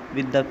love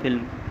with the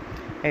film.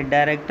 A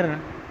director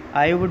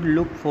I would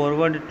look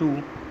forward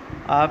to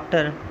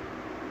after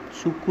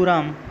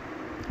Sukuram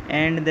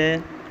and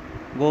the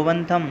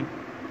Govantham,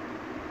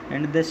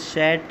 and the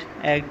set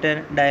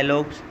actor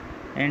dialogues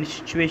and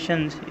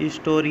situations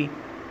story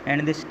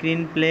and the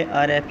screenplay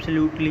are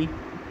absolutely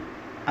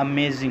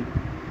amazing.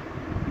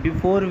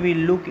 Before we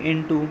look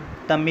into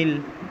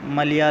Tamil,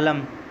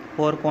 Malayalam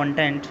for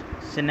content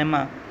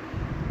cinema,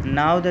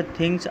 now the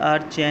things are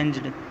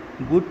changed.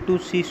 Good to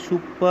see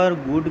super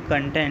good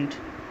content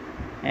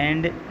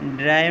and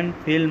driven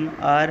film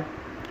are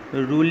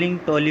ruling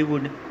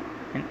Tollywood,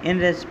 and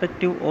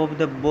irrespective of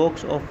the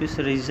box office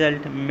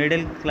result,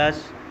 middle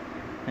class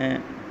uh,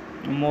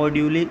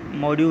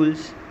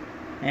 modules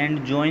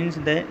and joins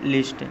the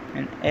list,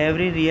 and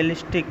every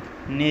realistic,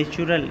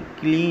 natural,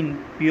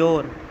 clean,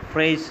 pure,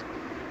 fresh,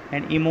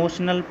 and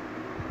emotional,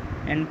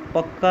 and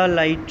pakka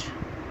light,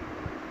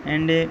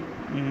 and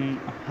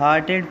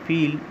hearted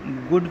feel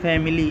good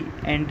family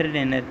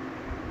entertainer.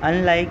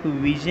 Unlike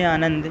Vijay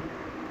Anand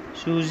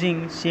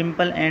choosing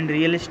simple and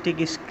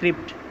realistic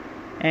script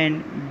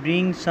and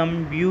bring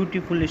some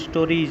beautiful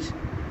stories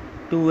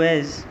to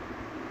us,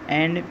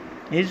 and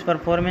his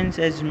performance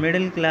as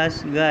middle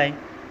class guy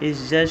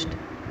is just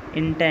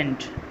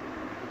intent,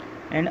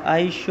 and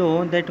I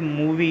show that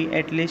movie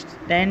at least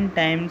 10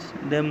 times.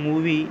 The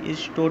movie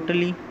is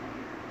totally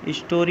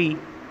story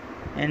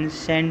and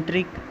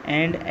centric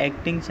and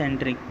acting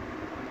centric.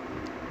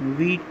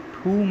 We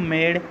too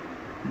made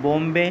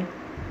Bombay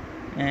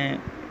uh,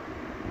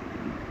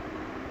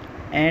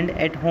 and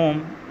at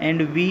home,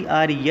 and we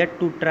are yet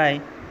to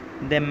try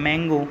the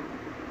mango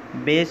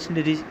based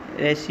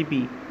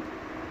recipe,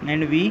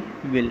 and we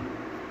will.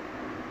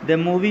 The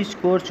movie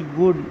scores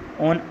good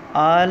on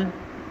all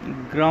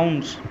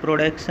grounds: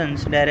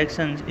 productions,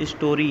 directions,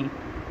 story,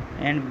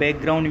 and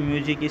background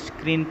music,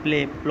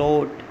 screenplay,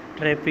 plot,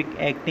 traffic,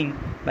 acting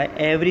by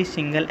every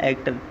single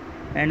actor,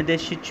 and the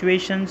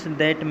situations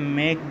that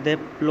make the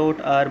plot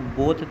are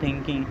both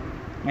thinking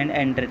and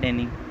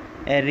entertaining.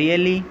 I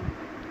really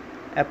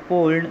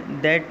appalled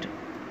that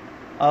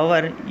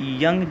our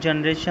young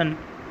generation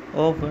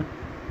of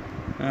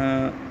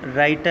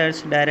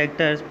writers,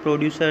 directors,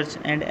 producers,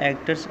 and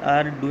actors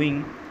are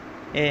doing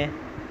a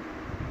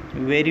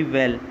very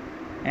well,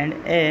 and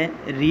a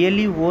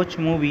really watch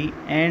movie,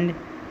 and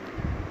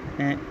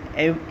uh,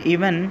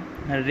 even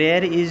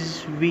rare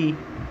is we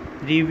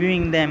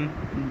reviewing them,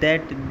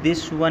 that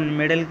this one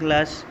middle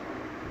class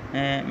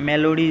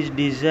melodies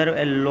deserve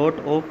a lot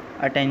of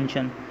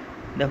attention.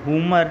 The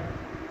humor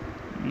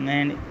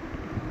and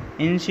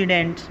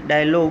incidents,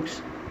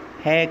 dialogues,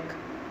 hack,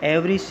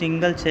 every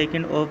single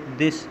second of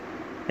this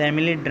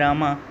family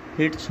drama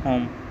hits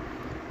home.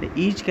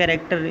 Each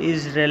character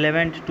is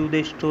relevant to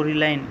the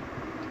storyline.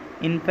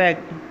 In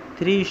fact,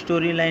 three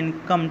storylines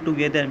come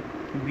together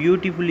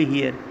beautifully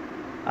here.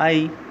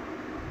 I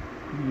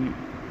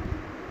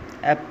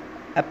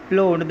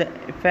applaud the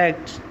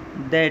effects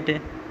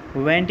that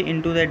went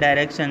into the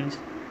directions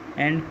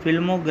and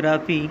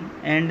filmography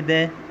and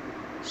the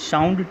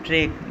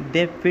soundtrack.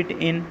 They fit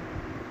in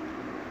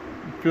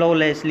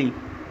flawlessly,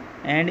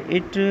 and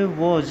it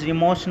was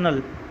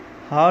emotional,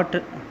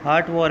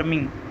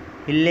 heartwarming,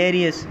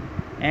 hilarious,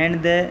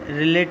 and the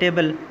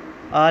relatable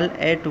all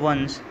at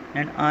once.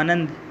 And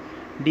Anand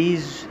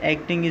D's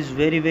acting is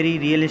very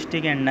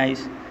realistic and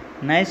nice,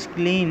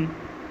 clean,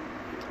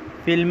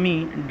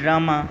 filmy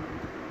drama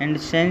and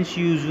sense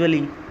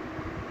usually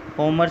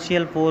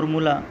commercial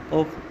formula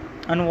of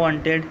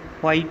unwanted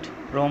fight,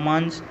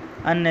 romance,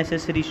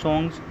 unnecessary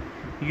songs.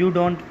 You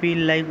don't feel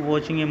like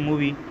watching a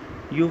movie,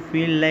 you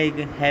feel like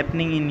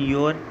happening in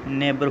your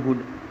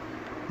neighborhood.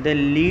 The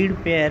lead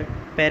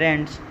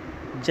parents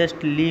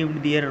just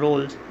lived their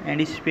roles,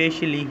 and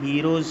especially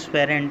heroes'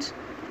 parents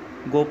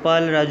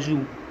Gopal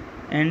Raju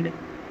and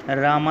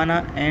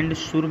Ramana and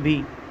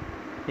Surbhi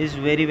is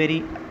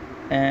very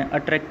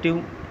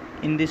attractive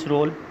in this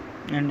role,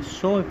 and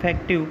so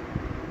effective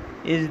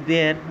is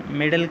their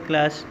middle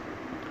class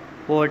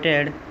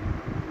portrait.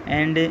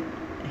 And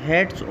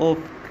heads of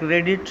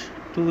credit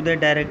to the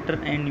director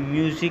and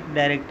music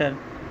director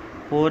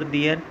for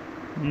their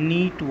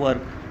neat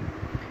work.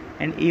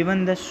 And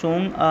even the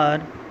song are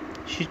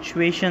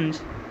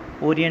situations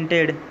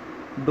oriented.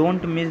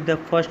 Don't miss the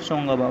first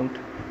song about.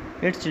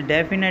 It's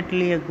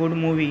definitely a good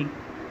movie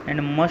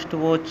and must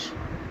watch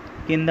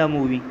Kinda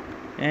movie.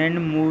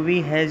 And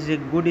movie has a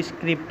good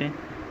script,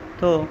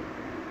 though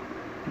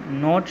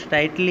not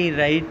tightly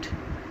right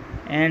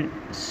and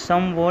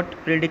somewhat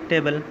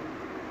predictable.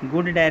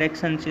 Good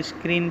direction,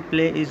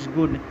 screenplay is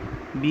good,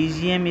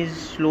 BGM is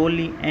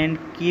slowly and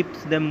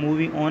keeps the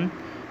movie on.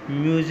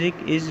 Music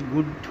is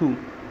good too.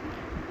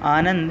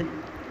 Anand,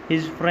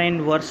 his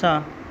friend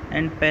Varsha,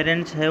 and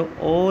parents have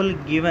all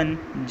given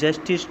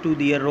justice to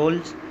their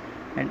roles,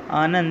 and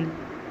Anand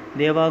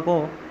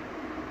Devako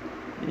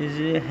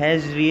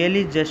has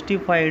really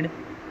justified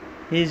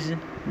his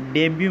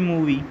debut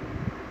movie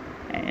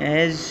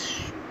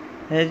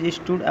has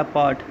stood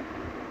apart,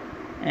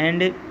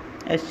 and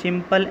a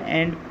simple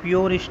and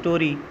pure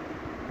story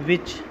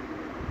which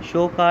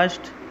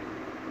showcased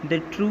the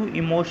true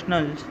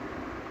emotions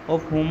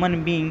of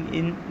human being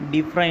in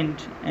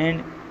different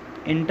and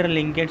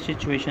interlinked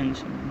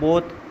situations,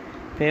 both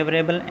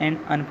favorable and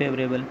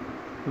unfavorable,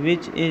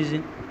 which is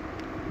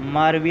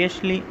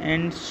marvelously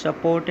and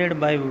supported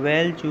by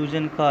well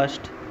chosen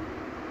cast.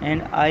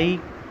 And I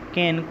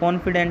can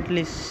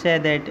confidently say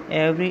that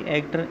every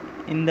actor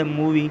in the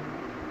movie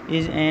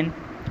is an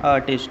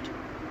artist.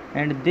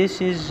 And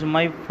this is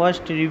my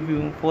first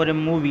review for a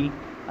movie.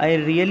 I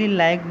really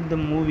liked the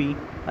movie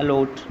a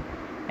lot,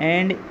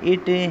 and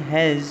it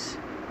has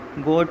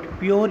got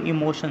pure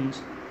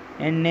emotions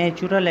and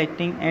natural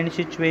acting and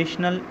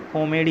situational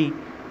comedy,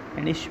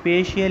 and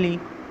especially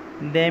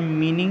the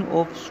meaning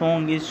of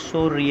song is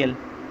so real.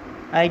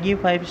 I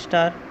give 5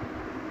 star,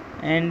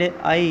 and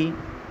I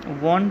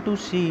want to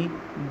see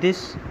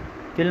this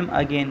film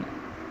again.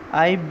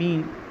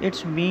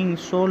 It's been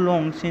so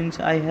long since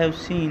I have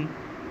seen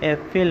a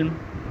film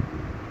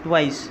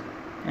twice,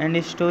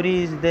 and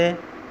story is the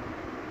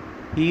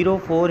hero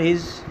for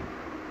his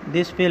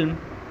this film.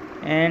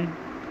 And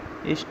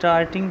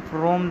starting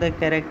from the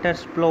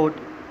character's plot,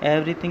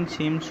 everything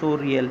seems so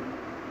real.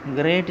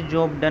 Great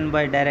job done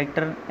by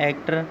director,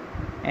 actor,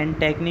 and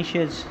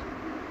technicians.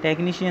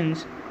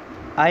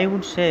 I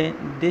would say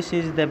this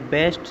is the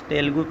best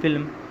Telugu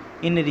film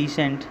in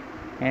recent.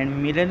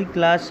 And middle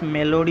class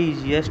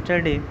melodies,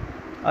 yesterday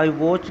I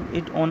watched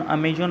it on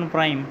Amazon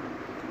Prime,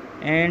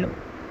 and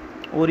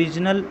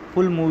original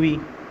full movie,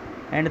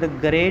 and the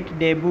great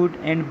debut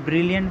and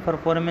brilliant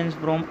performance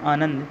from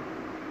Anand,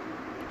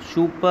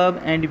 superb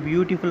and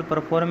beautiful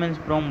performance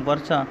from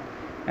Varsha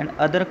and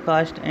other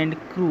cast and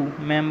crew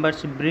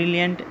members,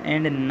 brilliant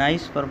and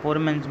nice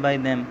performance by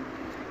them,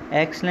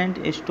 excellent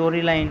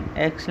storyline,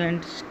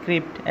 excellent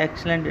script,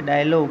 excellent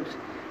dialogues,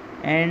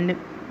 and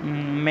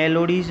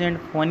melodies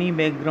and funny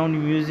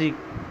background music,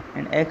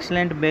 and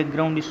excellent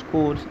background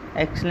scores,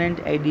 excellent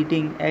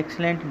editing,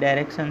 excellent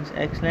directions,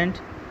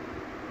 excellent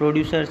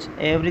producers.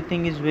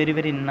 Everything is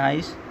very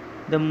nice.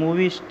 The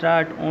movie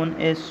starts on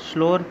a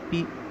slower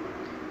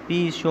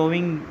piece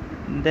showing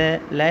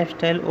the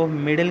lifestyle of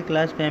middle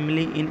class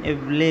family in a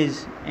village,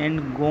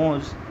 and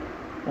goes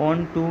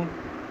on to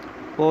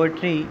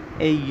portray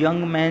a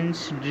young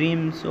man's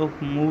dreams of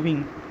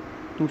moving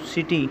to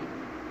city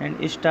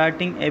and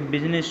starting a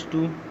business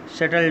to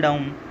settle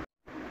down.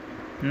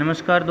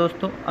 नमस्कार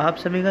दोस्तों, आप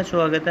सभी का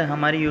स्वागत है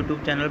हमारे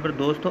YouTube channel पर।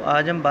 दोस्तों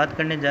आज हम बात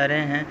करने जा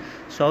रहे हैं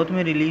साउथ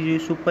में रिलीज़ हुई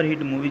सुपर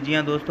हिट मूवी। जी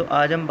हाँ दोस्तों,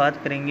 आज हम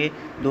बात करेंगे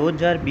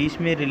 2020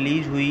 में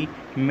रिलीज़ हुई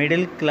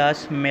मिडिल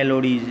क्लास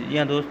मेलोडीज़। जी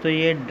हाँ दोस्तों,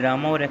 ये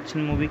ड्रामा और एक्शन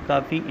मूवी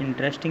काफ़ी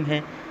इंटरेस्टिंग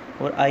है,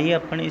 और आइए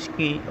अपन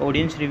इसकी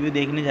ऑडियंस रिव्यू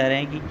देखने जा रहे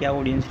हैं कि क्या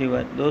ऑडियंस रिव्यू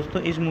है।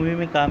 दोस्तों इस मूवी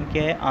में काम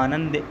किया है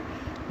आनंद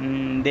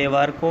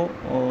देवारको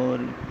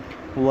और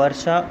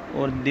वर्षा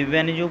और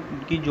दिव्या ने, जो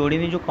की जोड़ी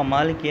ने जो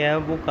कमाल किया है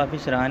वो काफ़ी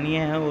सराहनीय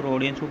है, और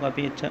ऑडियंस को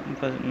काफ़ी अच्छा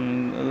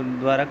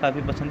द्वारा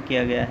काफ़ी पसंद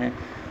किया गया है।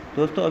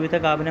 दोस्तों अभी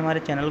तक आपने हमारे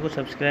चैनल को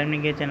सब्सक्राइब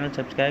नहीं किया, चैनल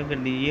सब्सक्राइब कर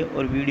दीजिए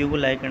और वीडियो को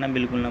लाइक करना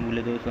बिल्कुल ना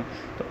भूलें दोस्तों।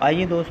 तो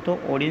आइए दोस्तों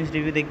ऑडियंस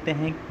रिव्यू देखते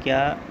हैं क्या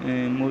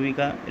मूवी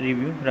का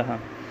रिव्यू रहा।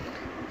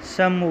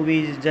 सम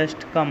movies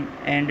just come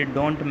and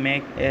don't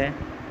make a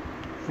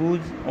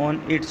फूज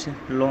on it's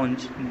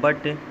launch,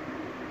 but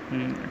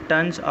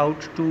turns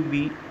out to be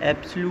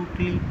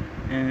absolutely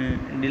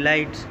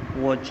delights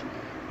watch.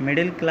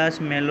 Middle Class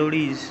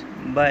Melodies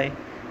by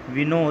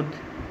Vinod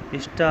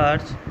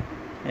stars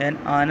and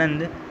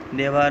Anand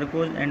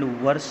Devarko and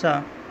Varsha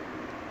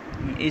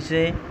is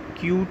a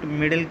cute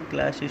middle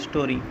class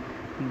story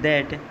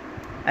that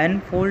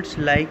unfolds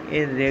like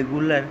a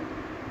regular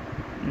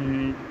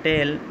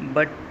tale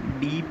but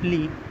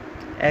deeply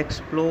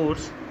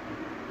explores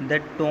the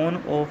tone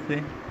of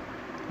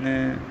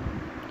uh,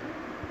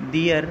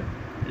 their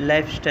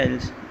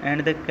lifestyles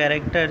and the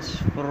characters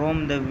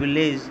from the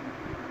village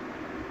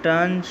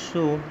turn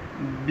so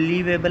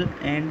believable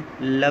and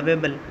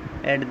lovable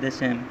at the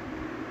same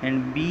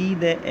and be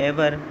the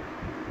ever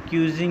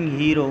accusing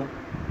hero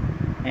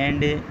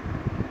and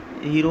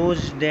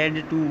hero's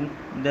dad to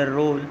the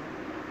role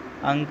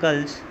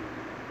uncles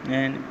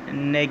and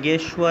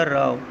Nageshwar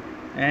Rao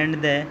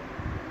and the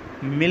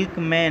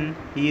milkman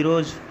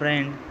hero's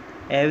friend.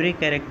 Every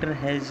character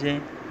has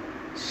a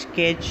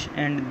sketch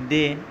and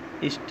they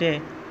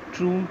stay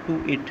true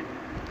to it.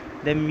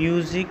 The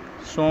music,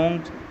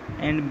 songs,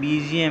 and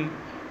BGM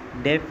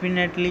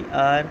definitely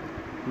are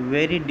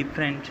very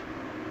different,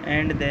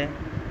 and the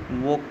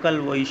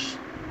vocal voice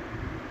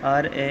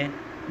are a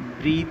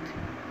breath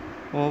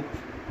of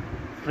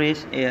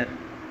fresh air.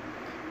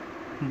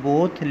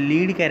 Both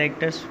lead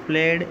characters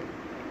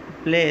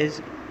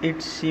plays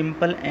it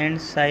simple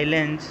and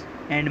silence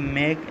and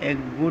make a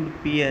good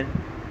pair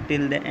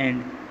till the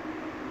end.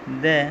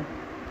 The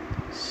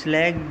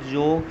slag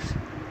jokes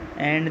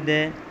and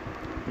the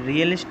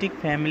realistic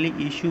family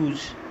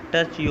issues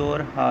touch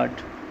your heart,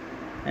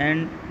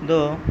 and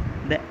though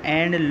the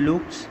end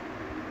looks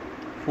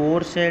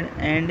forced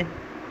and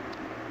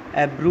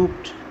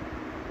abrupt,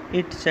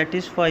 it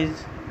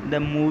satisfies the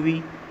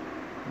movie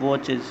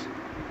watches.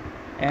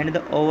 And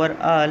the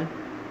overall,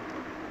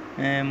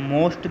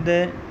 most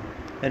the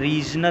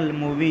regional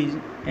movies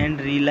and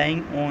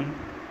relying on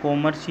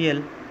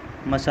commercial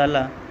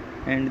masala,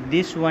 and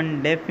this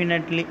one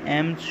definitely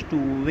aims to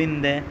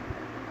win the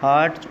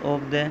hearts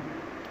of the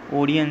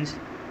audience,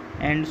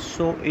 and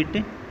so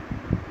it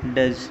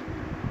does.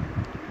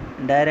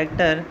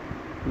 Director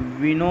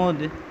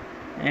Vinod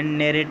and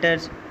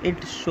narrators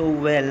it so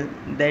well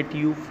that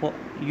you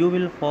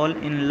will fall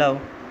in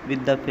love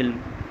with the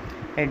film.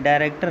 A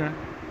director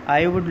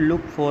I would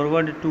look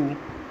forward to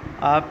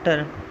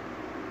after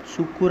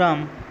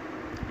Sukuram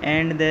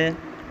and the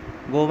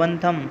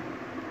Govantham,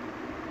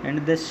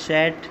 and the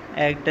set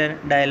actor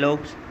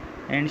dialogues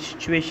and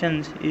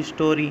situations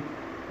story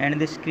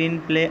and the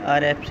screenplay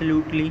are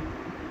absolutely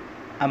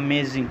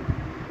amazing.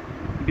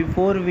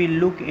 Before we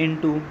look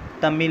into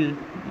Tamil,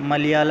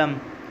 Malayalam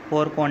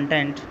for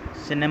content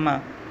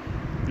cinema,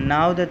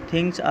 now the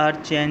things are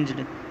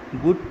changed.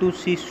 Good to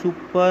see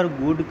super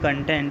good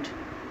content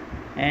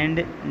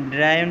and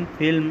driven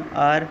film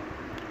are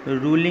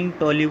ruling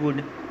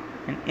Tollywood,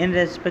 and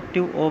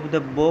irrespective of the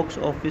box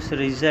office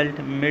result,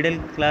 middle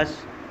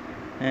class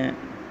uh,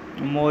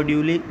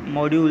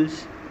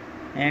 modules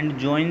and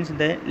joins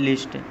the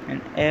list,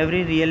 and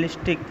every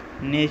realistic,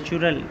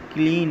 natural,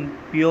 clean,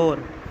 pure,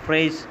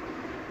 fresh,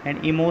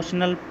 and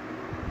emotional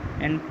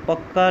and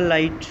pakka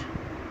light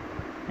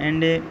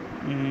and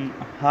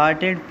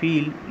hearted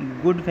feel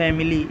good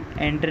family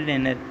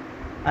entertainer.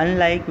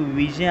 Unlike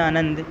Vijay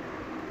Anand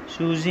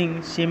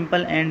choosing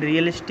simple and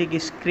realistic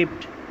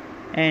script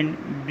and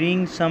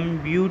bring some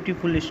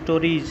beautiful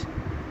stories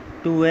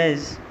to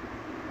us,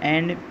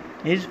 and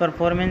his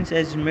performance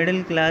as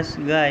middle class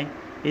guy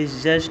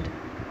is just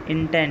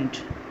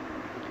intent,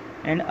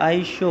 and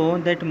I show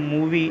that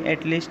movie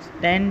at least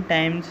 10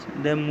 times.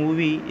 The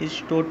movie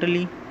is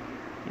totally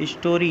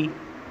story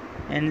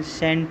and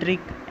centric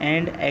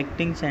and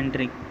acting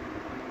centric.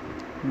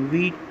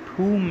 We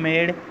too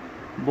made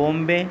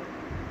Bombay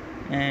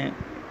uh,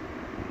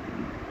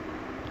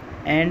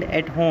 and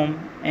at home,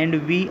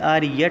 and we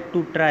are yet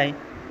to try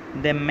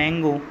the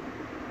mango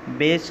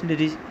based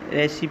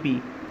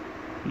recipe,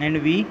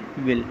 and we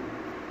will.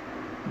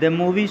 The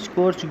movie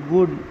scores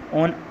good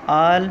on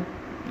all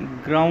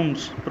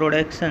grounds: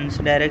 productions,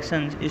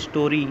 directions,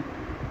 story,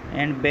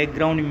 and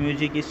background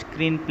music,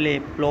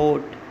 screenplay,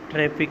 plot,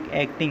 traffic,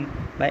 acting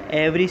by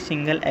every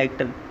single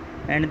actor,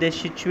 and the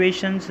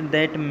situations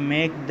that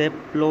make the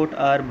plot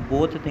are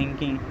both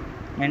thinking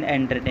and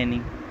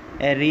entertaining.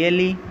 I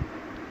really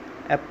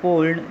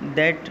appalled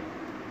that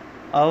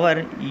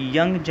our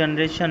young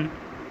generation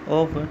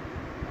of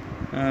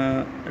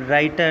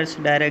writers,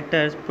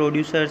 directors,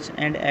 producers,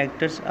 and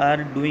actors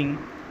are doing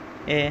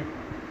a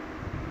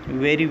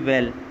very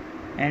well,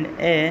 and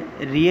a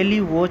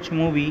really watch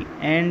movie,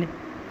 and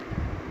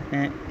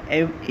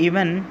uh,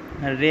 even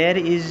rare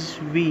is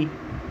we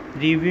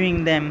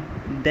reviewing them,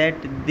 that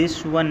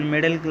this one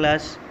middle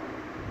class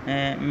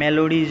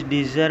melodies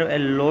deserve a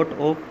lot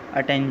of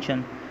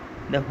attention.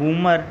 The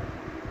humor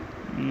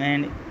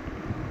and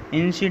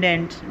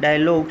incidents,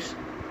 dialogues,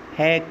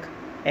 heck,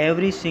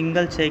 every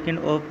single second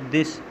of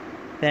this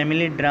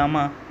family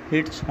drama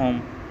hits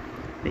home.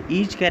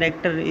 Each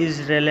character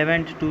is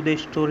relevant to the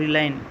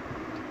storyline.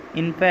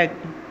 In fact,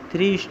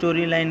 three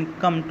storylines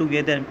come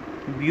together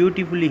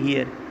beautifully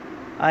here.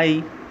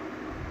 I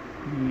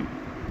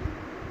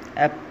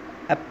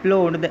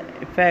applaud the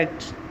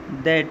effects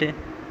that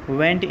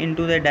went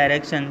into the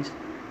directions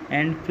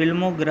and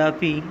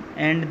filmography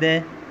and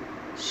the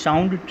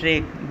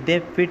soundtrack, they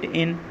fit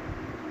in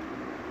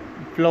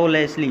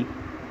flawlessly,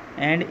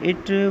 and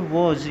it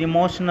was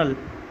emotional,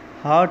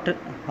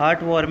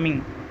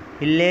 heartwarming,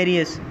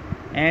 hilarious,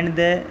 and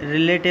the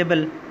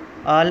relatable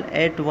all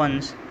at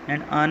once.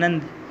 And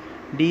Anand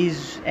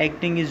D's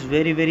acting is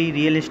very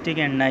realistic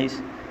and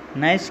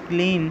nice,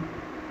 clean,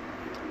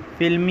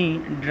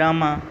 filmy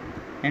drama,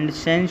 and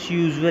sense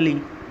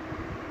usually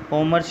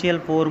commercial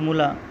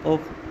formula of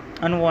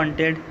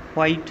unwanted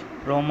fight,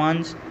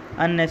 romance,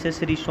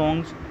 unnecessary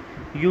songs.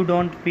 You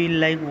don't feel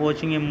like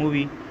watching a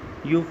movie,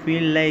 you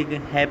feel like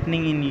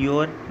happening in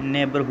your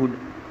neighborhood.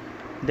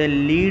 The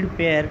lead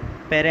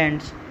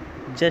parents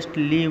just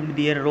lived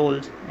their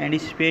roles, and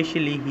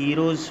especially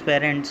heroes'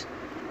 parents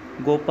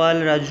Gopal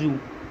Raju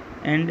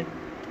and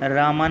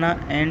Ramana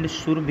and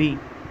Surbhi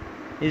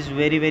is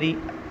very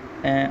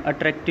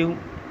attractive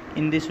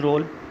in this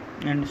role,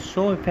 and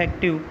so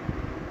effective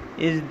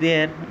is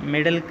their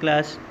middle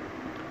class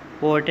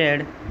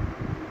portrayed.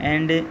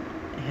 And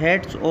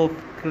heads of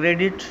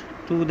credit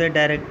to the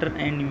director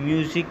and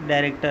music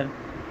director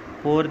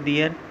for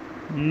their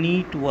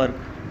neat work.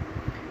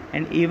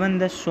 And even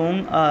the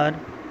song are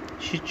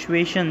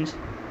situations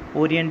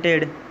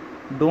oriented.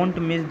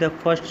 Don't miss the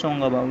first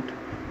song about.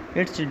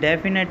 It's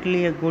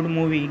definitely a good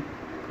movie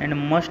and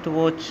must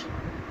watch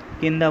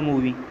Kinda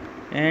movie.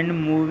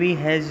 And movie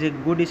has a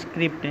good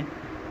script,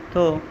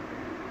 though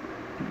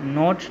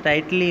not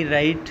tightly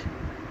right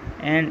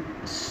and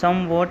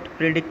somewhat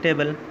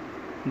predictable.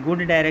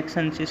 Good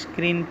directions,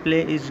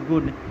 screenplay is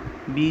good,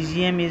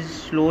 BGM is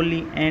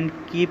slowly and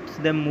keeps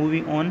the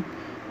movie on.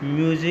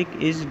 Music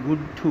is good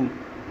too.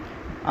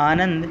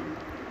 Anand,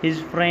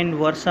 his friend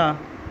Varsha,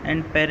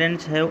 and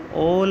parents have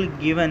all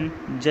given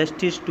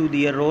justice to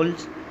their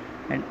roles,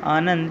 and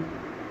Anand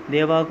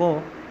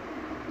Devako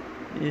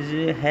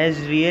has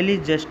really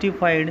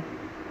justified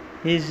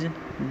his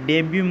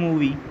debut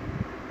movie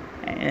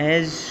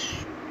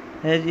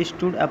has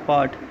stood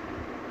apart,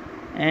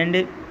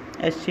 and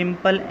a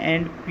simple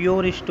and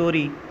pure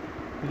story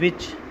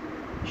which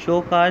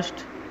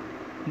showcased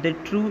the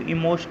true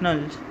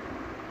emotions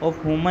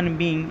of human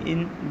being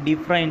in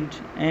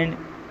different and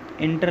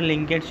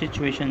interlinked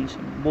situations,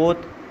 both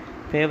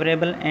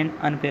favorable and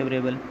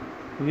unfavorable,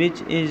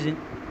 which is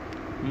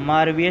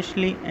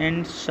marvelously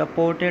and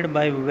supported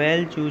by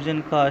well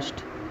chosen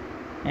cast.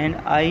 And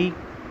I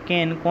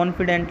can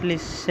confidently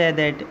say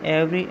that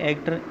every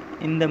actor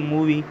in the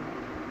movie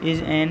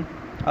is an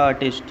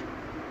artist.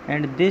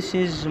 And this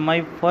is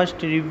my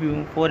first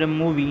review for a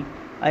movie.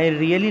 I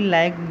really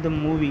liked the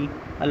movie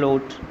a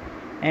lot,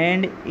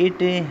 and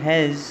it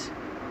has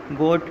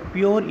got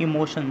pure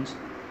emotions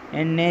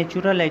and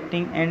natural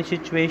acting and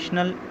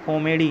situational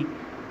comedy,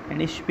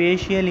 and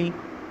especially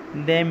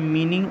the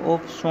meaning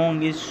of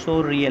song is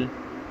so real.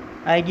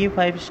 I give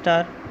 5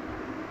 star,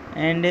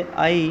 and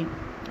I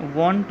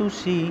want to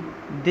see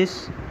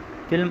this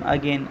film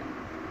again.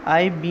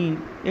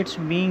 It's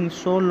been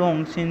so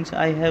long since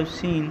I have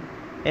seen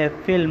a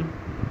film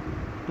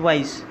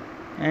twice,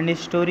 and his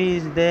story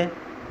is the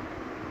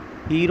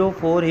hero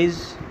for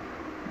his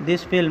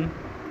this film.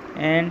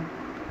 And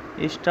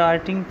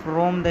starting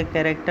from the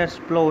character's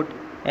plot,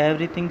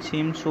 everything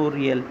seems so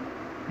real.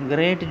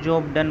 Great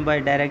job done by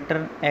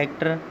director,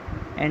 actor,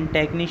 and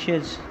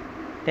technicians.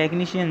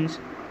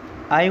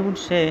 I would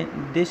say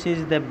this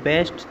is the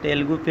best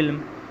Telugu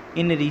film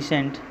in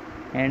recent.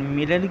 And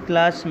middle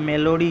class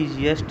melodies,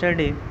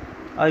 yesterday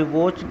I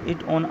watched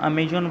it on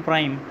Amazon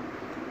Prime,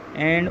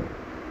 and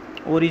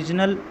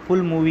original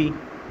full movie,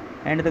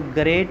 and the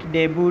great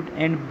debut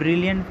and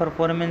brilliant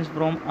performance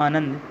from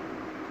Anand,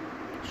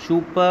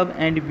 superb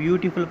and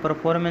beautiful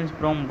performance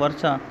from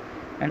Varsha,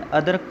 and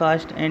other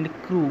cast and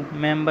crew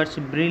members,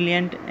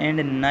 brilliant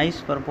and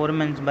nice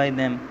performance by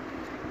them.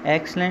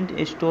 Excellent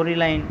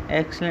storyline,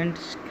 excellent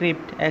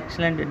script,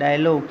 excellent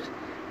dialogues,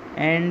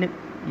 and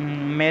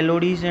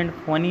melodies and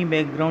funny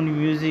background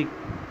music,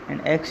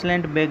 and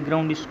excellent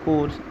background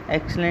scores,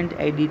 excellent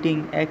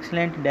editing,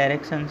 excellent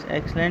directions,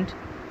 excellent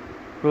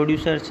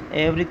producers.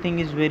 Everything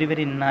is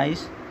very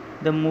nice.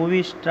 The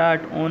movie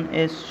starts on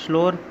a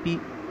slower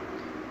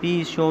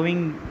piece showing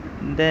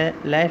the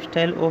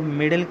lifestyle of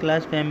middle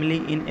class family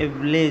in a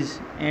village,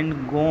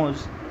 and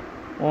goes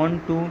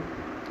on to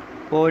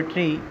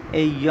portray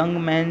a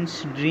young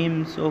man's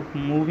dreams of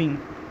moving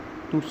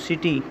to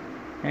city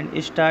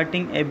and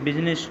starting a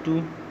business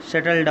to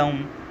settle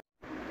down.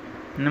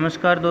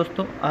 नमस्कार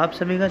दोस्तों, आप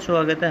सभी का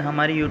स्वागत है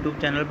हमारे YouTube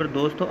channel पर।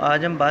 दोस्तों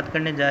आज हम बात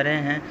करने जा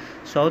रहे हैं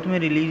साउथ में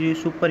रिलीज़ हुई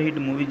सुपर हिट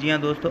मूवी। जी हाँ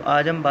दोस्तों,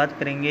 आज हम बात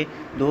करेंगे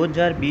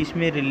 2020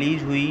 में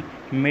रिलीज़ हुई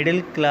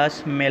मिडिल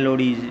क्लास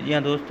मेलोडीज़। जी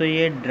हाँ दोस्तों,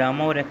 ये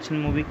ड्रामा और एक्शन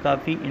मूवी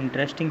काफ़ी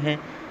इंटरेस्टिंग है,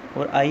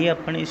 और आइए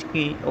अपन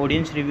इसकी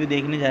ऑडियंस रिव्यू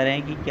देखने जा रहे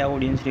हैं कि क्या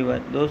ऑडियंस रिव्यू है।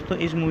 दोस्तों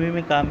इस मूवी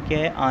में काम किया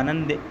है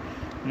आनंद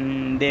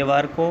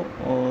देवारको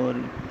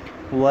और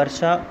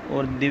वर्षा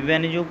और दिव्या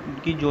ने जो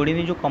की जोड़ी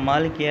ने जो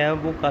कमाल किया है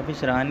वो काफ़ी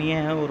सराहनीय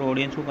है, और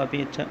ऑडियंस को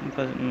काफ़ी अच्छा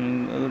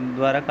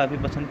द्वारा काफ़ी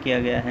पसंद किया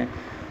गया है।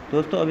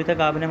 दोस्तों अभी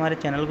तक आपने हमारे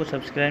चैनल को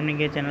सब्सक्राइब नहीं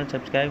किया, चैनल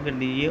सब्सक्राइब कर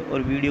दीजिए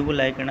और वीडियो को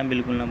लाइक करना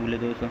बिल्कुल ना भूलें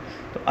दोस्तों।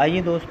 तो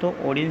आइए दोस्तों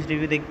ऑडियंस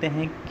रिव्यू देखते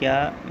हैं क्या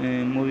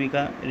मूवी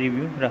का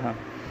रिव्यू रहा।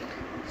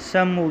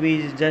 सम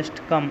movies just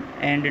come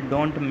and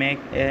don't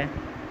make a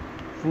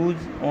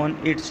fuzz on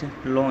its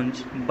launch,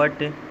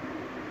 but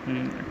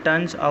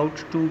turns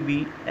out to be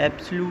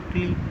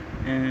absolutely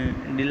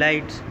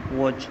delights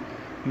watch.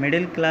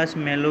 Middle Class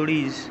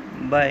Melodies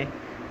by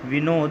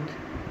Vinod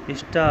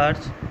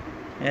stars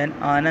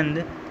and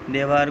Anand,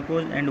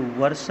 Devarakonda and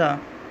Varsha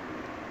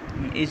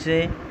is a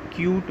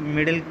cute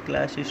middle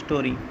class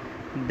story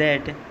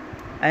that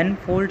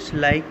unfolds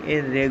like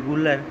a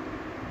regular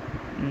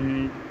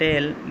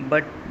tale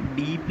but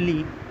deeply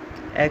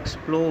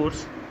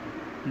explores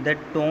the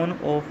tone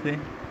of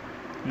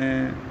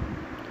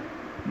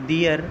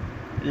their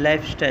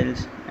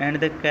lifestyles, and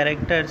the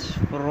characters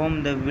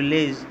from the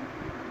village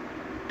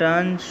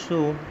turn so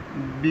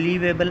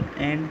believable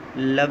and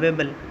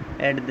lovable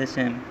at the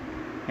same,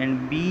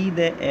 and be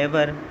the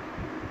ever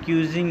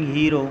accusing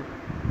hero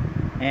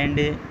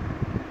and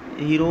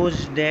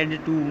hero's dad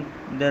to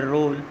the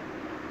role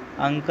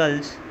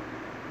uncles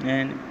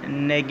and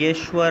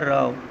Nageshwar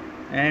Rao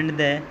and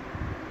the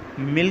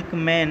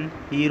milkman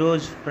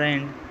hero's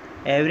friend.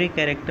 Every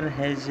character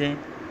has a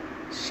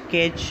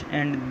sketch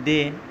and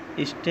they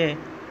stay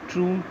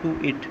true to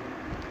it.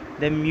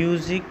 The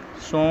music,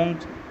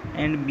 songs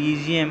and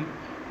BGM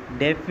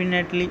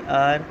definitely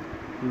are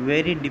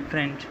very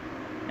different,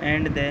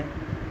 and the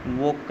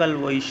vocal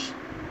voice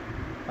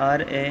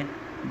are a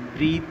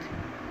breath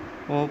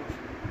of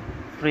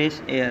fresh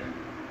air.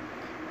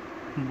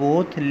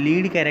 Both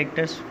lead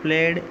characters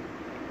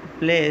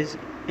plays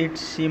it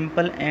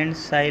simple and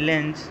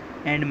silence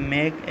and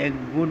make a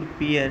good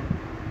pair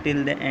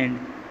till the end.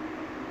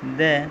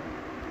 The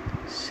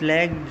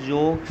slag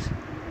jokes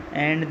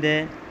and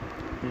the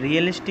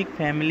realistic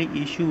family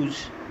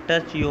issues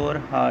touch your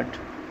heart,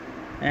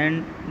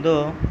 and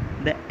though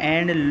the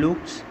end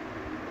looks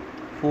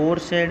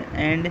forced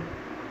and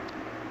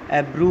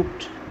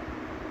abrupt,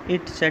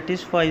 it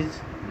satisfies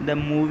the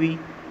movie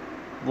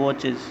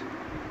watches.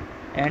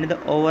 And the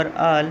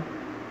overall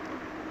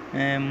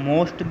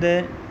most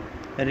the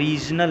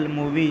regional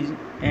movies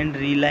and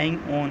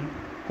relying on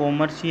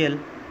commercial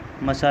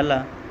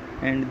masala,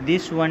 and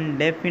this one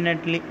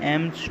definitely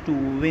aims to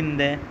win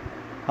the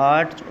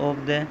hearts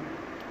of the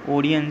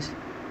audience,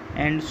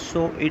 and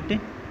so it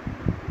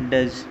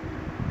does.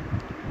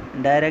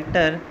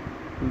 Director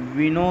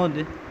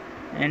Vinod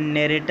and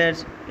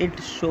narrators it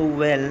so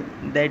well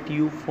that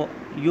you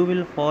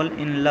will fall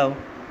in love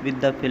with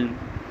the film.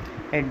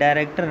 A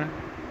director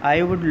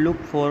I would look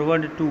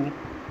forward to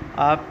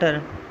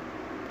after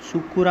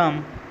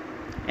Sukuram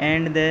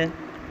and the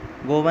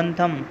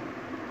Govantham,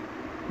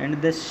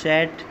 and the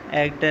set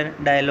actor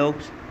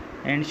dialogues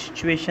and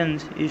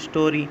situations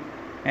story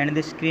and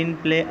the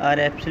screenplay are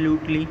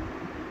absolutely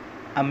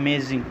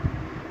amazing.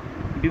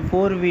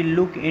 Before we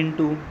look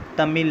into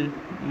Tamil,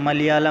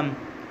 Malayalam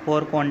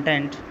for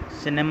content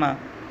cinema,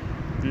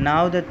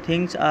 now the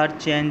things are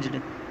changed.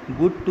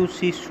 Good to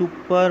see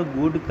super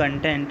good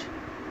content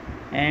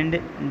and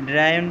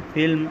driven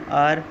film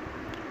are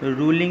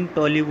ruling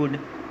Tollywood,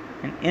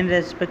 and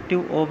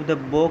irrespective of the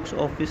box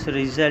office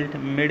result,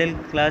 middle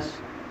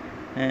class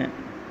uh,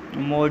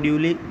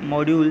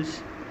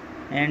 modules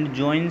and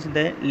joins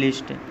the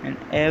list, and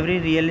every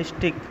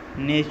realistic,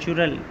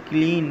 natural,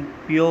 clean,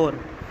 pure,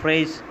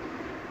 fresh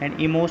and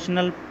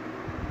emotional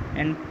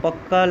and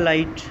pakka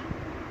light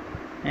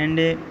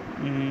and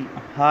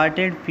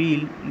hearted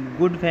feel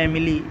good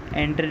family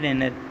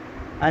entertainer.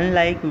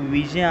 Unlike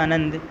Vijay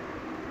Anand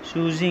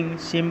choosing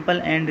simple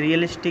and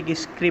realistic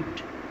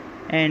script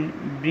and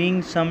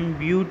bring some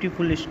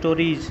beautiful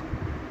stories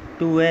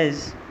to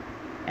us,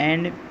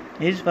 and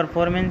his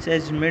performance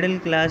as middle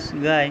class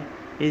guy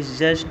is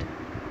just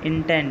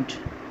intent,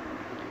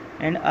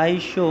 and I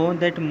show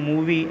that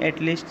movie at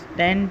least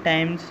 10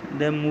 times.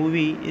 The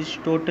movie is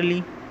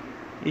totally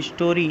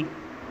story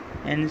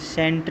and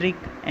centric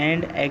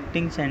and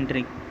acting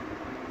centric.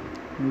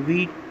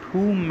 We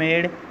too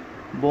made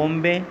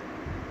Bombay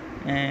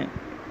uh,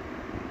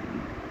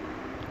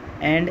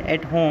 and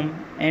at home,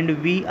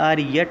 and we are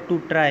yet to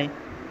try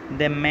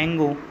the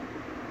mango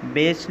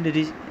based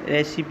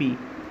recipe,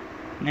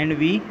 and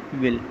we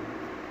will.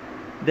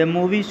 The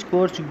movie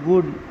scores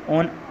good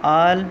on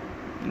all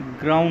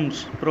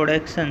grounds: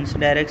 productions,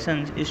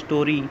 directions,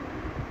 story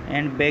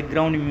and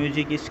background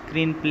music,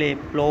 screenplay,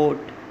 plot,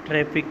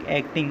 traffic,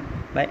 acting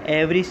by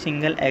every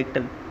single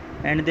actor,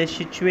 and the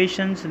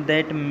situations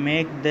that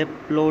make the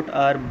plot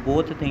are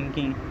both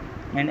thinking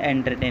and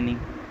entertaining.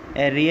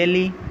 I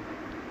really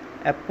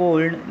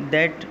appalled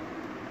that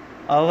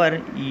our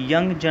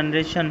young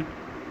generation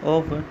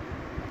of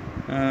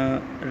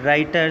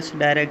writers,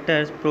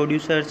 directors,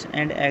 producers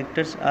and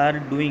actors are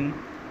doing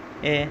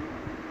a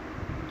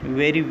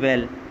very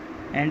well,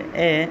 and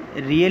a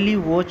really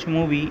watch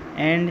movie,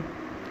 and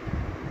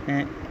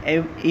uh,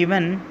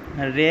 even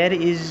rare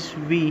is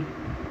we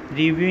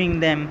reviewing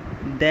them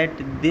that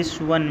this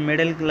one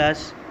middle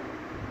class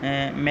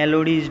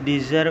melodies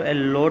deserve a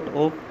lot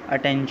of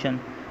attention.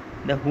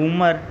 The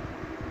humor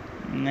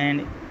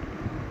and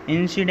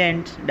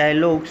incidents,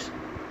 dialogues,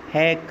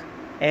 heck,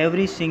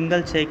 every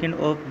single second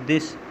of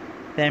this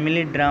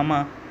family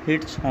drama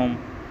hits home.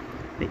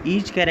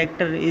 Each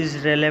character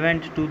is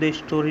relevant to the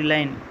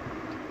storyline.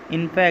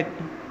 In fact,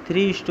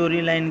 three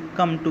storylines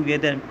come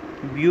together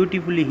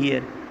beautifully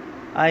here.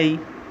 I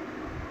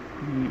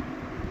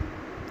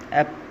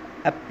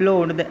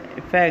applaud the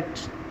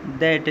effects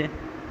that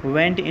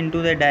went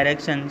into the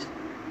directions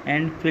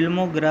and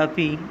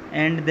filmography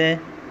and the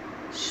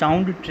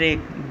soundtrack.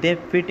 They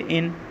fit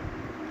in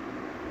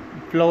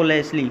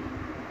flawlessly,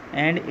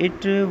 and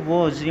it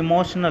was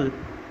emotional,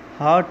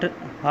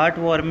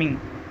 heartwarming,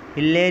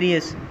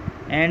 hilarious,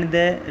 and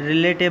the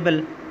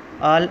relatable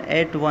all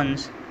at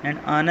once. And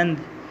Anand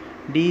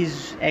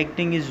D's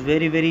acting is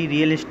very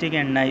realistic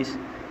and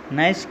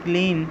nice,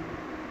 clean,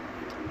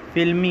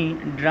 filmy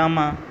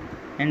drama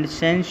and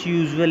sense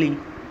usually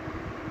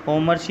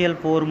commercial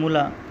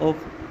formula of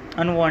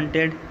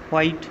unwanted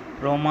fight,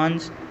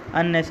 romance,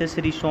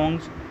 unnecessary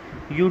songs.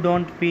 You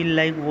don't feel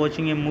like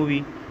watching a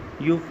movie,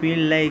 you feel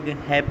like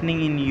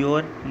happening in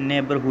your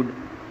neighborhood.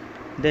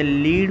 The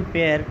lead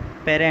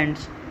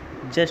parents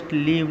just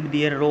lived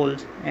their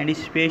roles, and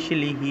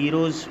especially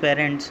heroes'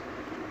 parents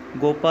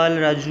Gopal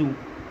Raju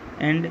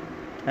and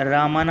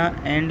Ramana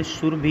and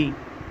Surbhi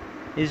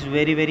is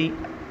very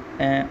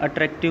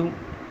attractive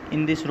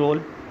in this role,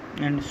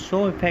 and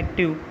so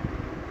effective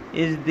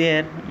is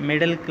their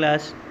middle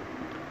class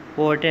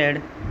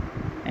portrait.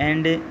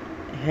 And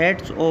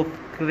hats of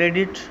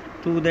credit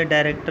to the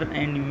director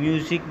and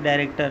music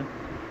director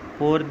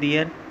for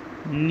their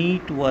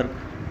neat work.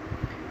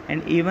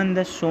 And even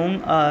the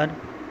songs are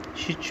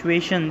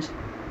situations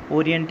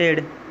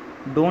oriented.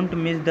 Don't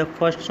miss the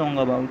first song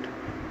about.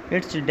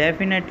 It's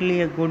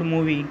definitely a good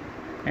movie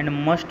and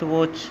must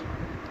watch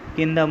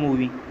Kinda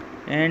movie.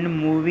 And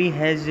movie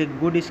has a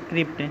good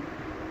script,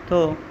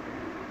 though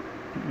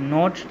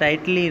not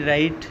tightly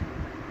right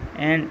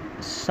and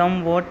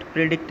somewhat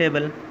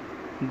predictable.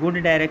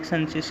 Good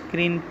direction,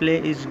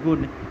 screenplay is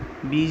good,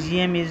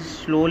 BGM is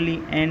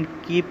slowly and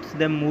keeps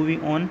the movie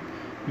on.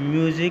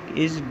 Music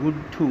is good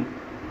too.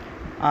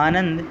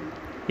 Anand,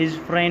 his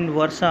friend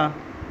Varsha,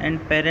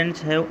 and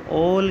parents have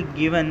all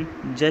given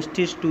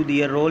justice to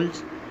their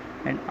roles,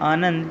 and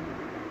Anand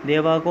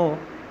Devako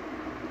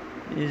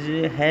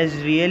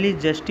has really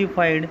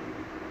justified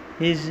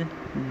his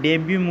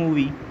debut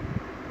movie,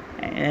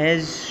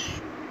 has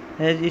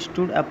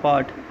stood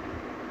apart,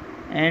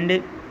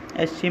 and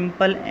a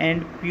simple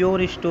and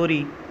pure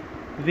story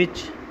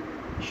which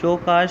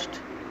showcased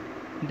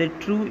the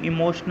true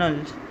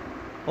emotions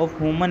of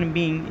human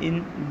being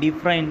in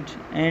different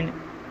and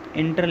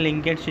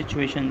interlinked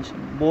situations,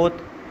 both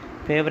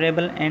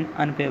favorable and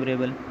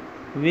unfavorable,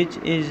 which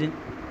is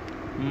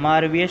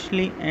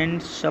marvelously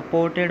and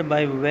supported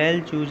by well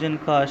chosen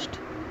cast.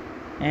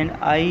 And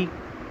I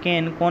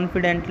can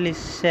confidently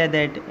say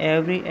that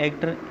every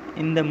actor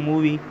in the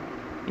movie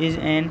is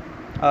an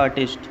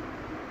artist.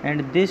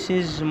 And this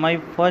is my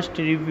first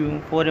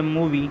review for a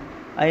movie.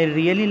 I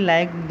really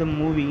liked the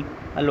movie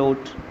a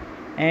lot,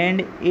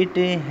 and it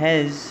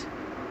has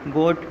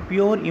got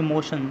pure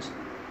emotions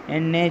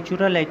and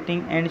natural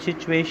acting and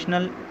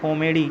situational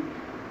comedy,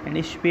 and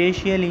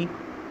especially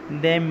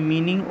the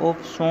meaning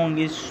of song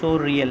is so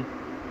real.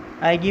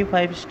 I give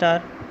 5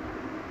 star,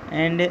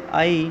 and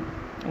I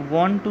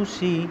want to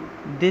see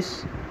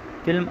this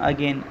film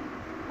again.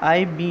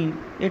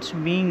 It's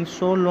been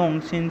so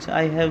long since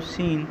I have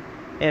seen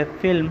a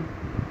film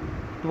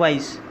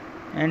twice,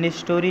 and his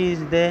story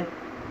is the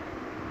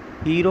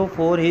hero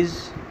for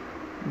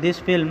this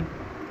film.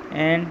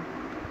 And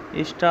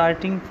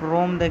starting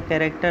from the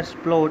character's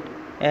plot,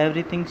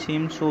 everything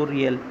seems so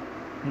real.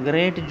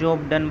 Great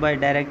job done by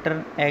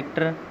director,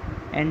 actor,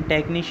 and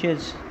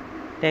technicians.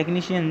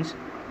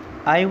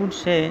 I would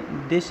say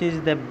this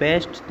is the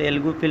best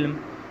Telugu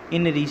film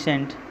in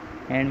recent.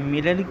 And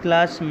middle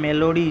class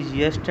melodies.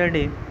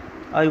 Yesterday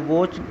I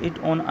watched it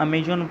on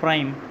Amazon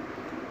Prime,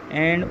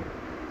 and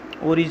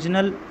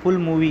original full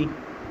movie,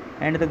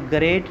 and the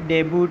great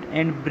debut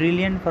and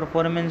brilliant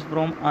performance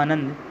from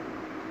Anand,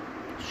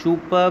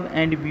 superb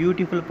and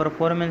beautiful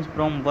performance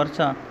from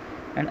Varsha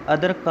and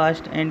other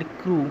cast and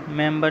crew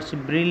members,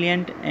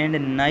 brilliant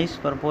and nice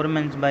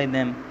performance by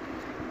them,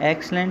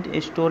 excellent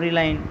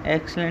storyline,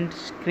 excellent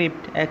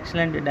script,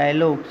 excellent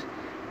dialogues,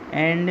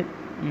 and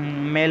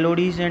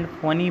melodies and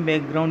funny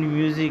background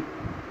music,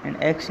 and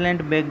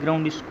excellent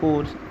background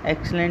scores,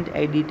 excellent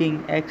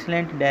editing,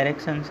 excellent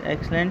directions,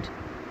 excellent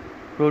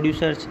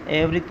producers.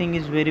 Everything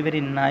is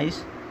very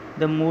nice.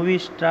 The movie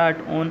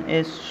starts on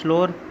a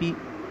slower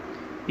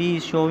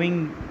piece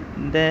showing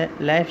the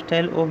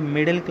lifestyle of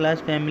middle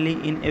class family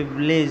in a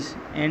village,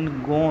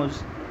 and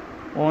goes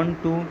on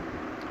to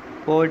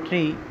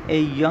portray a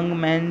young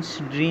man's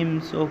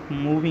dreams of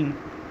moving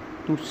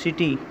to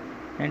city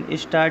and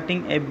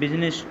starting a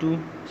business to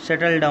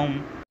settle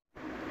down.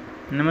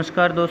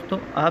 नमस्कार दोस्तों,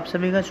 आप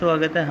सभी का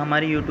स्वागत है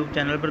हमारे YouTube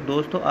channel पर।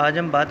 दोस्तों आज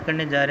हम बात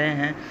करने जा रहे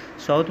हैं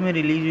साउथ में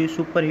रिलीज़ हुई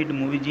सुपर हिट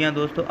मूवी। जी हाँ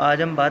दोस्तों,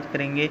 आज हम बात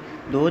करेंगे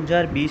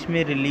 2020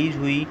 में रिलीज़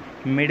हुई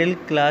मिडिल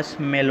क्लास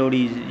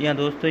मेलोडीज़। जी हाँ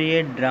दोस्तों,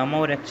 ये ड्रामा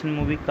और एक्शन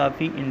मूवी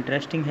काफ़ी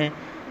इंटरेस्टिंग है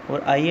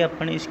और आइए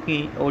अपन इसकी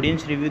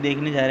ऑडियंस रिव्यू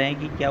देखने जा रहे हैं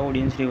कि क्या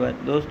ऑडियंस रिव्यू है।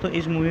 दोस्तों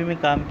इस मूवी में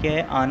काम किया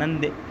है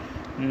आनंद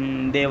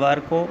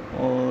देवारको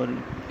और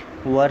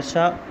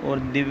वर्षा और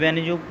दिव्या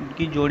ने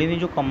की जोड़ी ने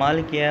जो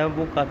कमाल किया है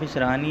वो काफ़ी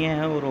सराहनीय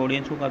है और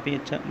ऑडियंस को काफ़ी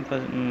अच्छा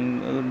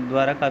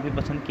द्वारा काफ़ी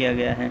पसंद किया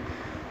गया है।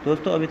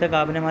 दोस्तों अभी तक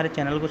आपने हमारे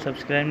चैनल को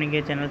सब्सक्राइब नहीं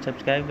किया, चैनल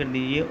सब्सक्राइब कर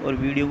दीजिए और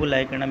वीडियो को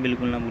लाइक करना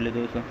बिल्कुल ना भूलें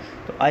दोस्तों।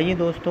 तो आइए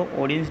दोस्तों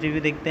ऑडियंस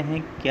रिव्यू देखते हैं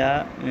क्या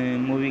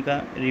मूवी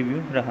का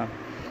रिव्यू रहा।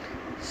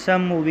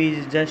 सम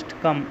movies just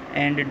come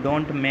and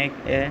don't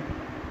make a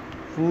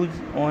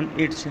fuzz on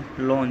its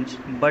launch,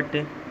 but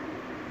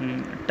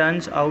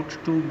turns out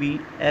to be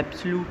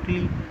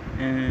absolutely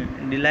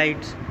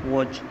delights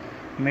watch.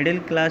 Middle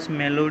Class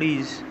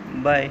Melodies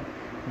by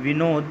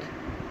Vinod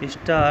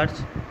stars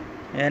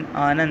and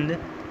Anand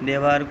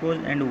Devarko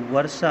and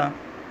Varsha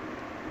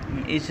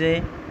is a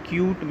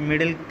cute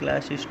middle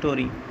class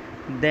story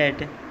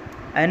that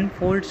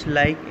unfolds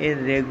like a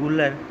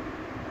regular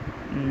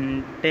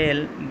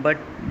tale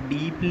but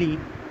deeply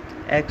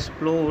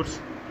explores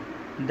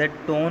the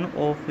tone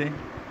of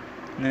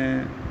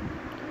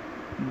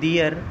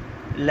their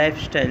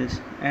lifestyles,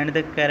 and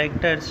the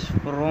characters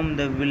from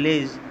the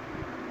village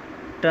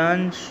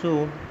turn so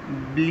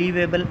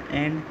believable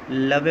and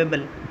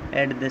lovable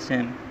at the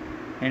same,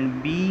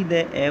 and be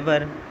the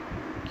ever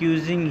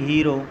accusing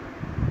hero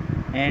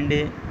and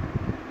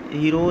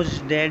hero's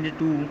dad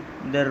to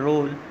the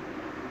role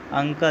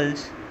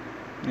uncles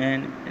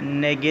and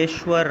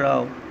Nageshwar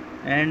Rao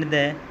and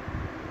the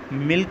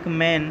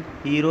milkman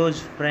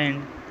hero's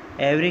friend.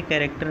 Every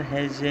character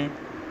has a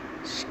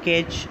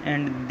sketch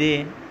and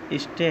they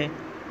stay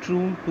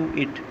true to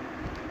it.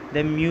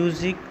 The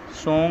music,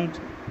 songs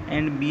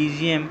and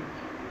BGM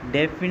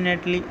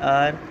definitely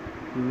are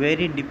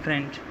very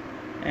different,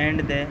 and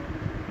the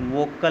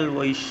vocal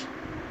voice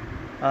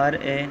are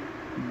a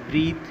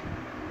breath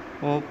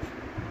of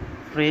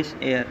fresh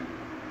air.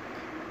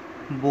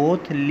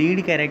 Both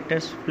lead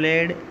characters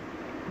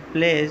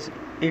plays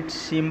it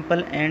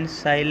simple and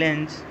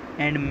silence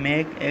and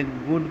make a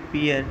good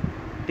pair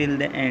till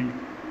the end.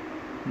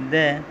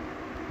 The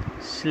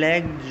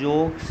slag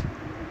jokes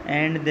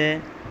and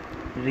the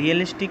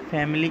realistic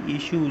family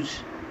issues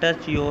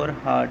touch your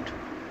heart,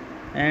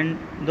 and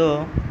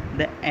though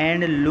the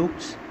end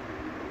looks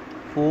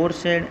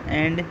forced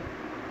and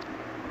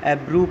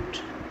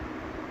abrupt,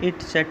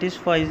 it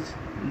satisfies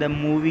the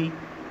movie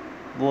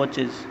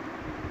watches.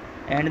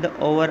 And the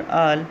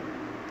overall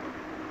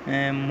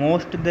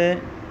most the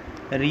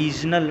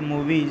regional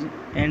movies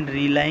and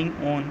relying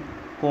on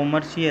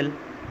commercial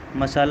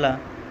masala,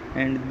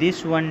 and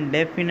this one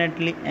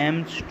definitely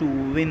aims to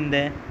win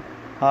the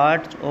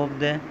hearts of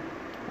the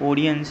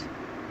audience,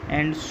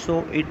 and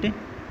so it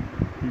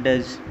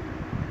does.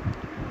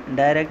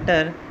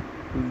 Director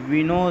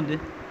Vinod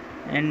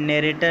and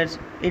narrators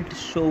it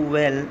so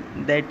well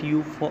that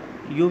you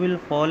will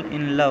fall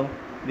in love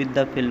with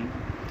the film.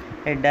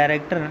 A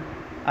director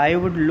I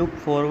would look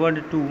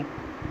forward to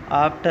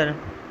after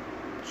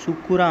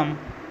Sukuram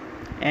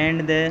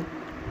and the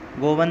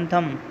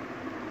Govantham,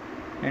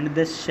 and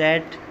the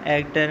set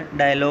actor,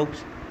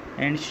 dialogues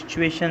and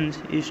situations,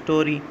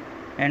 story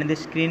and the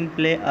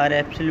screenplay are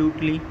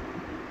absolutely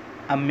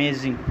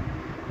amazing.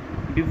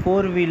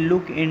 Before we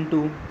look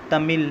into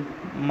Tamil,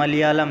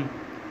 Malayalam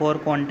for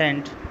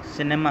content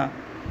cinema,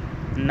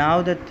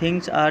 now the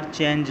things are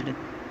changed.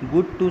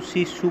 Good to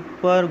see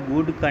super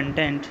good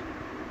content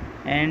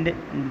and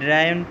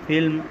driven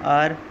film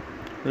are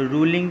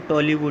ruling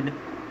Tollywood,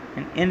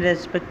 and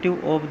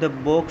irrespective of the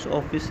box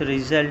office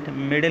result,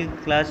 middle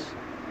class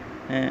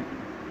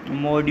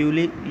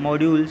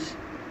modules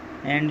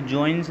and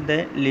joins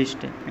the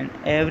list, and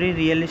every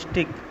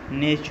realistic,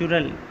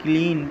 natural,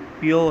 clean,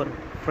 pure,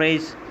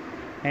 fresh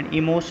and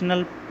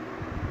emotional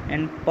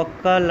and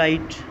pakka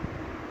light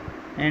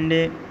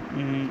and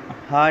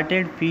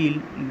hearted feel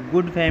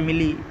good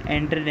family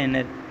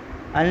entertainer.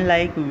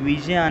 Unlike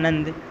Vijay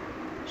Anand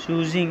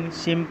choosing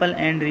simple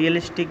and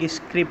realistic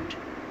script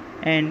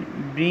and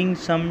bring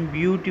some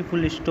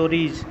beautiful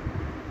stories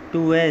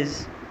to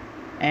us,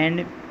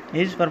 and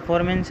his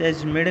performance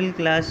as middle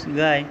class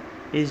guy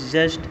is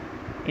just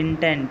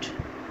intent,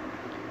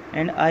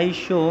 and I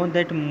show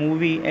that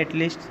movie at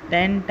least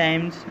 10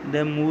 times.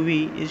 The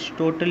movie is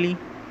totally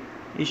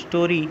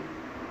story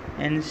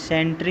and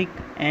centric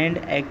and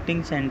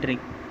acting centric.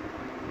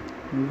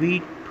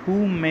 We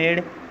too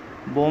made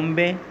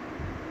Bombay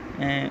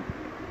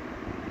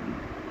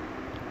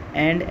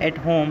and at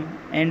home,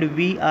 and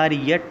we are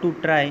yet to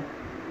try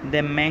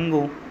the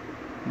mango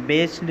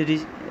based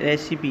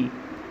recipe,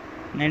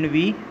 and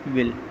we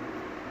will.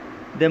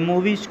 The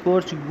movie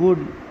scores good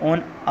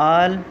on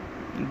all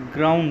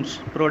grounds: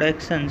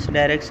 productions,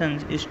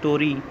 directions,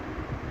 story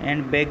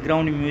and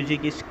background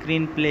music,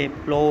 screenplay,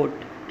 plot,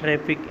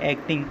 traffic,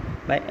 acting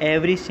by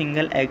every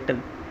single actor.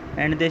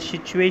 and the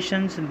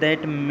situations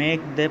that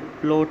make the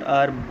plot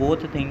are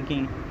both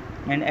thinking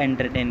and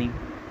entertaining.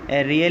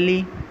 I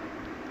really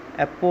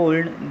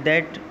appalled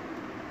that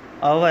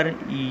our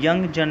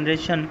young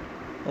generation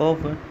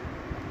of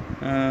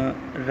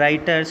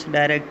writers,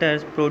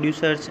 directors,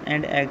 producers,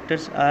 and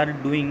actors are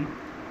doing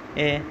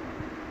a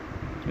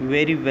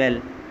very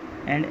well,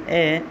 and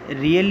a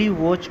really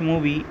watch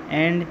movie,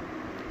 and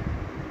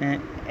uh,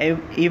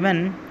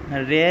 even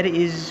rare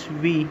is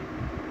we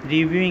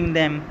reviewing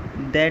them,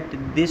 that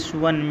this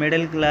one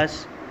middle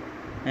class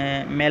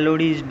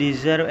melodies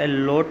deserve a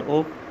lot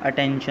of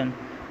attention.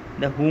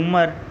 The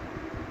humor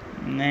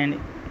and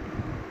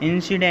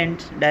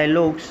incidents,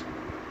 dialogues,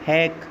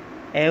 heck,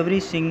 every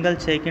single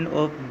second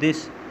of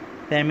this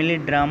family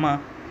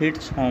drama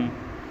hits home.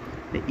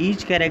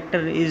 Each character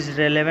is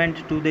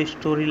relevant to the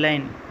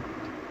storyline.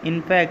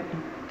 In fact,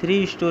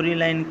 three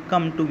storylines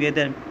come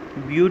together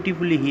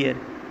beautifully here.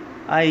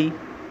 I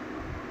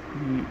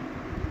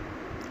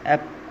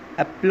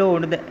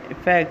applaud the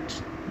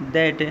effects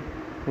that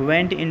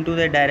went into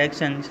the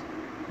directions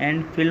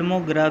and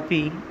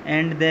filmography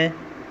and the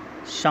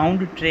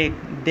soundtrack.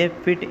 They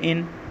fit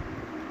in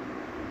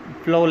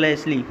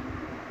flawlessly,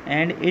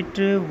 and it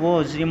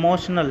was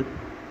emotional,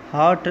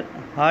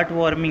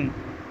 heartwarming,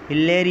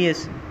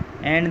 hilarious,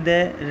 and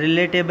the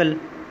relatable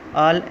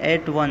all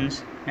at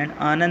once. And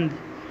Anand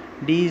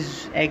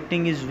D's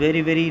acting is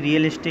very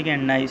realistic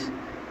and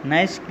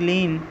nice,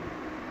 clean,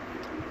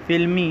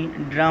 filmy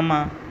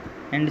drama,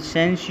 and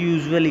sense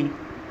usually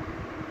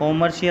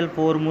commercial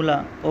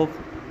formula of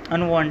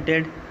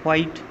unwanted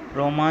fight,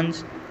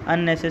 romance,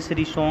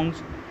 unnecessary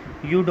songs.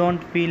 You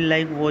don't feel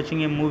like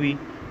watching a movie,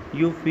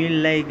 you feel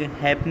like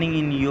happening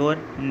in your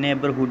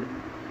neighborhood.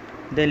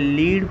 The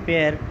lead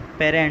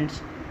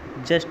parents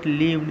just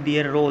lived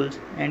their roles,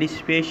 and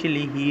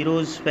especially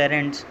heroes'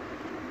 parents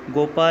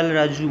Gopal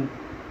Raju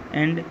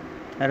and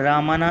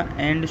Ramana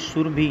and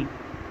Surbhi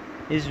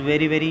is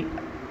very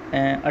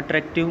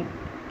attractive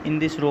in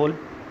this role,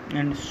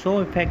 and so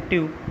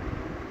effective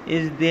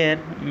is their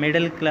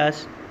middle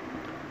class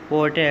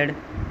portrayed.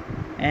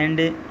 And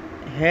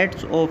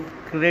heads of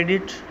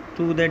credit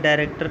to the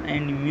director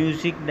and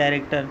music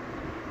director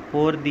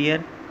for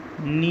their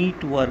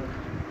neat work.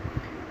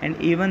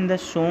 And even the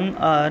song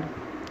are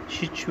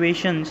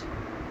situations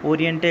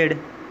oriented.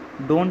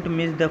 Don't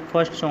miss the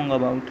first song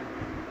about.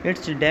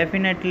 It's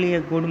definitely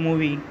a good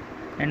movie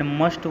and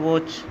must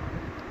watch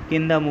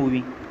Kinda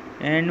movie.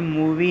 And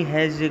movie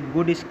has a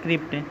good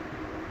script,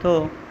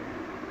 though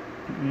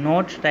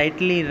not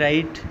tightly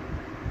right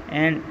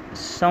and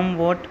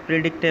somewhat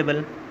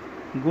predictable.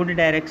 Good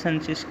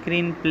directions,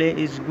 screenplay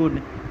is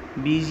good,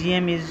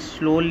 BGM is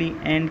slowly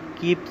and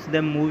keeps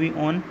the movie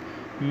on.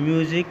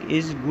 Music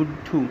is good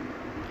too.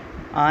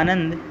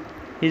 Anand,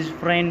 his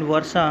friend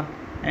Varsha,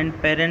 and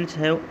parents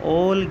have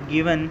all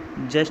given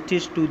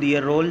justice to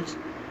their roles,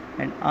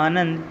 and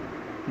Anand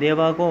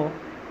Devako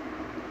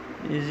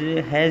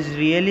has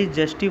really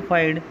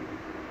justified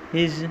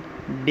his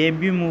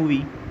debut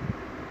movie,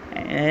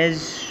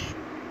 has,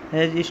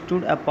 has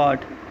stood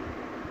apart,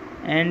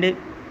 and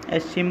a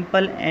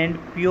simple and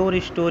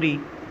pure story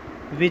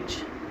which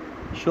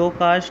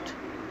showcased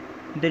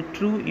the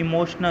true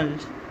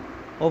emotions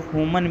of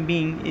human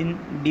being in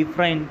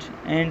different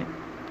and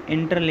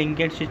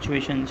interlinked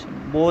situations,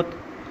 both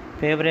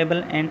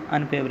favorable and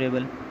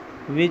unfavorable,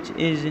 which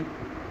is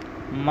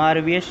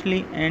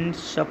marvelously and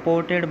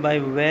supported by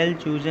well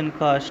chosen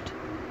cast.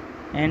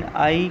 And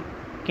I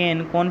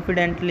can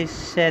confidently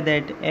say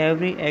that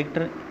every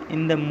actor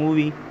in the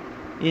movie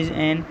is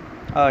an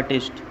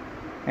artist.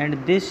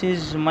 And this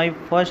is my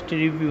first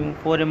review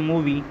for a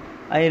movie.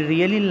 I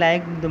really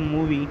liked the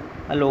movie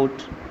a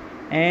lot,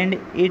 and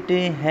it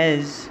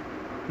has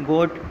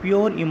got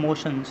pure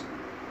emotions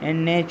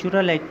and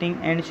natural acting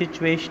and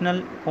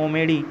situational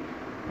comedy,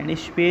 and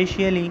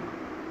especially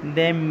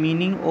the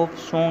meaning of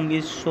song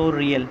is so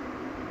real.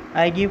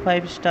 I give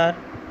 5 star,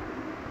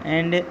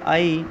 and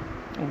I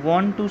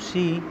want to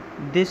see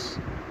this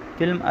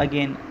film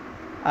again.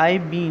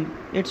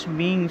 It's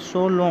been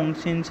so long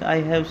since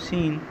I have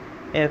seen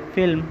a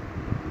film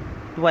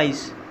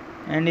twice,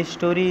 and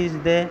story is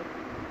the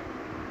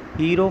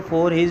hero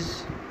for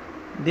his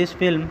this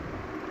film,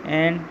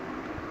 and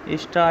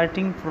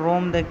starting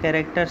from the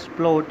character's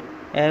plot,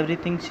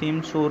 everything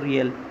seems so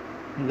real.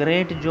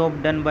 Great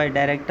job done by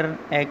director,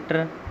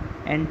 actor,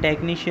 and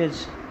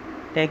technicians.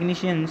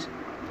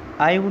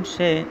 I would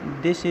say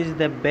this is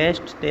the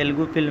best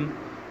Telugu film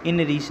in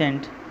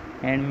recent.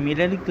 And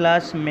middle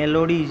class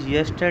melodies,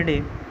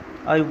 yesterday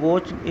I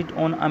watched it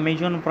on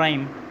Amazon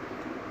Prime,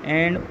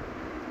 and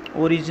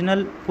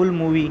original full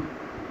movie,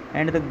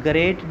 and the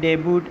great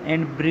debut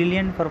and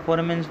brilliant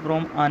performance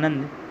from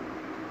Anand,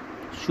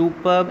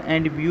 superb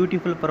and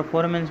beautiful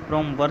performance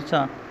from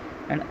Varsha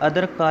and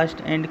other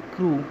cast and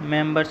crew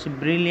members,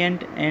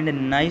 brilliant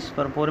and nice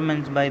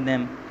performance by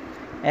them,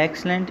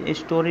 excellent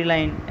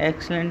storyline,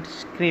 excellent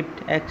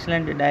script,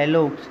 excellent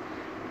dialogues,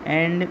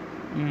 and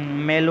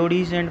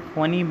melodies and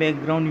funny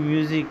background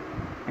music,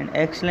 and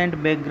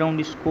excellent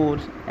background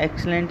scores,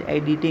 excellent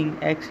editing,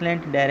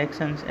 excellent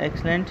directions,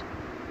 excellent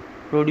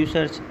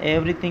producers.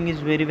 Everything is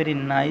very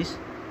nice.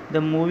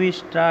 The movie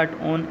start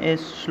on a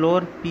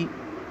slower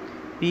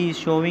piece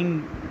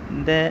showing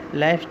the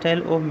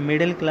lifestyle of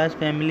middle class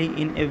family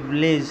in a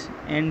village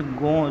and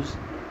goes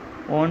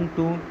on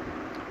to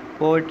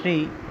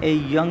portray a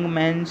young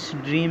man's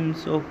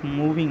dreams of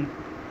moving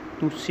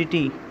to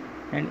city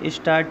and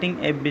starting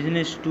a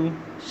business to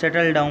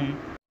settle down.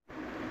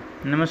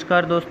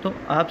 नमस्कार दोस्तों,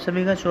 आप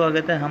सभी का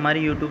स्वागत है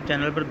हमारे YouTube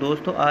channel पर।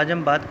 दोस्तों आज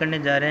हम बात करने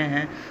जा रहे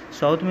हैं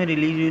साउथ में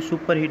रिलीज़ हुई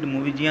सुपर हिट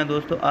मूवी। जी हाँ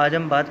दोस्तों, आज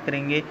हम बात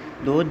करेंगे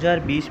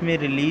 2020 में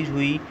रिलीज़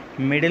हुई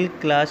मिडिल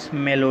क्लास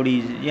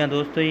मेलोडीज़। जी हाँ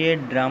दोस्तों, ये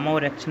ड्रामा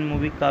और एक्शन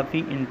मूवी काफ़ी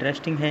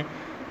इंटरेस्टिंग है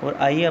और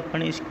आइए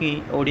अपन इसकी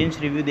ऑडियंस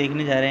रिव्यू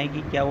देखने जा रहे हैं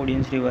कि क्या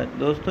ऑडियंस रिव्यू है।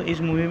 दोस्तों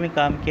इस मूवी में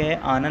काम किया है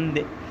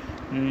आनंद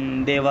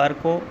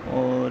देवारको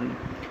और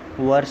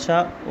वर्षा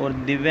और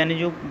दिव्या ने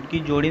जो की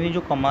जोड़ी ने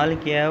जो कमाल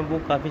किया है वो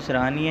काफ़ी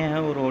सराहनीय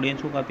है और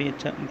ऑडियंस को काफ़ी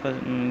अच्छा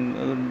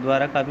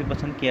द्वारा काफ़ी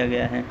पसंद किया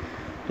गया है।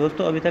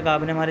 दोस्तों अभी तक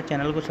आपने हमारे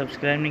चैनल को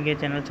सब्सक्राइब नहीं किया,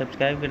 चैनल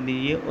सब्सक्राइब कर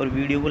दीजिए और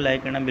वीडियो को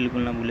लाइक करना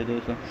बिल्कुल ना भूलें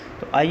दोस्तों।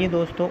 तो आइए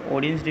दोस्तों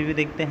ऑडियंस रिव्यू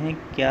देखते हैं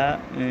क्या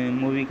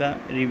मूवी का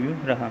रिव्यू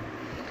रहा।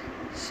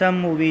 सम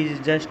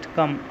movies just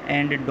come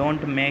and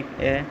don't make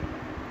a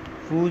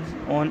फूज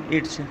on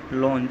it's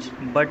launch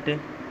but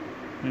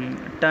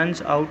turns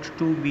out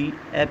to be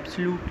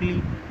absolutely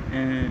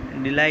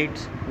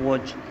delights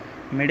watch.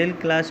 Middle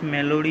Class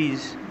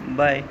Melodies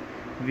by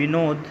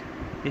Vinod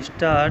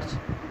stars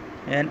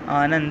and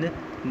Anand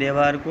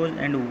Devarko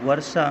and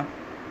Varsha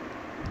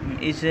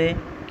is a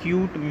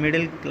cute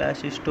middle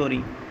class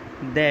story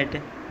that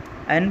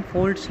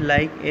unfolds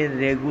like a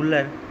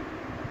regular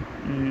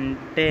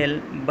tale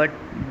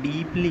but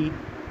deeply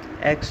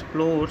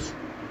explores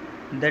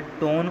the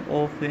tone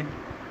of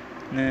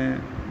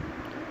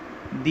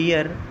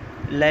their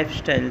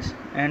lifestyles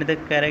and the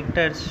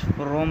characters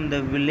from the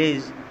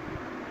village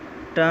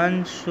turn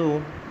so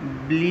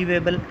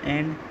believable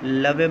and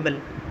lovable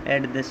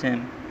at the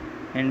same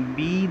and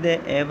be the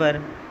ever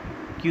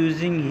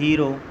accusing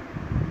hero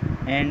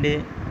and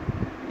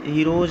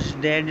hero's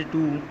dad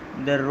to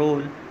the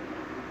role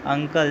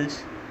uncles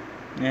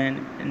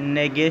and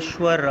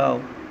Nageshwar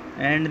Rao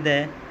and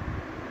the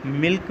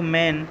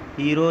milkman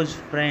hero's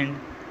friend.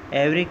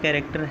 Every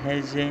character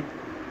has a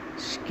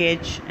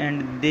sketch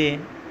and they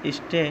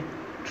stay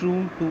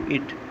true to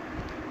it.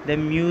 The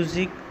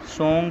music,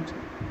 songs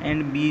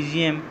and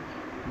BGM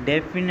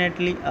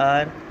definitely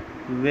are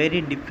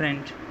very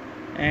different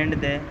and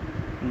the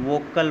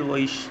vocal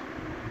voice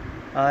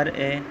are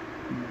a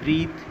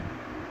breath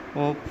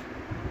of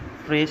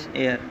fresh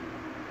air.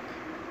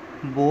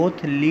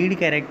 Both lead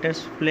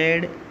characters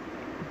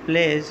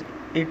plays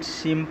it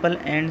simple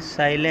and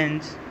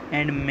silence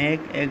and make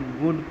a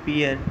good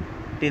pair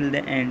till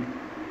the end.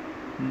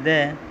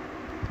 The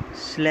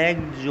slag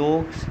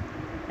jokes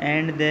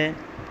and the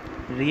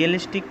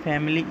realistic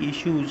family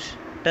issues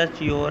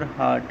touch your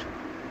heart,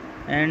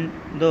 and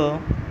though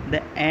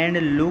the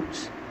end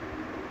looks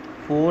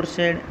forced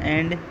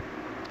and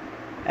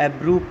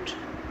abrupt,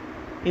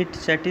 it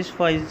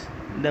satisfies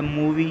the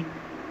movie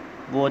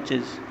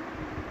watches.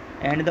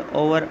 And the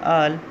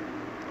overall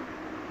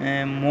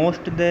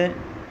most the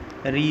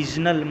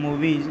regional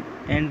movies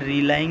and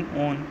relying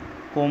on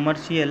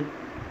commercial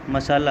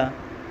masala,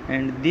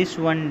 and this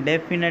one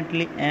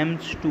definitely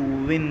aims to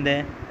win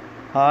the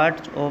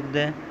hearts of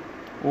the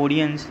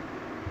audience,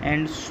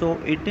 and so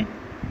it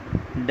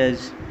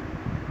does.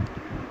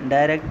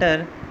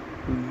 Director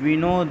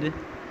Vinod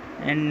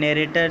and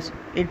narrators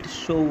it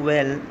so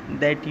well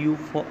that you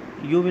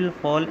will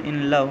fall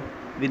in love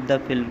with the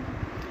film.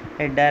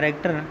 A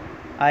director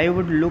I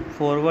would look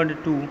forward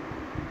to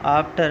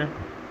after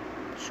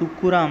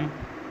Sukuram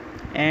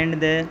and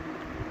the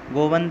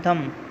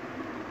Govantham,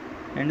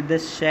 and the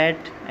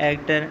set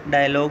actor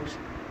dialogues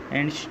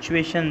and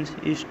situations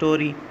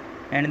story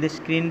and the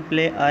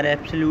screenplay are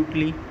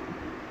absolutely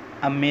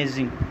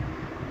amazing.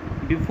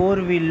 Before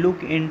we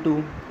look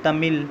into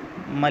Tamil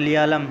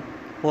Malayalam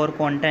for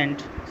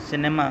content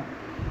cinema,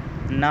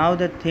 now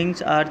the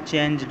things are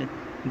changed.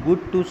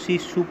 Good to see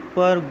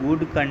super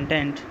good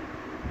content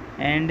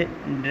and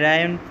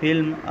driven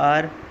film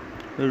are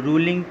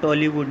ruling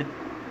Tollywood,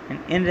 and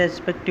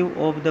irrespective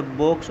of the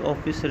box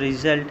office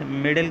result,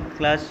 middle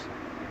class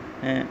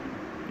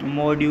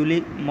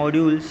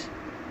modules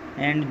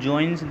and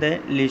joins the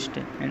list,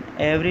 and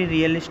every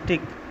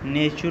realistic,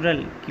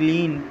 natural,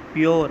 clean,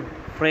 pure,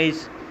 fresh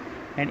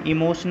and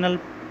emotional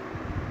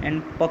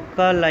and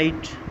pakka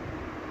light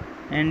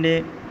and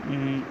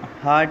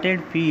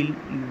hearted feel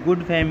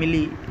good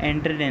family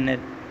entertainer.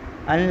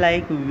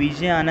 Unlike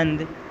Vijay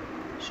Anand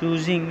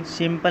choosing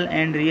simple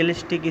and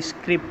realistic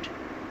script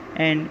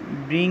and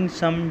bring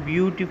some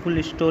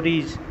beautiful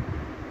stories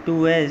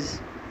to us,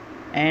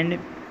 and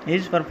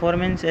his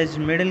performance as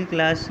middle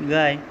class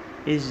guy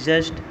is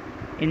just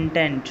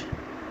intent,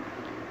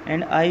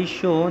 and I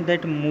show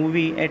that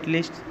movie at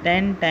least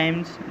 10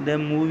 times. The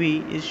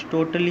movie is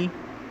totally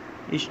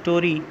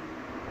story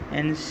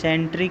and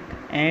centric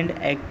and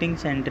acting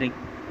centric.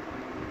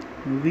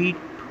 We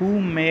too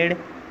made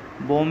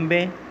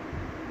Bombay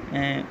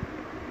uh,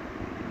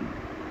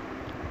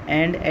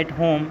 and at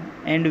home,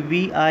 and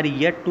we are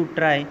yet to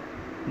try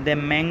the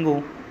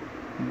mango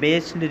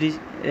based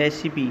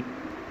recipe,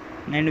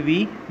 and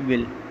we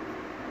will.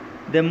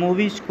 The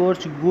movie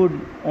scores good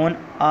on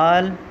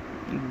all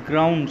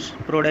grounds: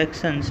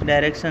 productions,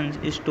 directions,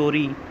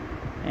 story,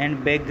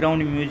 and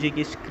background music,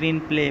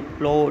 screenplay,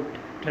 plot,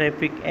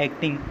 traffic,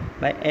 acting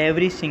by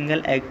every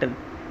single actor.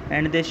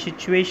 And the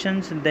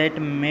situations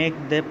that make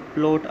the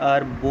plot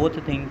are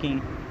both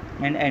thinking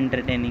and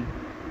entertaining.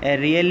 I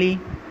really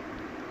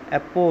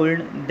appalled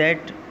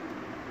that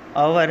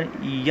our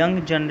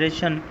young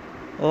generation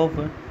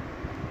of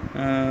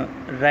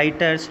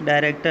writers,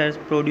 directors,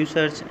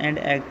 producers, and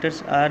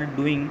actors are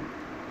doing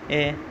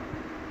a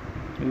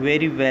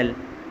very well,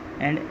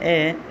 and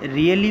a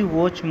really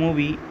watch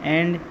movie.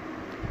 And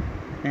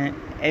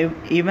uh,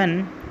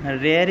 even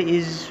rare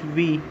is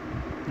we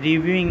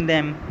reviewing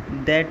them,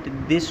 that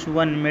this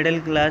one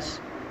middle class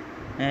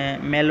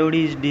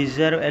melodies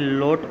deserve a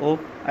lot of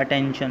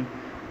attention.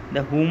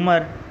 The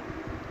humor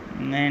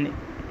and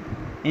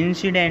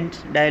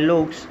incidents,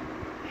 dialogues,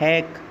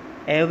 heck,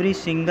 every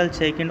single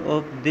second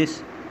of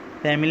this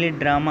family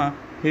drama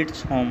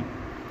hits home.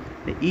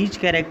 Each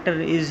character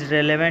is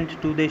relevant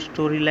to the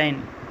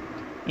storyline.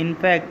 In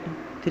fact,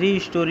 three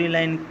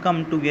storylines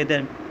come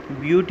together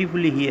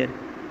beautifully here.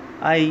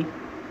 I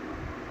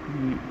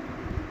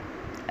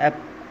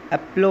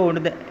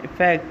applaud the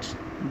effects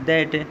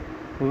that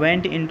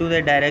went into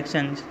the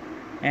directions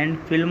and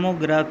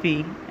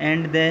filmography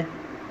and the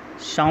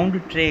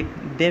soundtrack.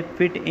 They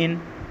fit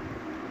in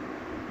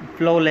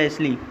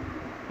flawlessly,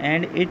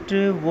 and it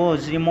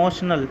was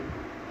emotional,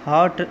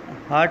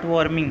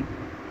 heartwarming,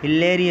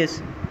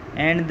 hilarious,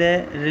 and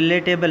the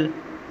relatable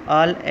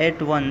all at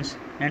once.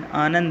 And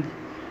Anand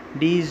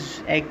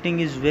D's acting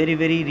is very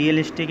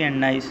realistic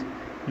and nice,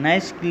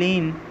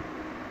 clean,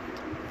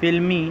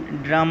 filmy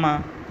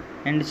drama,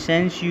 and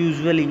sense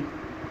usually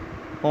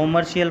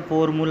commercial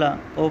formula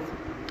of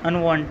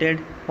unwanted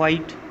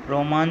fight,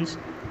 romance,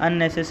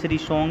 unnecessary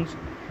songs.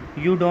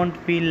 You don't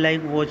feel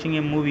like watching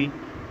a movie,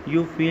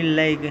 you feel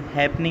like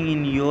happening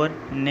in your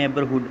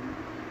neighborhood.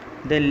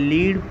 The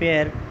lead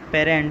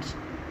parents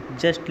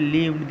just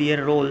lived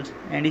their roles,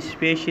 and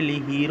especially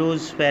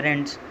heroes'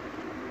 parents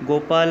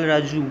Gopal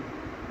Raju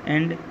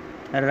and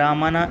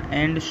Ramana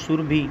and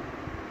Surbhi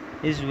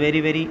is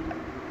very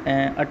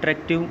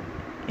attractive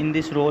in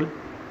this role,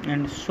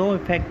 and so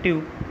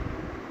effective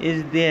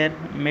is their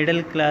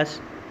middle class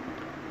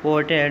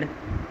portrait.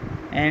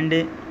 And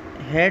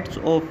heads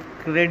of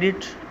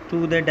credit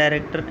to the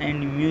director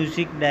and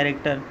music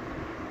director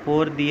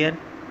for their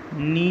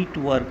neat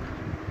work.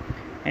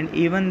 And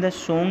even the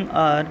song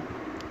are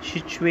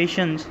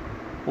situations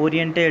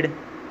oriented.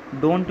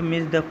 Don't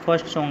miss the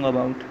first song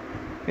about.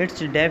 It's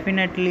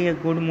definitely a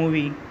good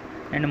movie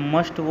and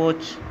must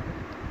watch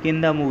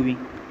in the movie.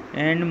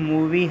 And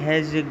movie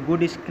has a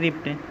good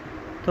script,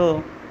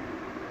 though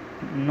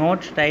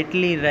not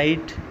tightly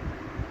right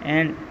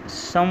and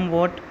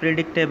somewhat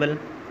predictable.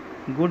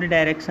 Good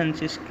direction,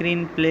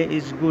 screenplay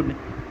is good,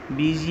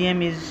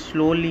 BGM is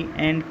slowly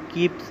and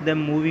keeps the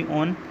movie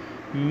on.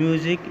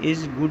 Music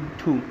is good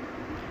too.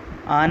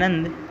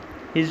 Anand,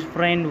 his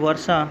friend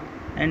Varsha,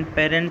 and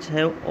parents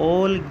have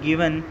all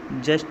given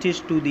justice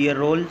to their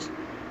roles,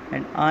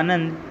 and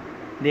Anand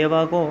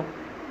Devako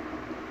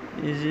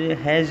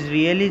has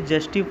really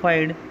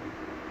justified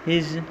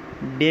his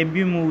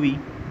debut movie,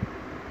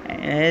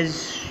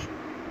 has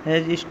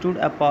stood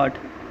apart,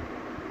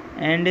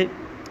 and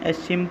a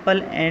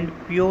simple and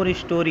pure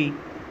story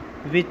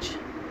which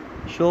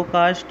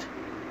showcased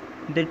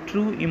the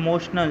true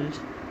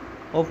emotions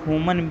of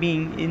human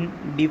being in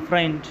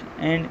different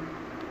and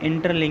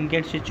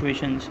interlinked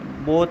situations,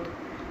 both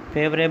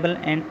favorable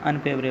and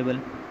unfavorable,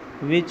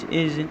 which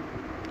is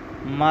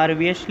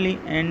marvelously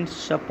and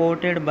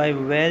supported by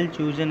well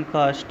chosen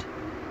cast.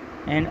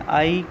 And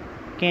I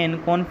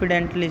can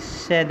confidently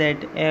say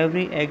that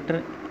every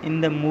actor in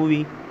the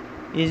movie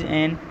is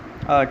an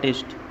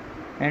artist.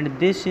 And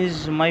this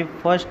is my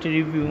first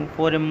review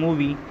for a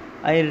movie.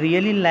 I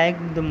really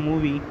liked the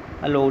movie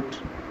a lot,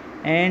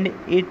 and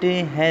it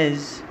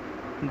has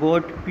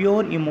got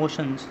pure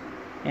emotions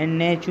and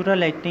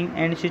natural acting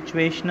and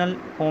situational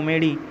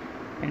comedy,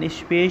 and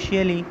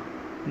especially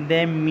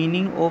the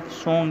meaning of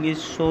song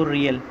is so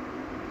real.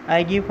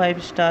 I give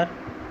 5 star,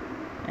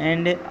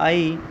 and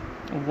I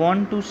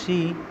want to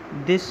see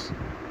this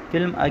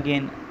film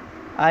again.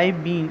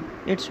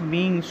 It's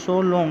been so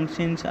long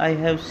since I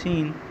have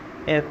seen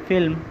a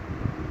film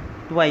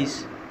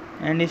twice,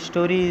 and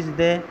story is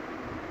the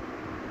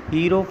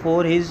hero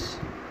for his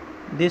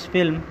this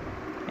film.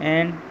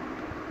 And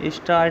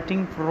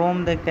starting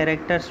from the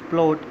character's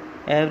plot,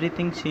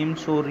 everything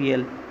seems so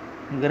real.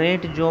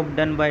 Great job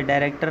done by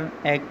director,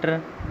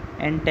 actor,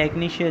 and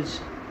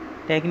technicians.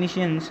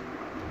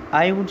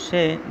 I would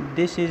say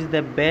this is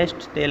the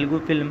best Telugu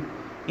film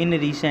in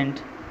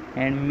recent.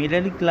 And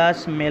middle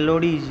class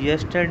melodies,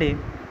 yesterday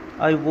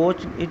I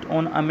watched it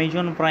on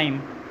Amazon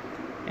Prime,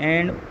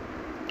 and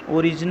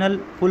original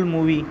full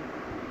movie,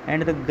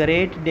 and the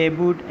great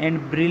debut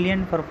and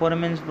brilliant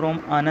performance from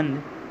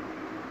Anand,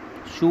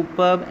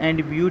 superb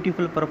and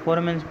beautiful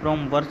performance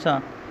from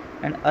Varsha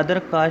and other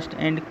cast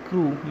and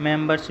crew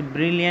members,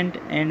 brilliant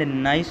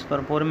and nice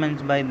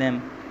performance by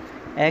them.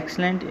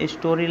 Excellent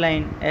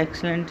storyline,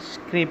 excellent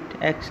script,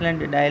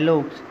 excellent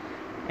dialogues,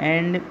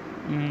 and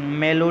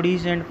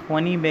melodies and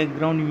funny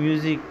background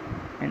music,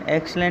 and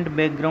excellent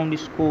background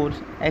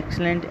scores,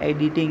 excellent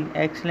editing,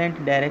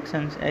 excellent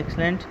directions,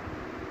 excellent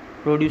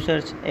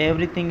producers.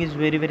 Everything is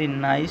very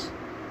nice.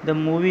 The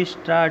movie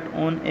start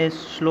on a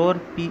slower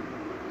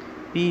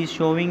piece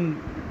showing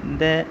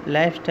the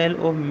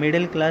lifestyle of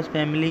middle class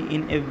family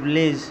in a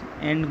village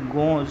and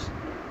goes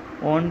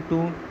on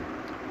to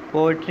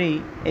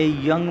portray a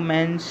young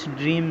man's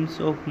dreams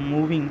of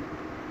moving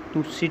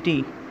to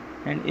city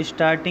and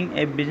starting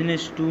a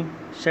business to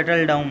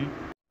settle down.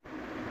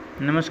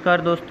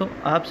 नमस्कार दोस्तों,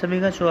 आप सभी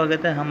का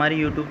स्वागत है हमारे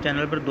YouTube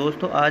channel पर।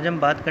 दोस्तों आज हम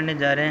बात करने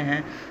जा रहे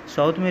हैं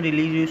साउथ में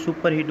रिलीज़ हुई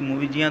सुपर हिट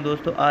मूवी। जी हाँ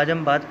दोस्तों, आज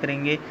हम बात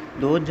करेंगे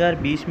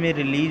 2020 में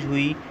रिलीज़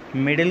हुई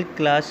मिडिल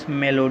क्लास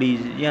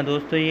मेलोडीज़। जी हाँ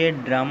दोस्तों, ये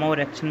ड्रामा और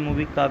एक्शन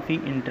मूवी काफ़ी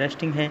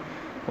इंटरेस्टिंग है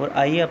और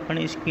आइए अपन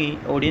इसकी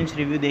ऑडियंस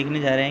रिव्यू देखने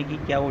जा रहे हैं कि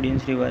क्या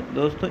ऑडियंस रिव्यू है।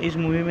 दोस्तों इस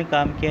मूवी में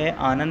काम किया है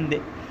आनंद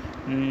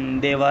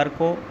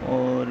देवारको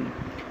और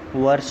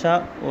वर्षा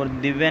और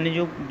दिव्या ने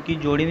जो की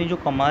जोड़ी ने जो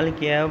कमाल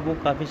किया है वो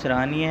काफ़ी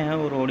सराहनीय है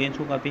और ऑडियंस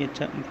को काफ़ी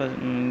अच्छा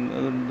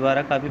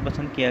द्वारा काफ़ी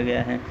पसंद किया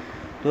गया है।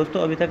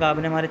 दोस्तों अभी तक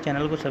आपने हमारे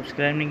चैनल को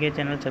सब्सक्राइब नहीं किया,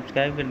 चैनल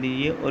सब्सक्राइब कर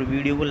दीजिए और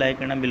वीडियो को लाइक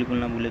करना बिल्कुल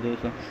ना भूलें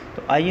दोस्तों।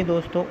 तो आइए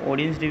दोस्तों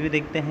ऑडियंस रिव्यू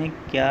देखते हैं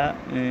क्या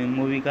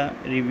मूवी का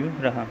रिव्यू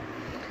रहा।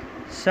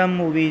 सम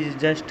movies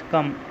just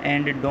come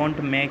and don't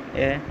make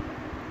a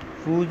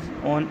fuzz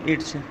on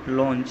its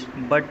launch,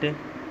 but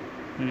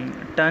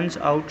turns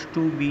out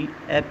to be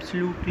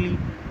absolutely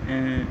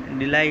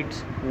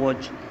delights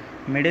watch.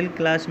 Middle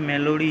Class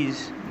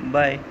Melodies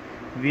by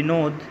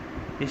Vinod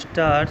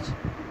stars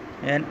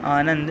and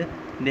Anand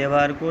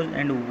Devarko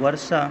and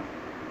Varsha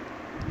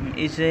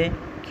is a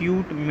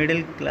cute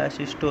middle class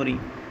story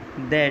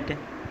that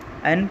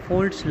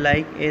unfolds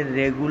like a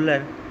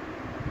regular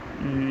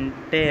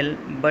tale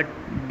but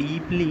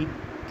deeply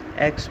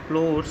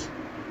explores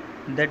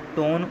the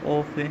tone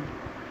of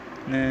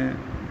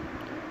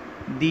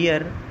their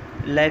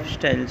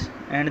lifestyles,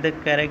 and the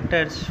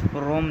characters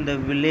from the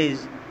village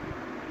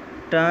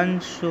turn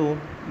so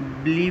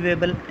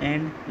believable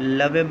and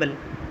lovable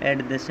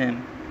at the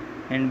same,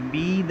 and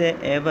be the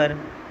ever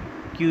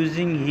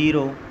accusing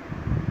hero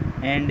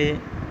and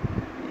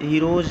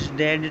hero's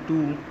dad to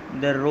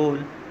the role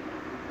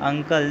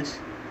uncles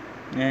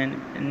and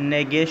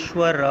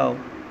Nageshwar Rao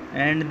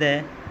and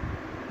the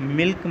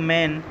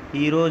milkman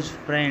hero's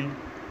friend.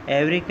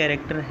 Every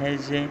character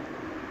has a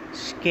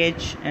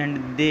sketch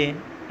and they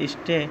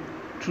stay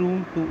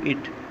true to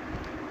it.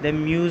 The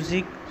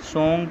music,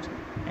 songs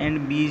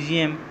and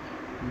BGM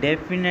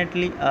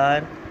definitely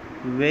are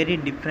very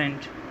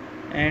different,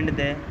 and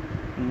the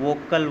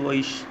vocal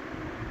voice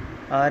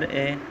are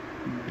a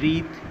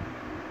breath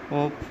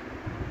of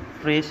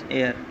fresh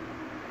air.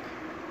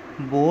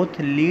 Both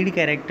lead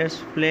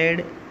characters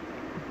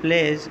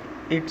plays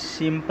it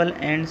simple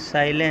and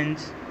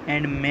silence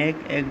and make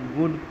a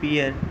good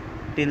pair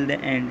till the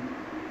end.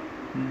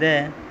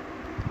 The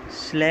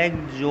slag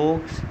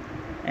jokes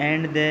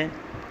and the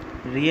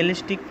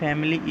realistic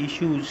family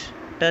issues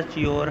touch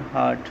your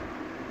heart,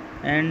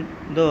 and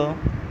though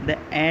the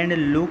end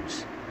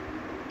looks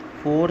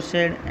forced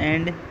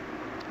and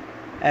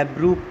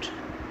abrupt,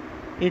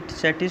 it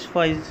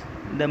satisfies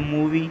the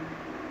movie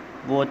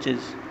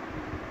watches.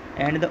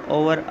 And the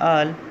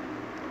overall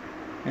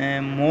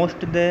most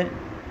the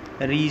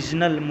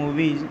regional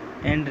movies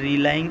and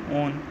relying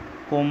on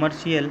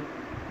commercial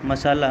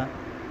masala,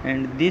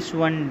 and this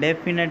one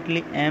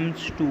definitely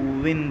aims to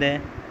win the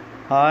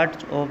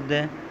hearts of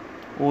the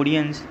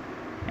audience,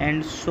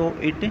 and so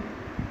it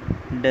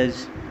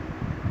does.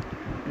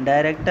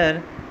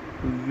 Director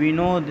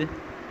Vinod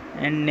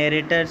and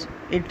narrators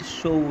it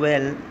so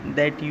well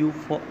that you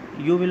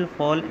will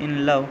fall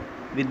in love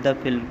with the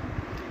film.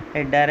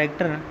 A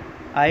director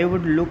I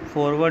would look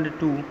forward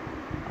to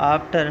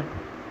after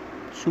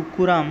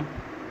Sukuram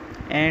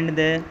and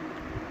the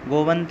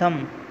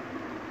Govantham,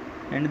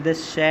 and the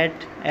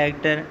set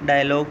actor,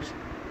 dialogues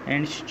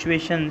and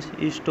situations,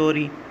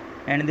 story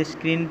and the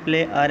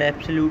screenplay are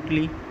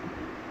absolutely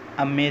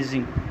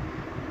amazing.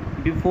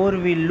 Before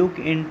we look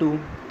into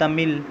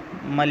Tamil,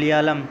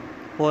 Malayalam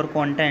for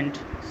content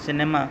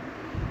cinema,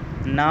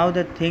 now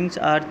the things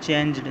are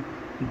changed.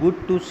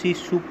 Good to see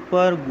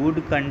super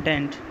good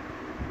content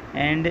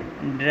and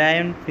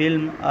driven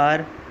film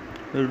are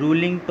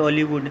ruling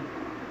Tollywood,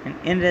 and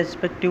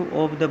irrespective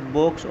of the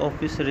box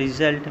office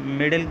result,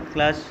 middle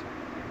class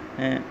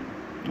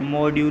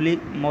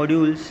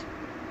modules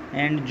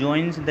and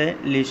joins the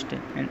list,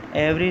 and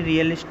every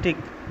realistic,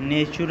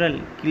 natural,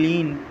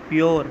 clean,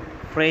 pure,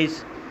 fresh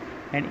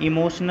and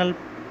emotional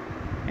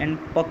and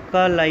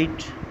pakka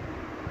light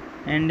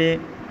and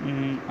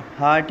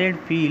hearted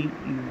feel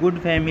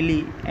good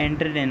family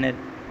entertainer.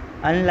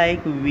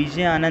 Unlike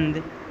Vijay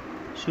Anand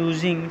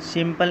choosing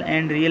simple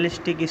and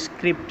realistic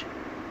script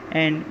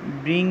and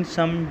bring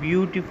some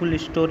beautiful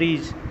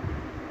stories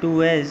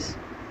to us,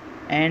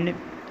 and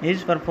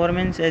his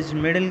performance as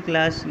middle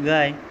class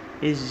guy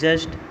is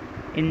just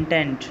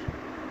intent.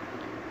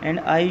 And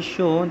I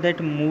show that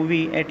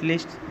movie at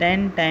least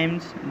 10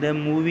 times. The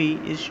movie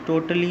is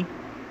totally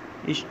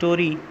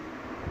story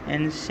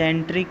and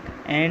centric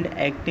and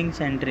acting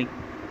centric.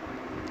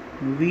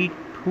 We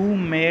too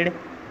made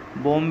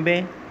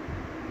Bombay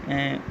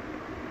uh,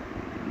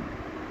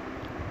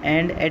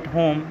 and at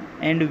home,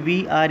 and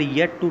we are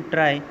yet to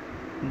try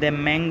the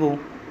mango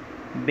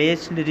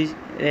based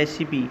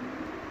recipe,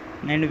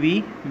 and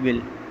we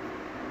will.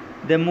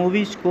 The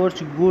movie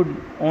scores good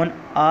on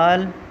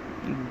all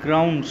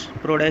grounds: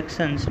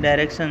 productions,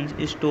 directions,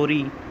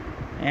 story,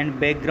 and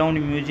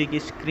background music,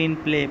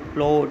 screenplay,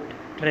 plot,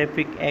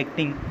 traffic,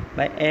 acting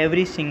by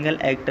every single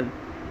actor.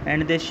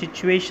 And the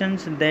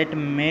situations that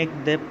make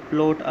the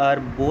plot are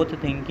both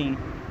thinking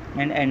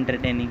and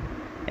entertaining.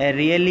 I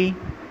really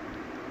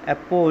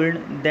appalled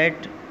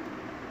that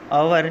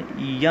our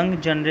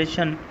young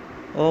generation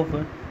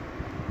of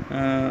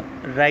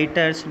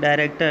writers,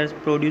 directors,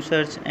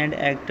 producers, and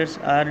actors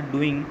are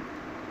doing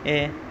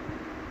a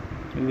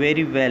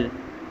very well,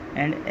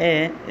 and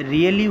a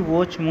really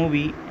watch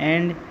movie.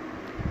 And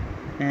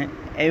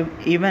uh,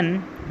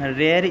 even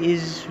rare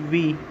is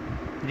we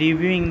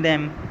reviewing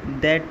them,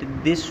 that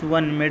this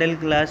one middle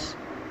class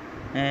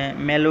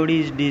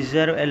melodies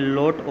deserve a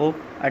lot of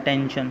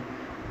attention.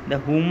 The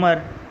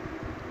humor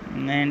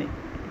and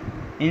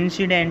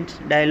incidents,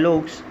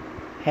 dialogues,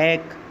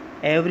 hack,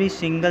 every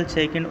single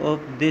second of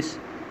this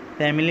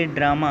family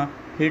drama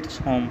hits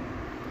home.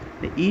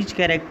 Each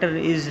character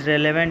is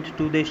relevant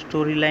to the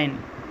storyline.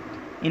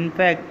 In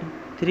fact,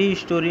 three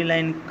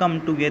storylines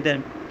come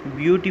together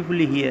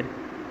beautifully here.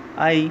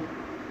 I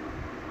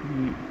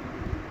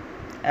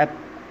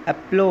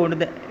applaud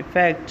the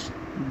effects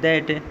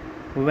that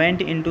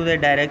went into the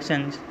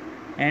directions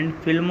and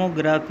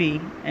filmography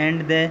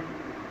and the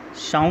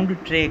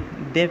soundtrack.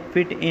 They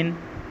fit in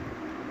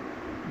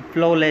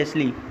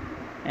flawlessly,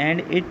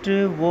 and it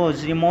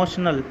was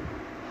emotional,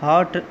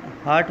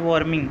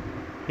 heartwarming,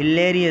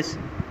 hilarious,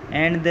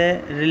 and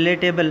the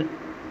relatable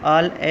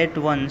all at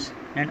once.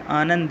 And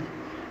Anand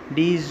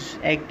D's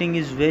acting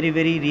is very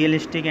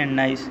realistic and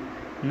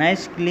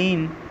nice,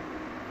 clean,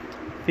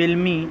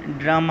 filmy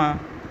drama,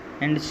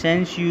 and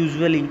sense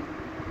usually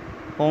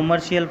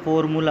commercial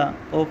formula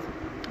of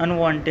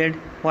unwanted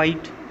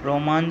fight,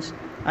 romance,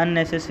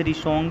 unnecessary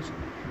songs.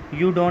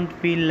 You don't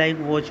feel like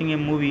watching a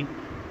movie,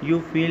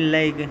 you feel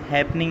like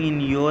happening in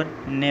your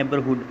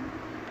neighborhood.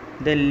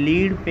 The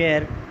lead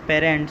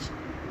parents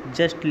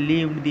just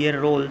lived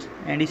their roles,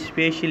 and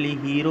especially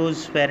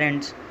heroes'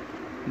 parents,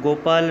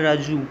 Gopal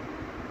Raju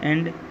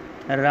and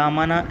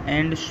Ramana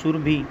and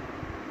Surbhi,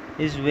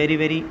 is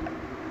very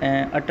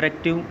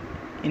attractive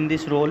in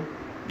this role,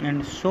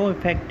 and so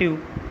effective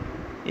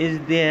is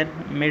their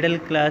middle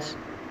class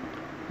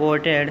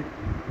portrait.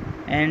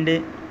 And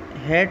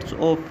hats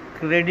of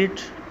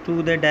credit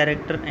to the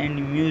director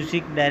and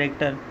music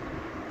director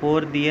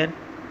for their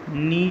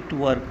neat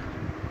work.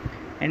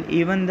 And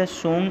even the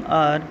song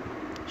are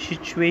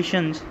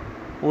situations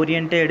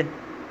oriented.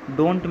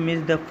 Don't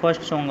miss the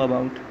first song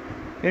about.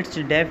 It's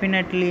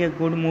definitely a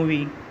good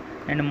movie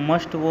and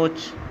must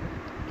watch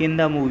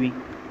Kinda movie.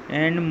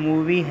 And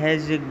movie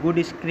has a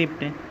good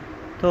script,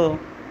 though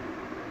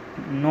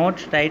not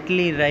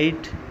tightly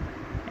right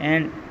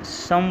and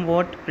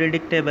somewhat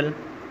predictable.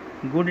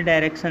 Good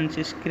directions,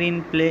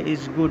 screenplay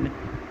is good,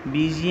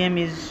 BGM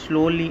is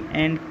slowly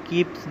and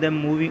keeps the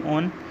movie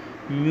on.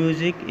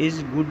 Music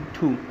is good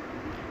too.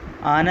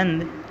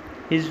 Anand,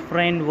 his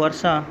friend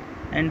Varsha,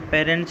 and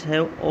parents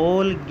have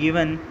all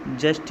given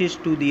justice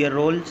to their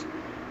roles,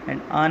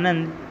 and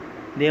Anand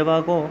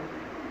Devako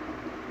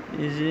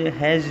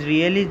has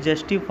really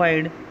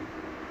justified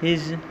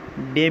his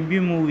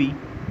debut movie,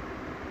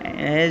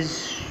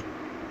 has,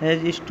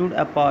 has stood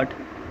apart,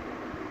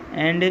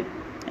 and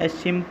a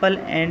simple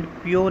and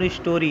pure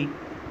story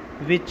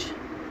which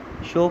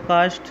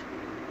showcased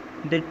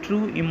the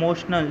true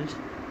emotions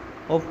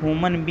of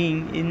human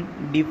being in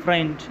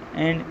different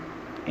and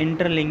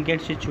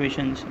interlinked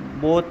situations,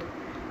 both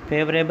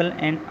favorable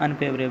and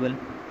unfavorable,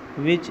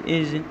 which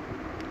is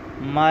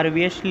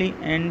marvelously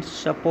and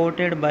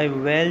supported by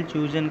well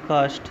chosen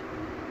cast.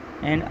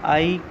 And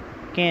I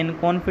can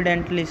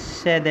confidently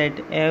say that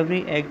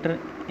every actor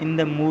in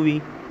the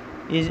movie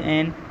is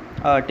an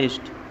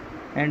artist.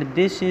 And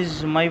this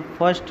is my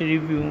first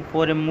review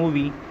for a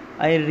movie.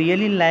 I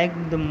really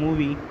liked the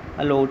movie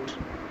a lot,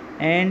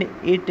 and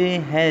it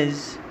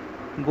has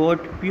got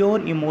pure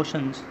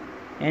emotions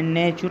and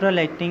natural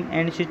acting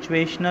and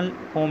situational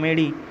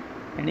comedy,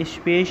 and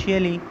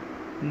especially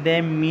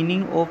the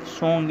meaning of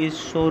song is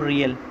so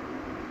real.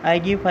 I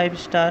give 5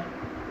 star,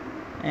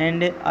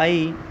 and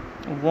I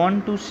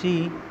want to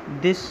see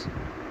this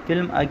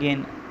film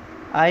again.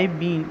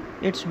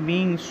 It's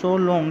been so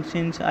long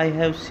since I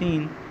have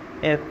seen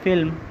a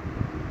film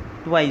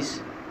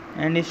twice,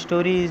 and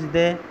story is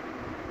the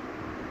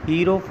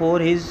hero for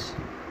his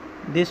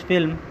this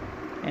film,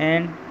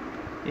 and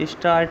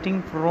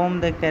starting from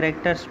the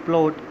character's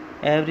plot,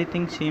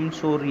 everything seems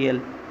so real.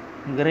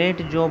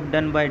 Great job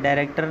done by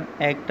director,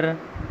 actor,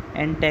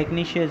 and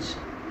technicians.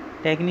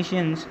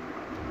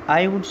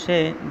 I would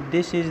say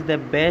this is the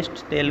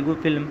best Telugu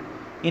film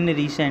in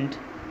recent.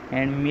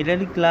 And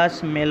middle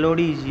class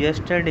melodies.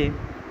 Yesterday,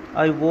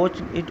 I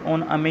watched it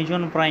on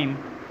Amazon Prime,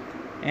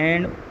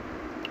 and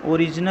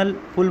original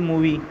full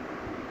movie,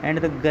 and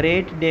the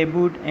great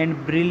debut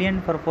and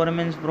brilliant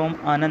performance from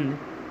Anand.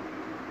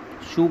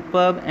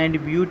 Superb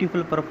and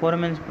beautiful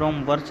performance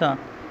from Varsha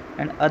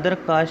and other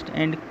cast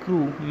and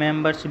crew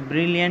members.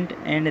 Brilliant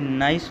and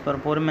nice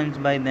performance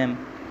by them.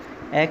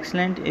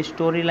 Excellent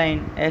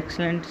storyline,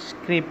 excellent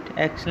script,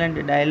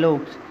 excellent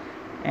dialogues,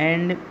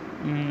 and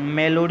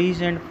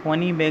melodies and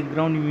funny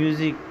background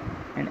music,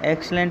 and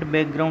excellent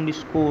background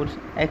scores,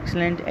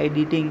 excellent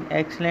editing,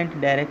 excellent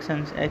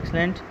directions,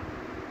 excellent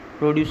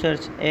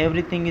producers.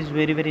 Everything is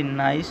very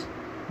nice.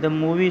 The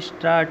movie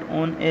start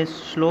on a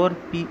slower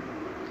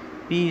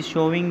piece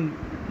showing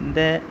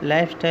the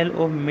lifestyle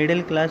of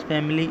middle class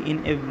family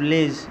in a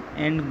village,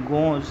 and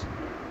goes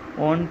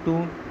on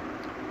to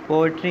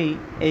portray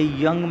a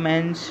young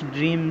man's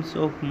dreams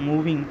of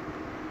moving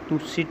to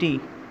city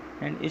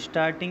and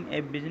starting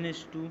a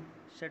business to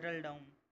settle down.